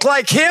me to look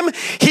like him.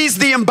 He's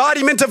the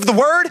embodiment of the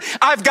Word.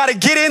 I've got to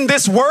get in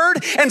this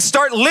Word and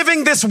start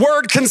living this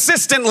Word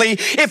consistently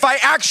if I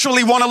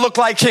actually want to look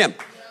like him.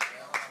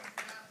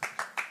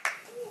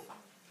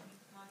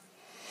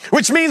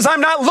 Which means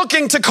I'm not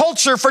looking to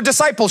culture for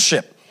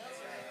discipleship.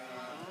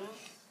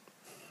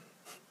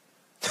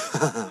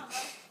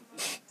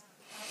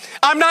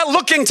 I'm not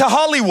looking to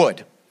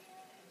Hollywood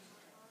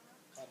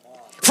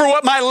for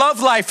what my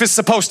love life is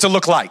supposed to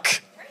look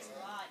like.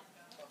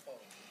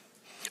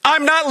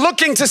 I'm not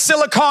looking to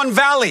Silicon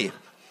Valley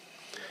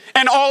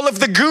and all of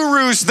the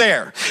gurus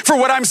there for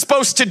what I'm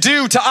supposed to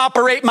do to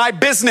operate my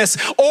business,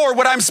 or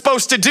what I'm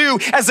supposed to do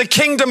as a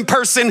kingdom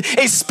person,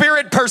 a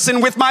spirit person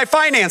with my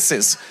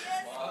finances.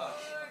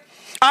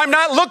 I'm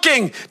not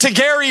looking to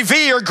Gary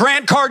Vee or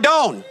Grant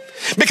Cardone,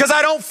 because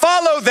I don't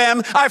follow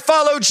them, I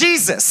follow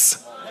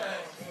Jesus.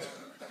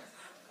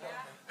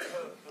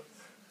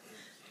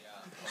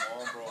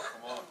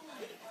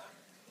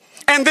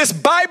 And this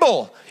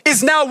Bible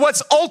is now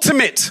what's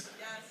ultimate.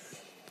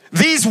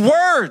 These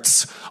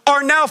words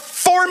are now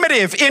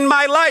formative in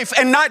my life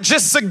and not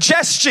just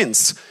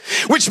suggestions,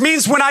 which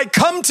means when I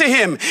come to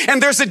him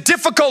and there's a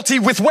difficulty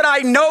with what I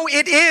know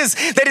it is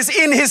that is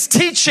in his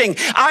teaching,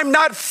 I'm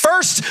not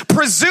first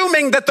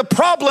presuming that the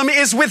problem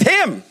is with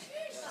him.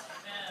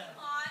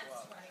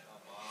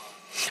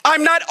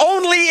 I'm not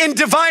only in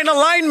divine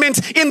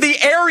alignment in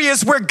the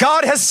areas where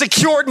God has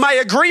secured my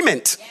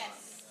agreement.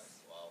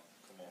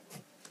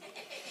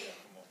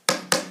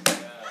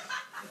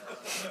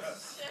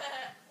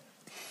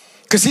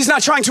 Because he's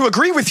not trying to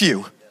agree with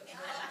you.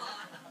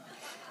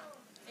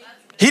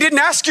 He didn't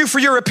ask you for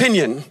your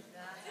opinion.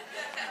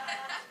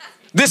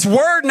 This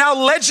word now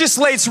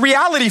legislates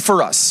reality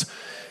for us.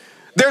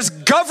 There's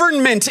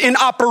government in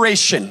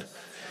operation.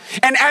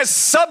 And as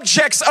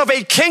subjects of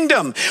a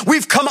kingdom,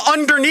 we've come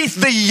underneath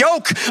the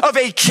yoke of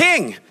a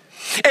king.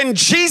 And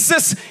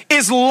Jesus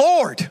is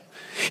Lord.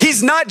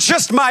 He's not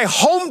just my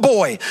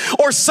homeboy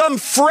or some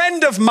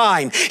friend of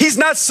mine. He's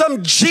not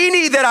some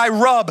genie that I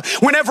rub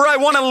whenever I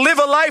want to live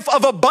a life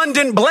of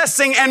abundant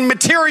blessing and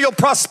material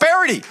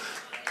prosperity.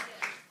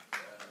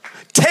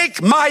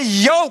 Take my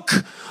yoke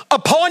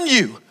upon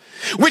you.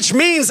 Which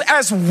means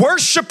as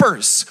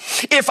worshipers,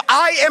 if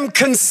I am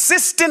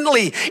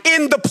consistently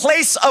in the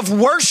place of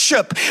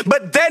worship,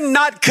 but then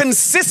not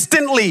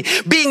consistently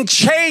being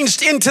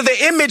changed into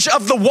the image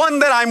of the one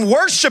that I'm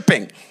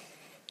worshiping,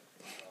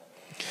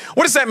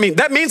 what does that mean?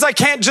 That means I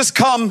can't just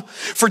come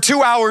for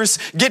 2 hours,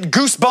 get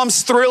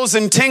goosebumps, thrills,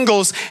 and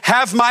tingles,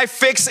 have my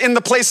fix in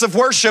the place of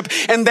worship,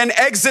 and then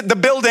exit the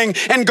building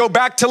and go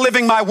back to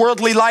living my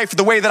worldly life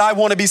the way that I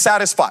want to be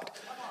satisfied.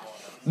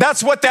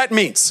 That's what that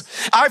means.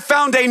 I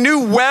found a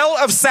new well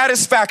of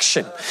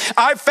satisfaction.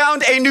 I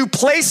found a new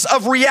place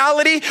of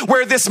reality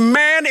where this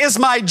man is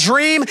my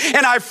dream,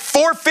 and I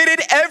forfeited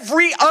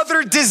every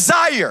other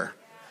desire.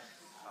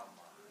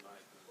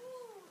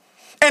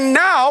 And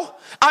now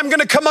I'm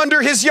going to come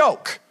under his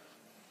yoke.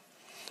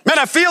 Man,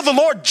 I feel the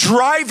Lord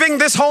driving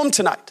this home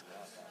tonight.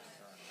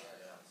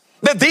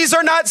 That these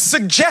are not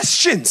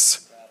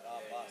suggestions.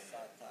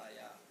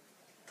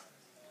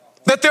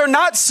 That they're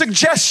not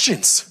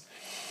suggestions.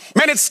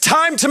 Man, it's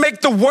time to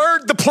make the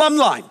word the plumb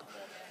line.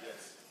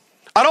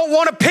 I don't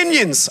want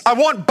opinions. I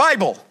want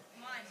Bible.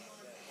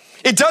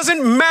 It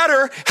doesn't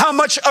matter how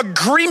much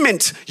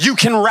agreement you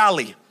can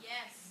rally.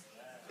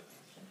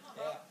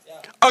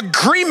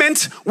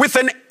 Agreement with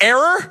an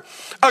error,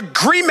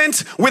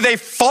 agreement with a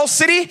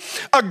falsity,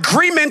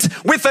 agreement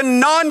with a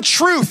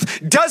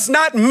non-truth does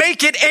not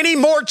make it any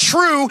more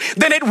true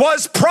than it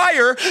was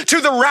prior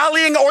to the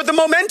rallying or the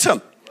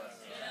momentum.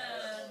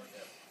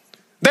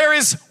 There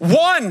is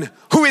one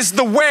who is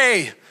the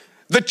way,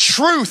 the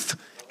truth,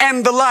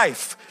 and the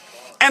life.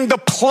 And the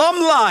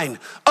plumb line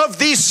of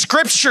these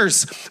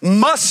scriptures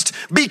must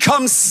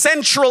become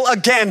central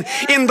again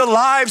in the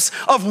lives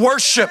of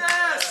worship.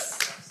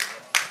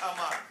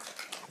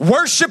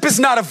 Worship is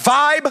not a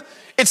vibe.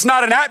 It's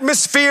not an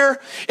atmosphere.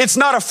 It's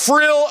not a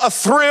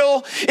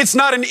thrill. It's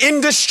not an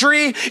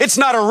industry. It's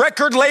not a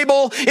record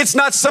label. It's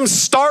not some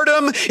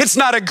stardom. It's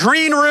not a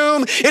green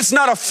room. It's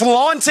not a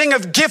flaunting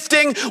of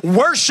gifting.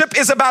 Worship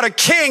is about a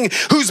king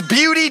whose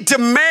beauty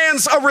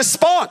demands a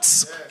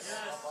response.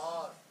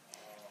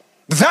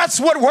 That's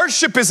what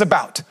worship is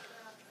about.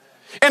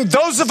 And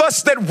those of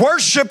us that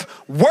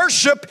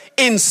worship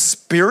in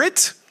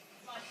spirit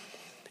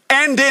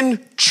and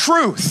in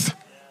truth.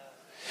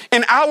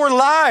 In our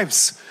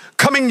lives,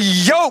 coming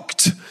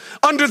yoked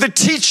under the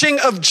teaching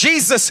of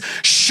Jesus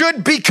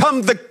should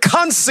become the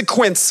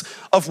consequence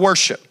of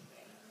worship.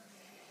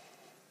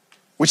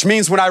 Which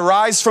means when I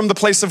rise from the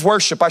place of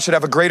worship, I should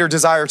have a greater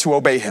desire to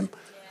obey him.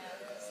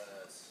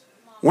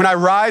 When I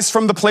rise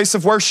from the place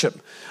of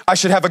worship, I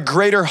should have a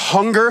greater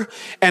hunger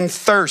and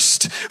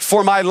thirst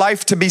for my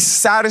life to be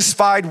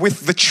satisfied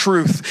with the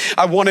truth.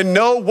 I want to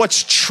know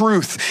what's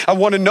truth. I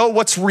want to know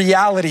what's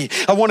reality.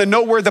 I want to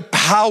know where the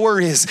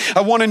power is.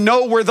 I want to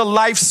know where the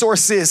life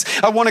source is.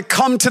 I want to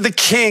come to the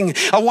King.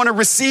 I want to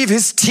receive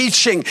his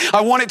teaching.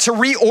 I want it to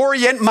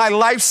reorient my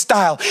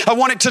lifestyle. I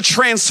want it to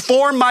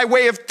transform my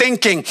way of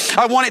thinking.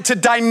 I want it to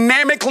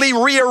dynamically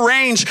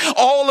rearrange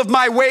all of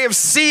my way of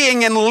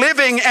seeing and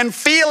living and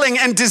feeling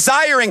and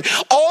desiring.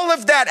 All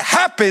of that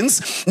happens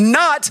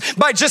not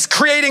by just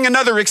creating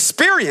another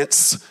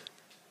experience,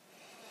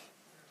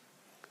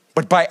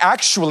 but by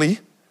actually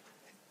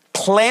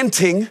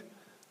planting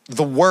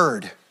the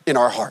word in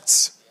our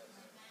hearts.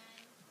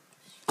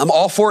 I'm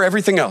all for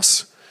everything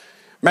else.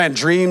 Man,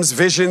 dreams,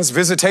 visions,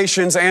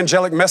 visitations,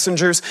 angelic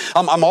messengers,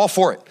 I'm all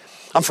for it.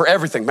 I'm for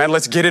everything, man.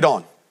 Let's get it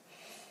on.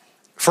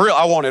 For real,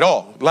 I want it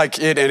all.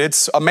 And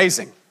it's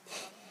amazing.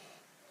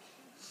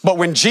 But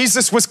when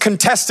Jesus was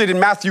contested in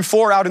Matthew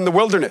 4 out in the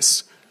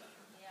wilderness,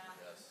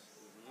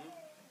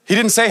 he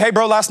didn't say, hey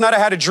bro, last night I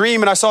had a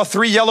dream and I saw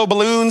 3 yellow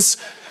balloons.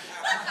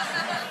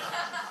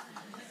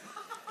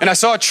 And I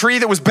saw a tree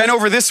that was bent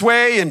over this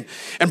way and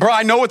bro,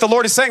 I know what the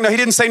Lord is saying. No, he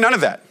didn't say none of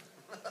that.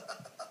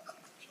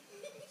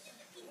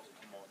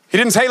 He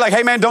didn't say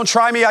hey man, don't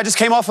try me. I just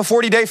came off a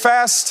 40-day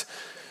fast.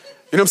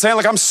 You know what I'm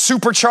saying? I'm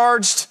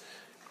supercharged.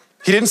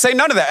 He didn't say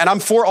none of that. And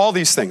I'm for all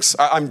these things.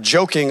 I'm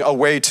joking a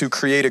way to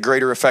create a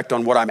greater effect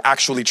on what I'm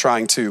actually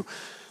trying to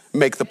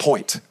make the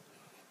point.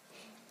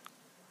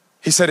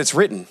 He said, it's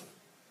written.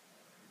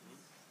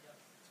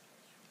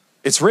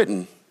 It's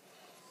written.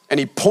 And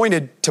he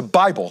pointed to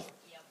Bible.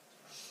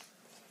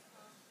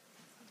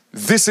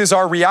 This is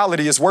our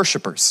reality as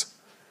worshipers.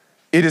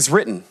 It is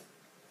written.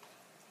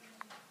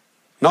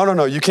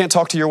 No, you can't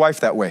talk to your wife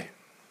that way.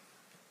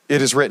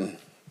 It is written.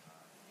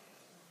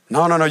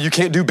 No, you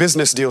can't do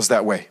business deals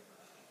that way.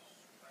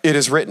 It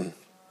is written.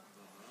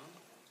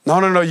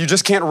 No. You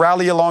just can't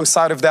rally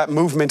alongside of that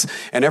movement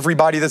and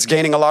everybody that's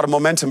gaining a lot of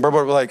momentum. But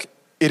we're like,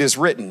 it is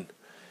written.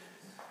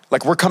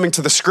 Like we're coming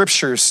to the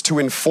scriptures to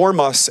inform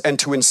us and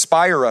to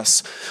inspire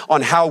us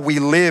on how we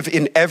live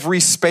in every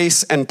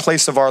space and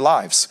place of our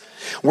lives,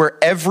 where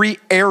every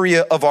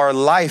area of our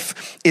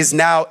life is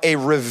now a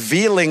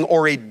revealing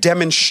or a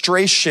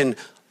demonstration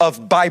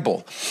of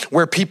Bible,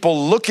 where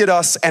people look at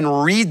us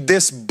and read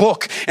this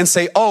book and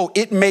say, oh,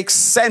 it makes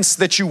sense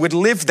that you would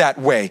live that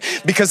way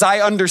because I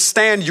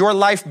understand your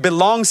life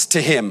belongs to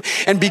him.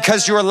 And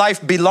because your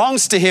life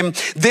belongs to him,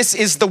 this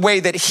is the way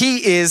that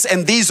he is,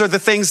 and these are the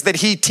things that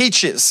he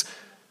teaches.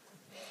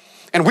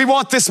 And we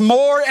want this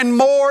more and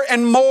more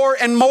and more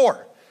and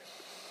more.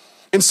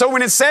 And so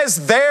when it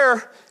says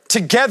there,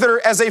 together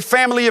as a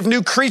family of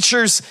new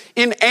creatures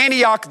in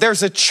Antioch,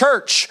 there's a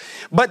church,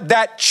 but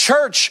that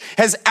church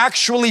has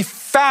actually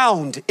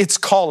found its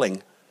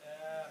calling.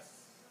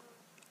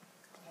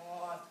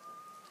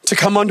 To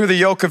come under the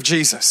yoke of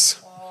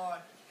Jesus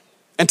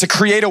and to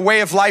create a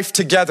way of life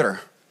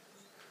together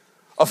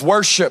of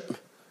worship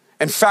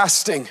and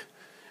fasting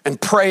and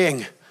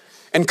praying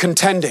and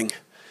contending,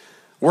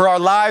 where our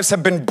lives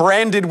have been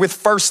branded with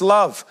first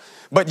love.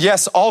 But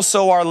yes,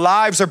 also our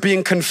lives are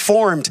being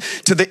conformed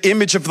to the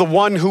image of the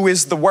one who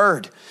is the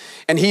Word.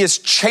 And he is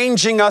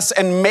changing us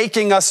and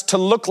making us to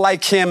look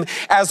like him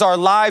as our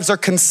lives are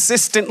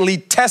consistently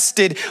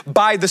tested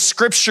by the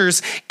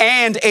scriptures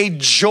and a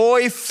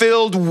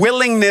joy-filled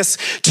willingness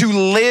to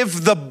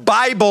live the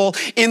Bible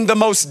in the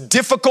most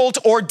difficult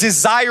or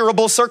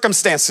desirable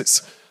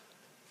circumstances.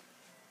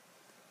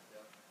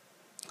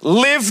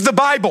 Live the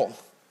Bible.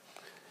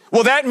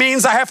 Well, that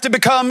means I have to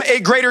become a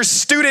greater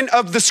student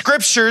of the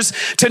scriptures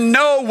to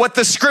know what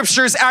the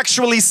scriptures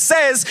actually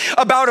says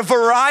about a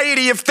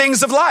variety of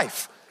things of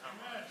life.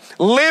 Amen.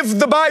 Live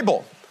the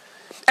Bible.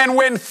 And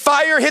when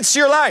fire hits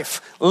your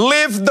life,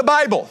 live the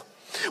Bible.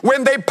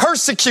 When they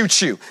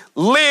persecute you,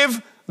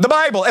 live the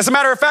Bible. As a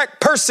matter of fact,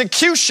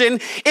 persecution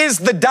is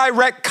the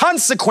direct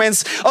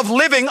consequence of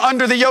living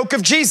under the yoke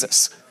of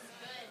Jesus.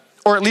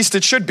 Or at least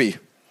it should be.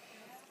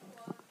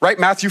 Right?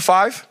 Matthew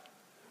 5.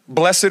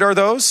 Blessed are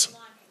those.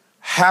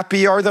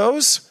 Happy are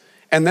those.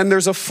 And then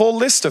there's a full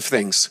list of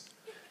things.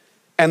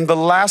 And the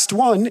last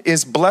one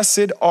is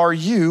blessed are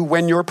you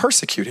when you're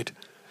persecuted.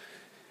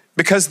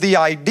 Because the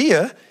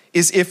idea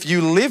is if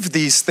you live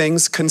these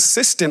things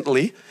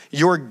consistently,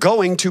 you're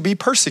going to be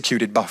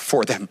persecuted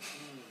for them.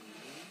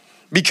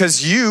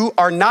 Because you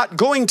are not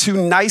going to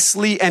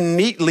nicely and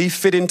neatly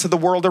fit into the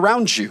world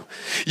around you.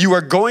 You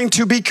are going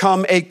to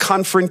become a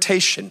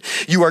confrontation.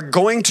 You are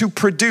going to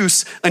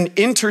produce an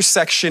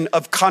intersection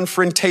of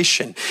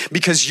confrontation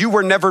because you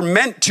were never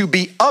meant to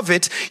be of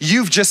it.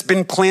 You've just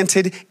been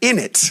planted in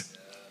it.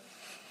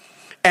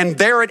 And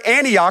there at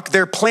Antioch,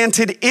 they're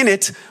planted in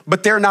it,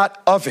 but they're not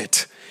of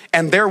it.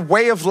 And their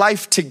way of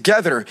life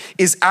together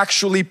is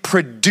actually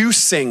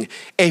producing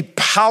a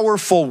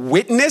powerful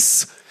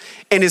witness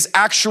and is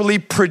actually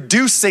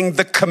producing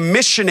the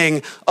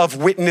commissioning of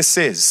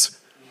witnesses,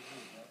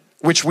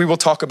 which we will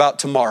talk about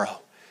tomorrow.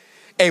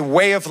 A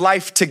way of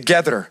life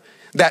together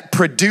that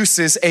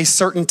produces a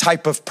certain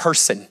type of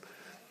person.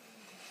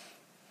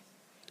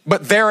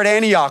 But there at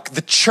Antioch,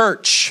 the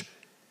church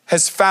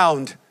has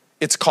found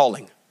its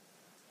calling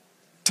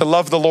to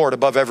love the Lord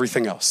above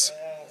everything else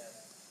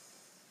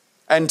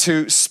and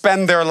to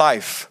spend their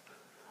life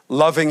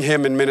loving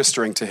him and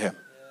ministering to him.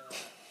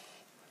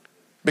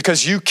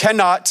 Because you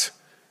cannot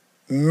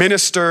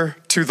minister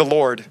to the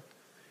Lord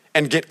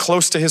and get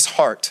close to his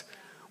heart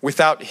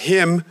without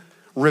him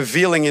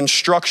revealing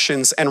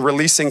instructions and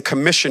releasing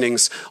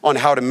commissionings on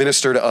how to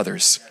minister to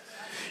others.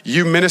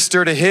 You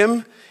minister to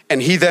him,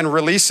 and he then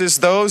releases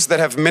those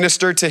that have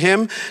ministered to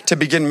him to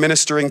begin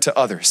ministering to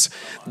others.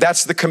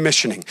 That's the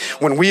commissioning.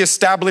 When we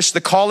establish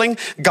the calling,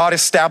 God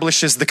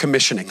establishes the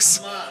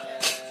commissionings.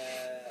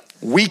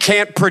 We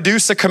can't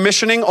produce a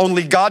commissioning,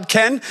 only God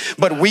can,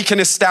 but we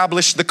can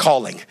establish the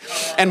calling.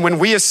 And when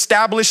we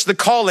establish the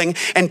calling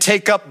and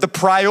take up the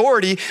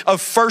priority of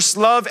first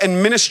love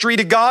and ministry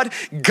to God,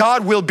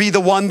 God will be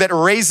the one that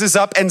raises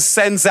up and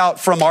sends out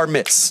from our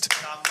midst.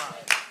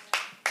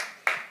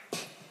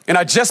 And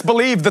I just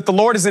believe that the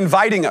Lord is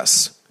inviting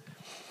us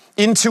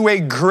into a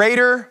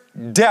greater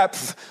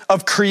depth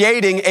of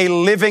creating a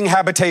living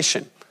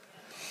habitation.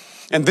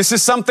 And this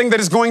is something that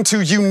is going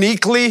to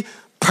uniquely,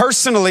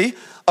 personally,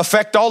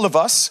 affect all of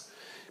us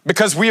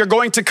because we are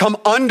going to come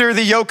under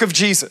the yoke of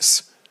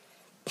Jesus.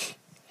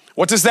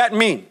 What does that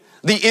mean?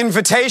 The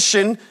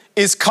invitation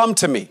is come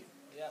to me.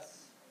 Yes.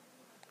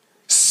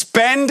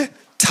 Spend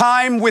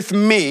time with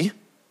me,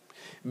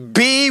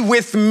 be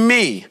with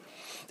me,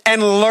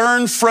 and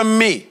learn from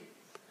me.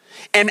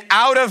 And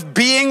out of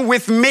being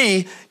with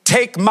me,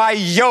 take my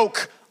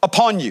yoke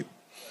upon you,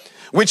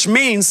 which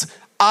means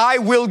I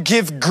will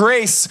give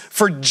grace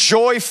for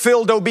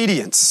joy-filled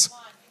obedience.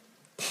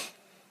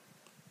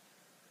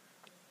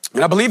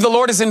 And I believe the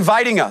Lord is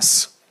inviting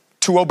us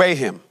to obey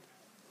him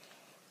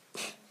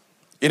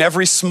in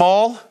every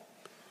small,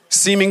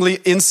 seemingly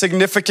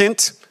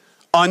insignificant,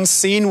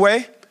 unseen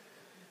way,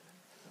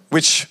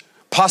 which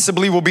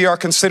possibly will be our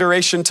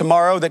consideration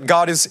tomorrow, that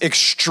God is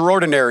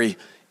extraordinary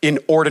in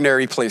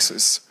ordinary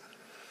places.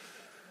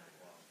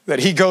 That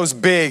he goes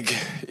big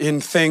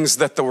in things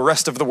that the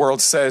rest of the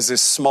world says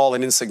is small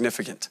and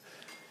insignificant.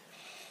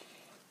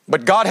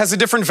 But God has a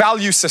different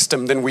value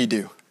system than we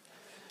do.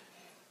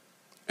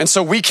 And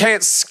so we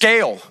can't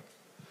scale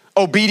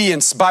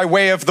obedience by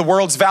way of the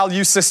world's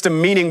value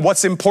system, meaning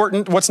what's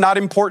important, what's not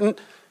important.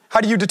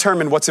 How do you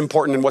determine what's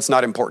important and what's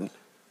not important?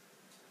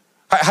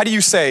 How do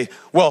you say,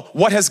 well,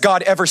 what has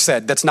God ever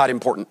said that's not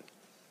important?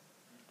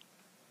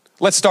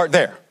 Let's start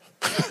there.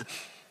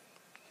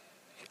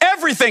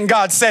 Everything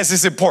God says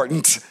is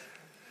important.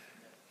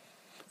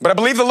 But I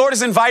believe the Lord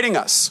is inviting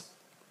us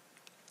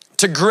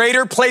to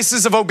greater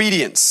places of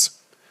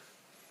obedience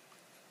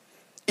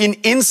in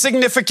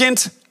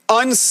insignificant,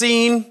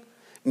 unseen,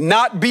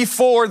 not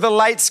before the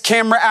lights,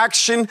 camera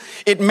action.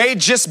 It may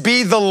just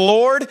be the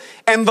Lord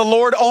and the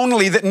Lord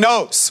only that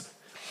knows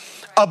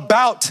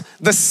about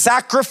the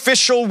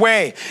sacrificial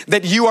way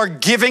that you are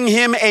giving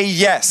him a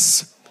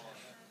yes.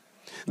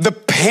 The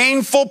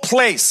painful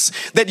place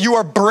that you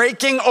are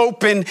breaking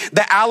open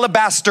the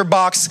alabaster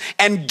box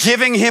and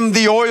giving him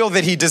the oil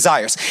that he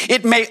desires.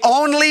 It may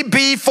only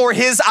be for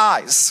his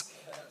eyes,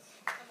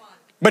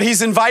 but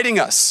he's inviting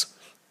us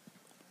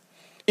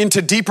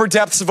into deeper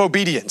depths of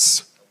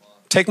obedience.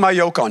 Take my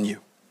yoke on you.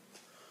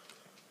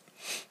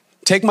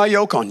 Take my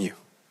yoke on you.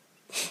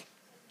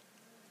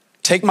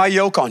 Take my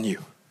yoke on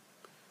you.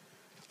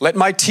 Let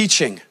my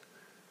teaching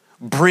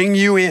bring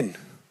you in.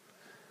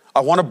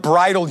 I want to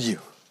bridle you.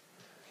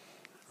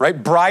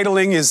 Right?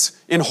 Bridling is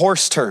in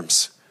horse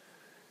terms,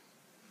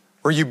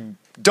 where you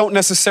don't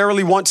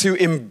necessarily want to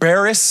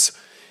embarrass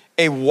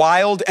a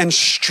wild and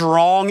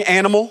strong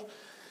animal,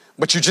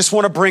 but you just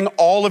want to bring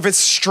all of its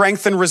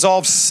strength and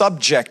resolve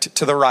subject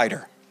to the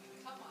rider,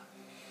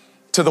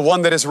 to the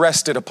one that has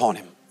rested upon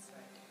him.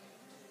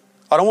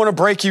 I don't want to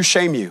break you,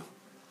 shame you,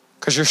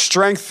 because your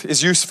strength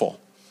is useful.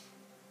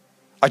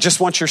 I just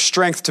want your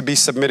strength to be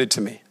submitted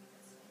to me.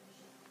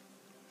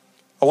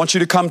 I want you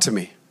to come to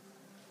me.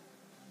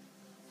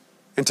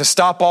 And to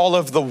stop all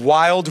of the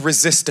wild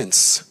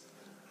resistance,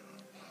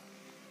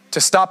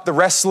 to stop the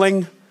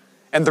wrestling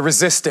and the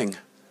resisting,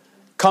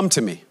 come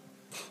to me.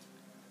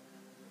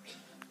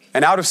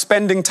 And out of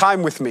spending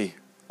time with me,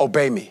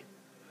 obey me.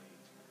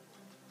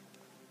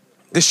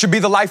 This should be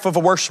the life of a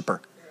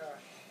worshiper.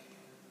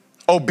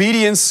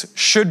 Obedience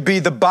should be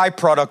the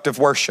byproduct of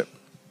worship,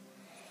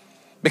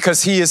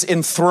 because he is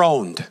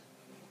enthroned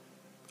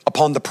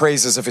upon the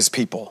praises of his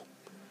people.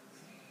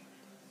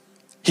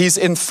 He's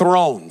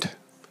enthroned,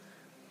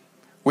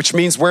 which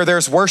means where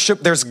there's worship,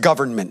 there's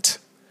government.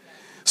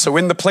 So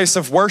in the place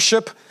of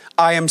worship,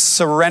 I am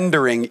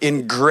surrendering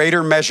in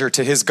greater measure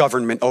to his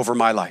government over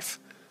my life.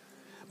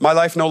 My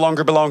life no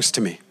longer belongs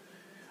to me.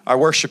 I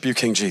worship you,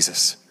 King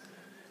Jesus.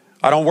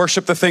 I don't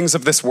worship the things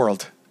of this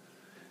world.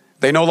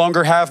 They no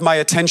longer have my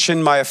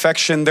attention, my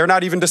affection. They're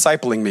not even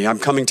discipling me. I'm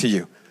coming to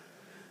you.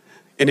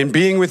 And in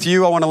being with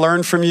you, I want to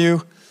learn from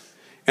you.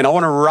 And I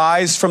want to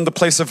rise from the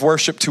place of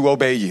worship to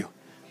obey you.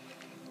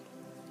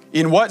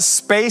 In what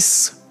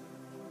space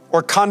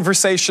or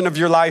conversation of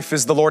your life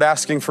is the Lord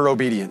asking for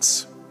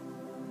obedience?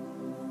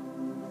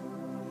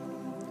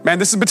 Man,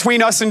 this is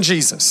between us and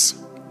Jesus,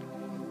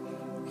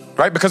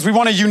 right? Because we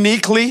want to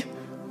uniquely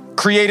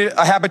create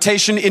a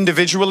habitation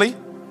individually,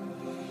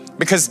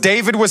 because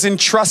David was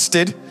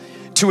entrusted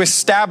to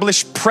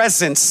establish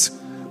presence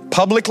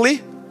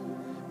publicly,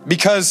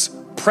 because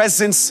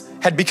presence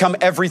had become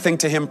everything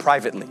to him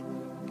privately.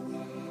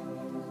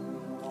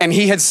 And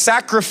he had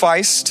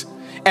sacrificed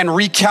and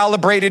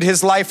recalibrated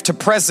his life to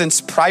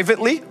presence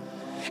privately,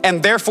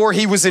 and therefore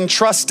he was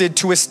entrusted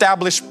to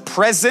establish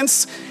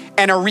presence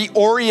and a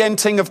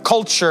reorienting of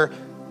culture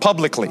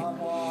publicly.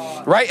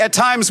 Right? At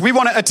times we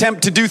want to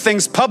attempt to do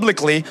things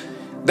publicly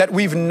that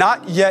we've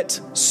not yet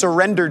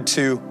surrendered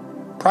to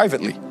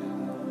privately.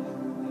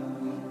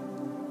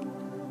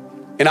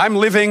 And I'm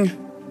living,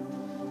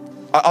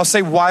 I'll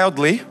say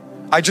wildly,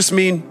 I just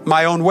mean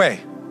my own way,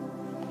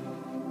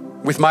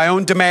 with my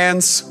own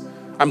demands.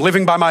 I'm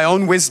living by my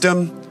own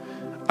wisdom.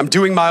 I'm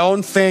doing my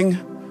own thing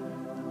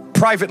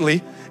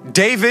privately.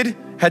 David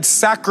had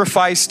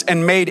sacrificed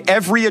and made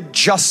every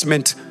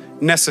adjustment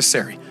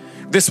necessary.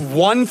 This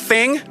one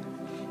thing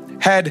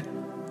had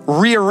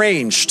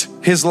rearranged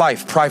his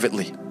life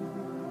privately.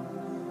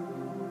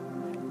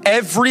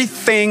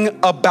 Everything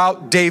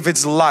about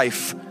David's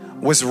life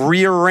was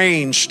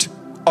rearranged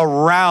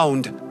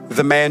around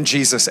the man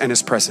Jesus and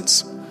his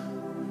presence,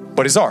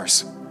 but is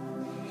ours.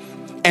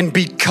 And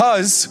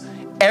because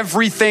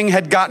everything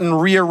had gotten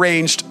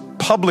rearranged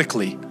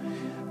publicly,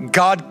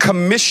 God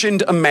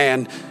commissioned a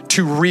man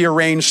to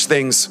rearrange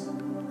things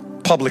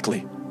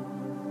publicly.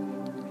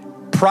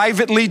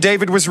 Privately,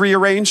 David was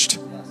rearranged,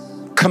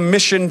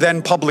 commissioned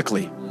then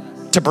publicly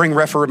to bring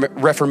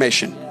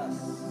reformation.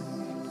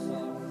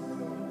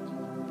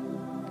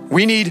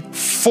 We need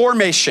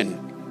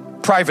formation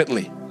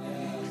privately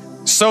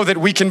so that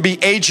we can be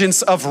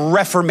agents of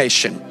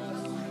reformation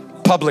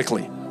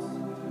publicly.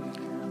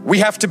 We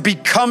have to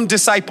become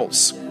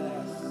disciples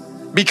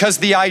because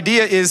the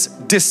idea is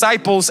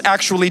disciples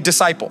actually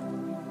disciple.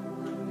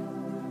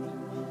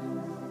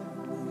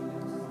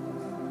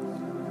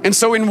 And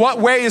so in what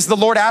way is the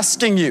Lord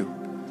asking you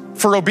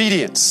for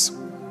obedience?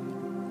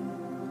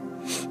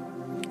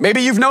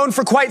 Maybe you've known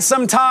for quite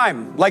some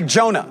time, like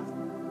Jonah.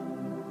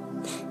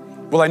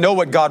 Well, I know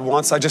what God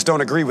wants, I just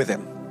don't agree with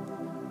him.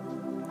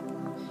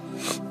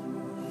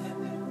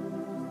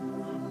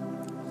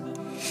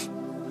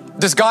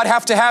 Does God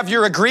have to have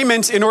your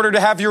agreement in order to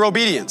have your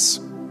obedience?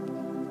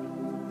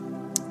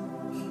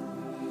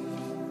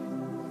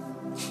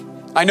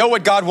 I know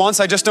what God wants,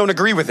 I just don't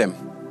agree with him.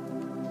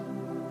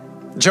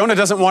 Jonah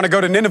doesn't want to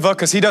go to Nineveh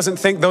because he doesn't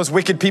think those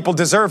wicked people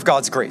deserve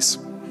God's grace.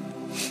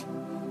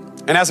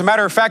 And as a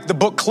matter of fact, the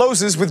book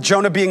closes with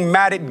Jonah being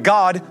mad at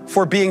God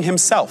for being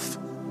himself.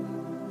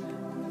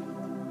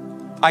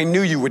 I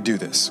knew you would do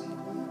this.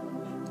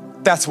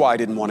 That's why I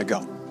didn't want to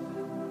go.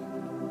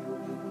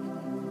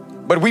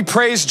 But we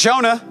praise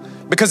Jonah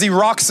because he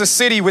rocks a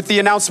city with the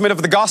announcement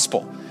of the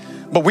gospel.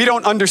 But we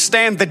don't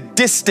understand the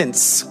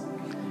distance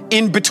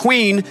in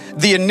between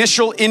the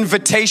initial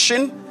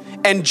invitation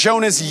and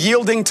Jonah's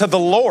yielding to the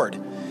Lord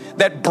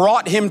that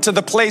brought him to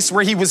the place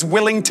where he was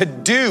willing to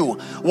do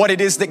what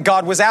it is that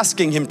God was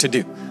asking him to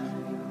do.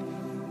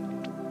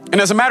 And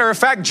as a matter of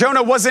fact,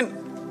 Jonah wasn't,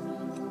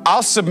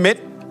 I'll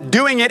submit,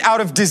 doing it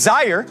out of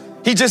desire.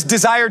 He just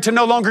desired to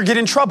no longer get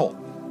in trouble.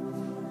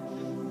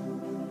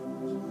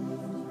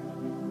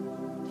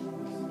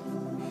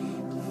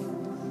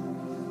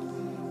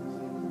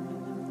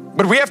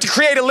 But we have to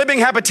create a living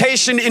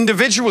habitation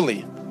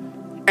individually.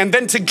 And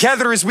then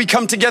together as we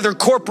come together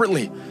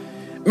corporately.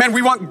 Man,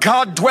 we want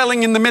God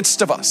dwelling in the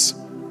midst of us.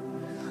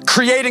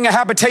 Creating a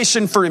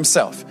habitation for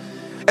himself.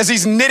 As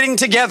he's knitting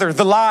together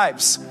the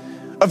lives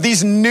of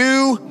these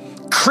new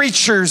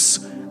creatures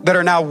that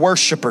are now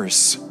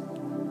worshipers.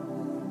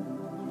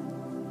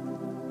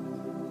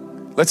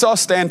 Let's all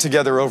stand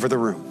together over the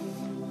room.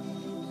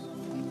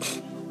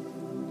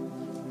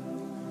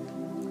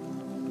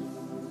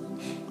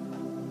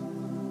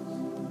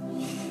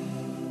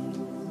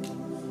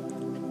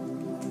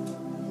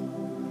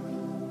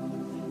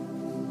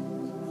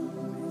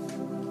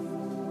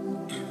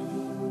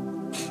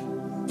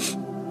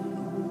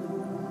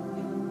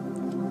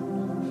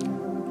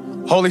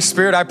 Holy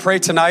Spirit, I pray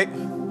tonight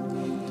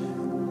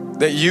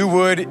that you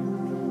would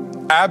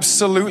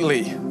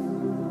absolutely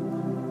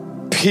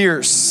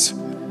pierce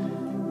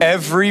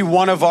every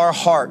one of our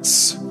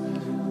hearts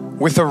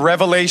with a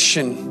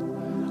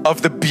revelation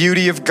of the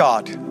beauty of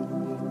God.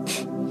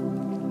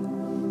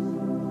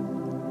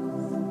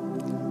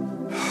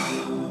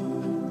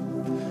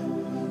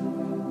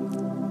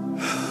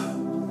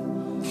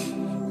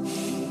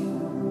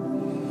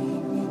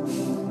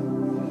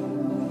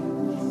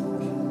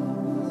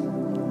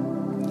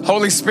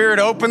 Holy Spirit,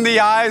 open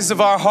the eyes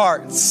of our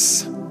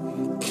hearts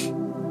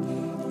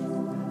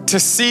to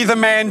see the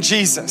man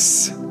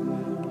Jesus.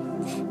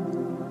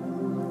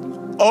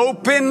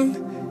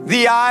 Open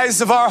the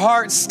eyes of our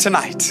hearts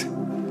tonight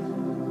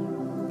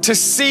to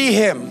see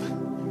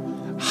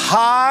him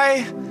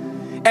high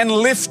and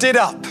lifted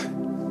up,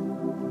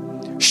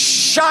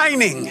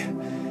 shining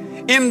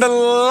in the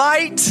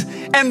light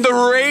and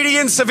the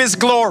radiance of his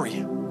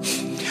glory.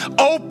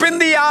 Open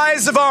the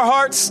eyes of our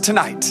hearts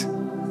tonight.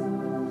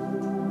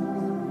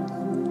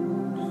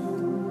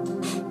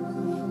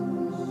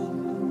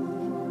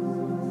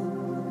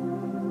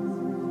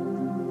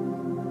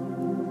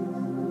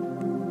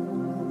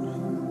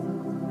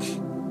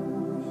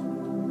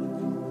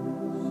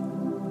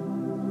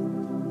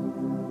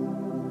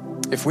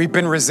 If we've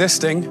been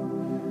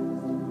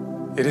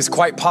resisting, it is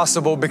quite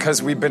possible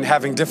because we've been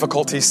having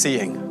difficulty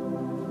seeing.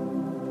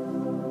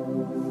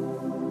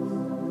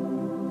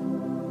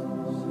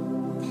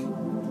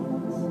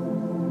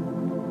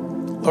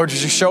 Lord,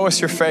 would you show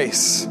us your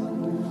face?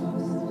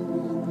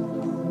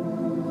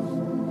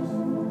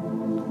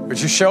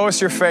 Would you show us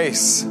your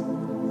face?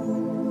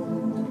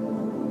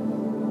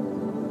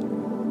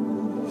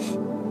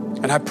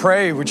 And I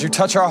pray, would you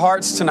touch our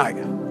hearts tonight?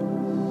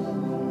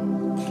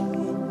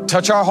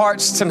 Touch our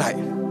hearts tonight.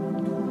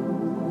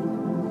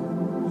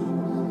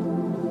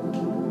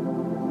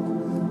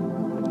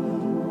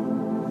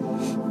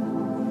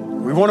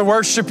 We want to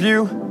worship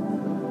you,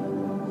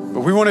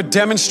 but we want to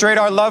demonstrate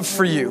our love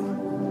for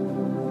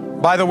you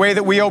by the way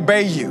that we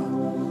obey you.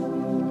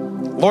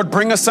 Lord,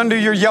 bring us under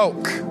your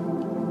yoke.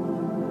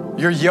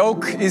 Your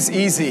yoke is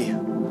easy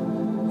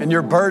and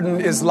your burden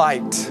is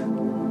light.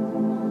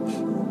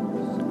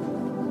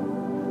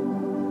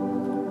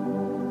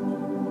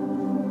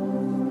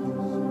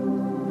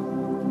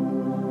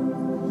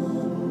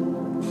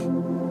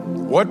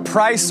 What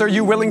price are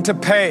you willing to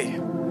pay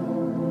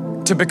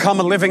to become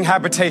a living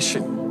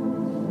habitation?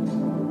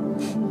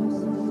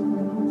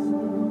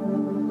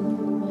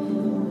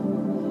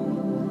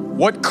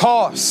 What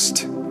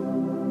cost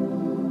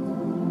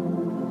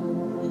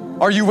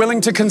are you willing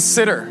to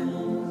consider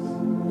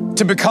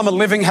to become a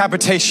living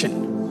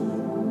habitation?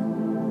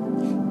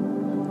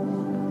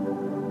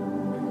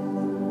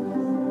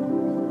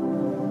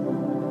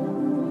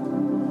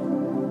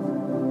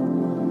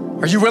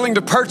 Are you willing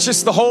to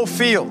purchase the whole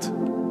field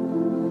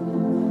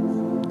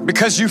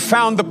because you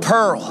found the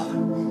pearl?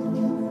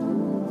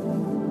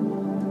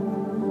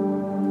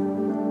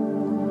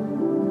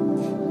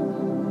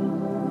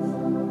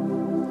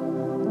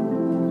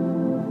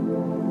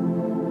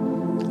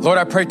 Lord,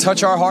 I pray,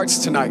 touch our hearts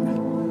tonight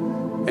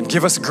and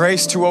give us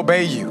grace to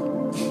obey you.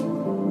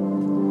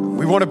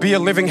 We want to be a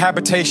living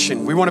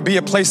habitation. We want to be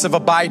a place of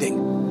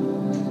abiding.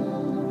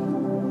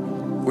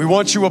 We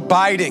want you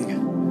abiding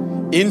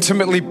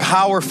intimately,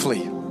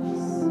 powerfully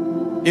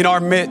in our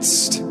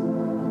midst.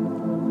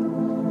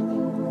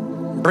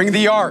 Bring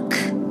the ark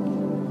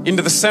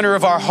into the center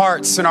of our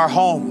hearts and our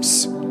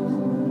homes.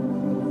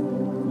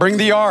 Bring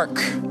the ark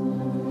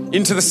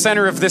into the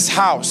center of this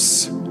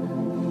house.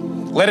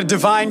 Let a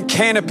divine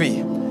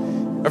canopy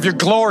of your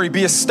glory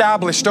be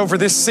established over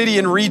this city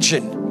and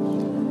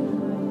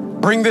region.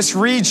 Bring this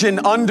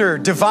region under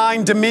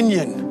divine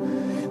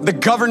dominion, the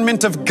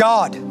government of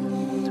God,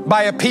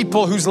 by a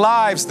people whose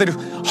lives, their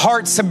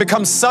hearts have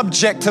become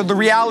subject to the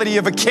reality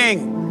of a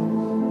king.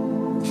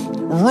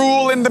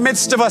 Rule in the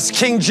midst of us,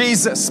 King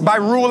Jesus, by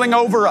ruling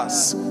over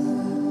us.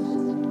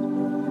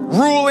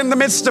 Rule in the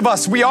midst of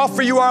us. We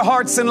offer you our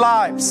hearts and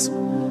lives.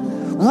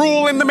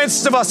 Rule in the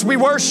midst of us. We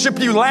worship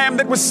you, Lamb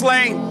that was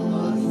slain.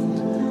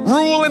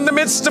 Rule in the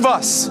midst of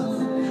us.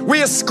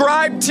 We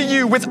ascribe to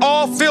you with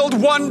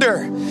awe-filled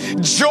wonder,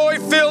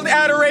 joy-filled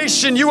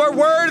adoration. You are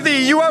worthy.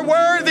 You are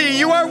worthy.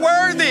 You are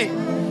worthy.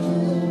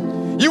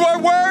 You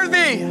are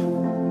worthy.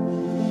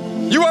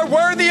 You are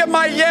worthy of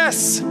my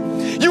yes.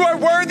 You are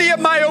worthy of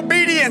my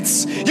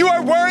obedience. You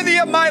are worthy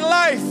of my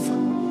life.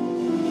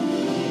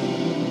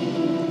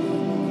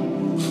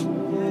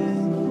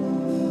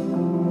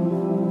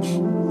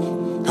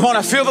 Come on,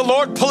 I feel the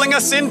Lord pulling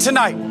us in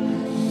tonight.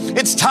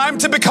 It's time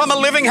to become a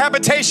living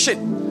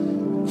habitation.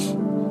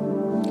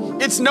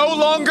 It's no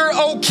longer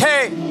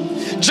okay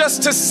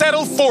just to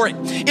settle for it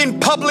in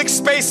public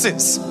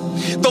spaces.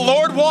 The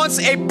Lord wants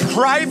a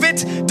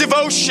private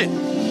devotion,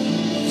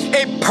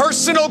 a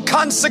personal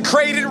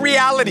consecrated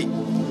reality.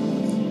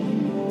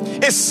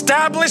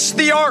 Establish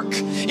the ark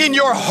in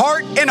your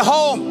heart and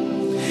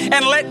home,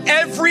 and let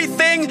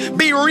everything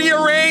be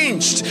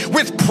rearranged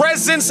with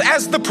presence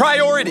as the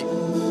priority.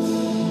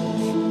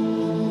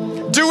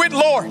 Do it,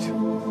 Lord.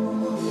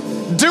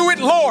 Do it,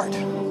 Lord.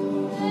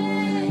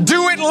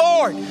 Do it,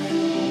 Lord.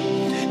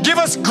 Give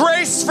us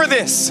grace for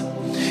this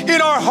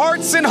in our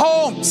hearts and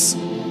homes.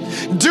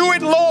 Do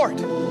it, Lord.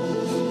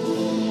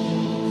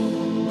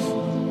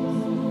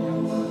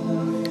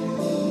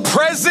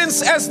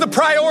 Presence as the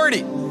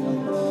priority.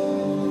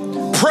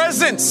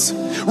 Presence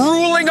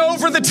ruling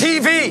over the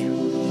TV.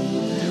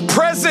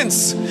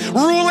 Presence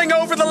ruling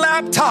over the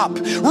laptop,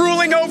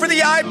 ruling over the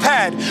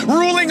iPad,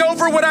 ruling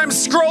over what I'm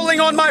scrolling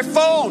on my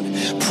phone.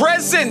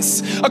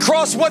 Presence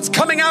across what's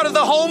coming out of the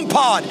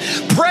HomePod.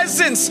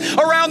 Presence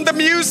around the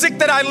music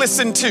that I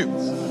listen to.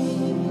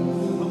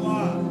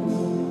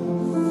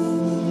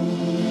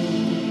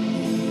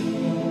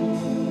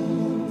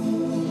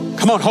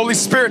 Come on, Holy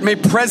Spirit, may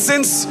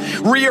presence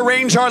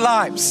rearrange our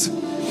lives.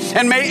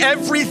 And may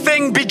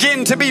everything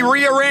begin to be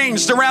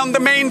rearranged around the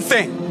main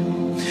thing.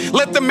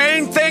 Let the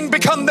main thing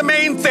become the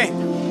main thing.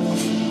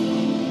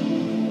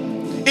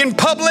 In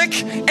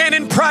public and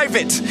in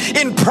private.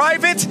 In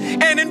private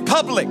and in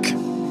public.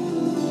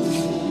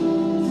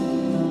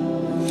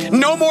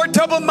 No more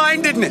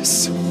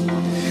double-mindedness.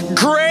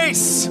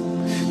 Grace,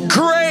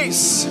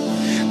 grace,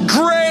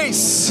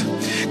 grace,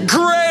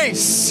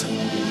 grace.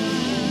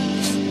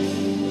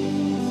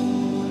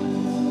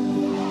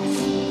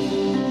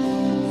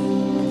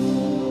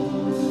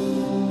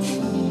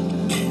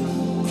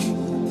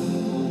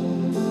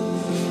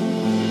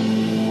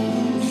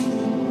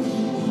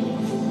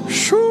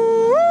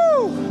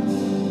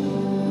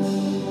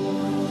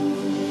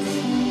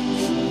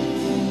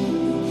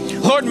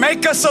 Lord,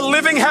 make us a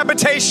living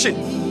habitation.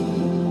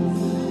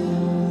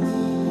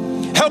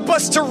 Help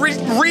us to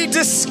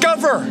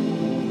rediscover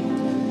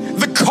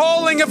the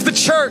calling of the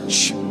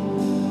church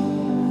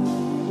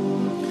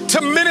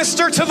to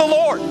minister to the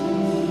Lord,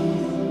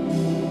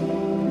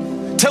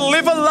 to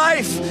live a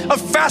life of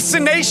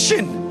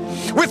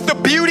fascination with the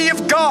beauty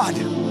of God,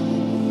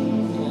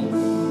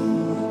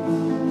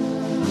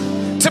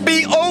 to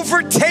be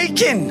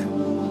overtaken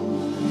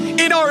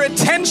in our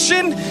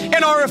attention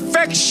and our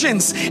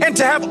affections, and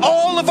to have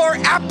all of our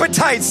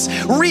appetites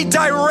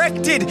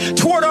redirected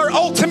toward our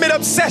ultimate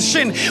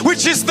obsession,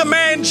 which is the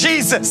man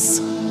Jesus.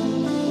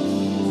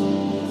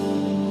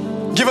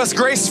 Give us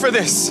grace for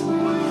this.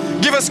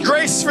 Give us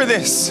grace for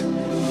this.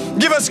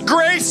 Give us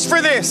grace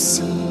for this.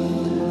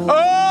 Oh,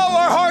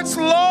 our hearts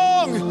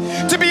long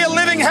to be a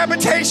living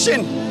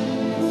habitation,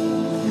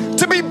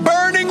 to be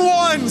burning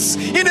ones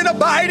in an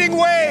abiding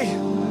way.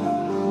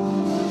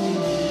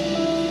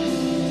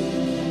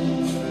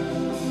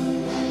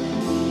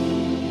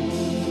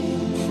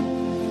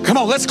 Come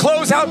on, let's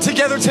close out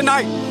together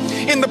tonight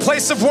in the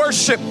place of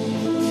worship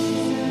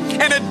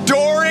and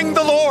adoring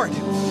the Lord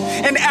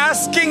and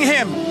asking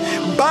Him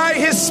by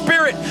His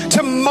Spirit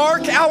to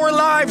mark our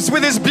lives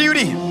with His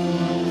beauty.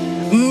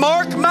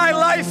 Mark my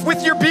life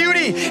with your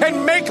beauty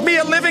and make me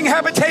a living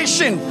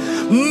habitation.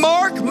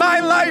 Mark my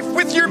life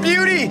with your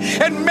beauty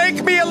and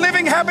make me a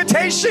living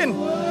habitation.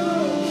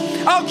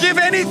 I'll give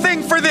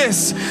anything for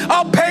this.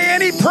 I'll pay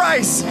any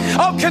price.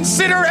 I'll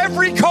consider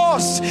every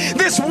cost.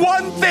 This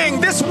one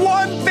thing, this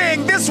one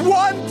thing, this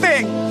one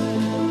thing.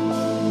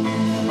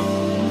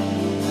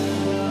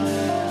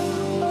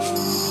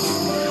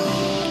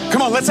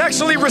 Come on, let's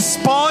actually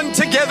respond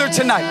together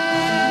tonight.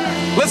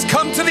 Let's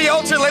come to the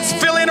altar. Let's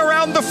fill in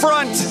around the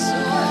front.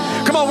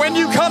 Come on, when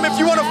you come, if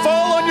you want to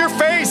fall on your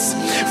face,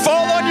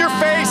 fall on your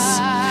face.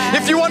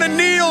 If you want to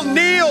kneel,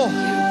 kneel.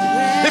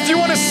 If you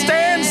want to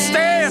stand,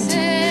 stand.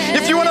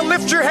 If you want to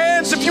lift your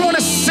hands, if you want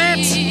to sit.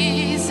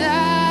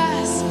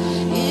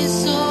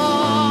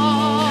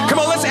 Come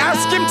on, let's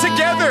ask him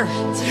together.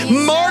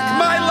 Mark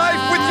my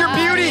life with your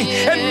beauty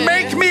and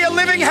make me a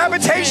living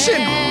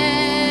habitation.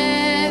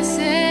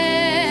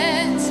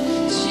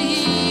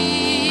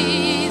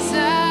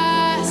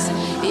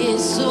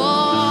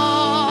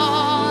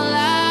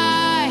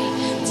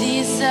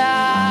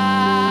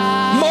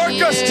 Mark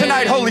us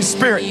tonight, Holy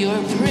Spirit. Your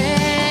presence,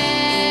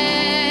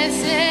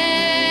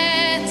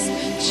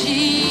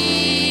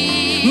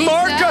 Jesus.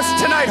 Mark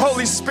us tonight,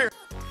 Holy Spirit.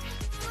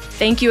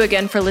 Thank you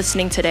again for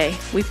listening today.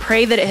 We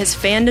pray that it has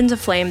fanned into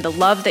flame the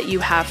love that you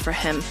have for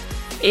him.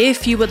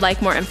 If you would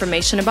like more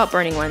information about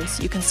Burning Ones,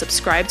 you can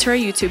subscribe to our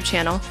YouTube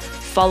channel,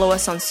 follow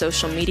us on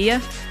social media,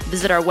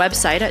 visit our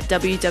website at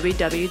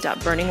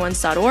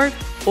www.burningones.org,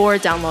 or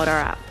download our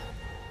app.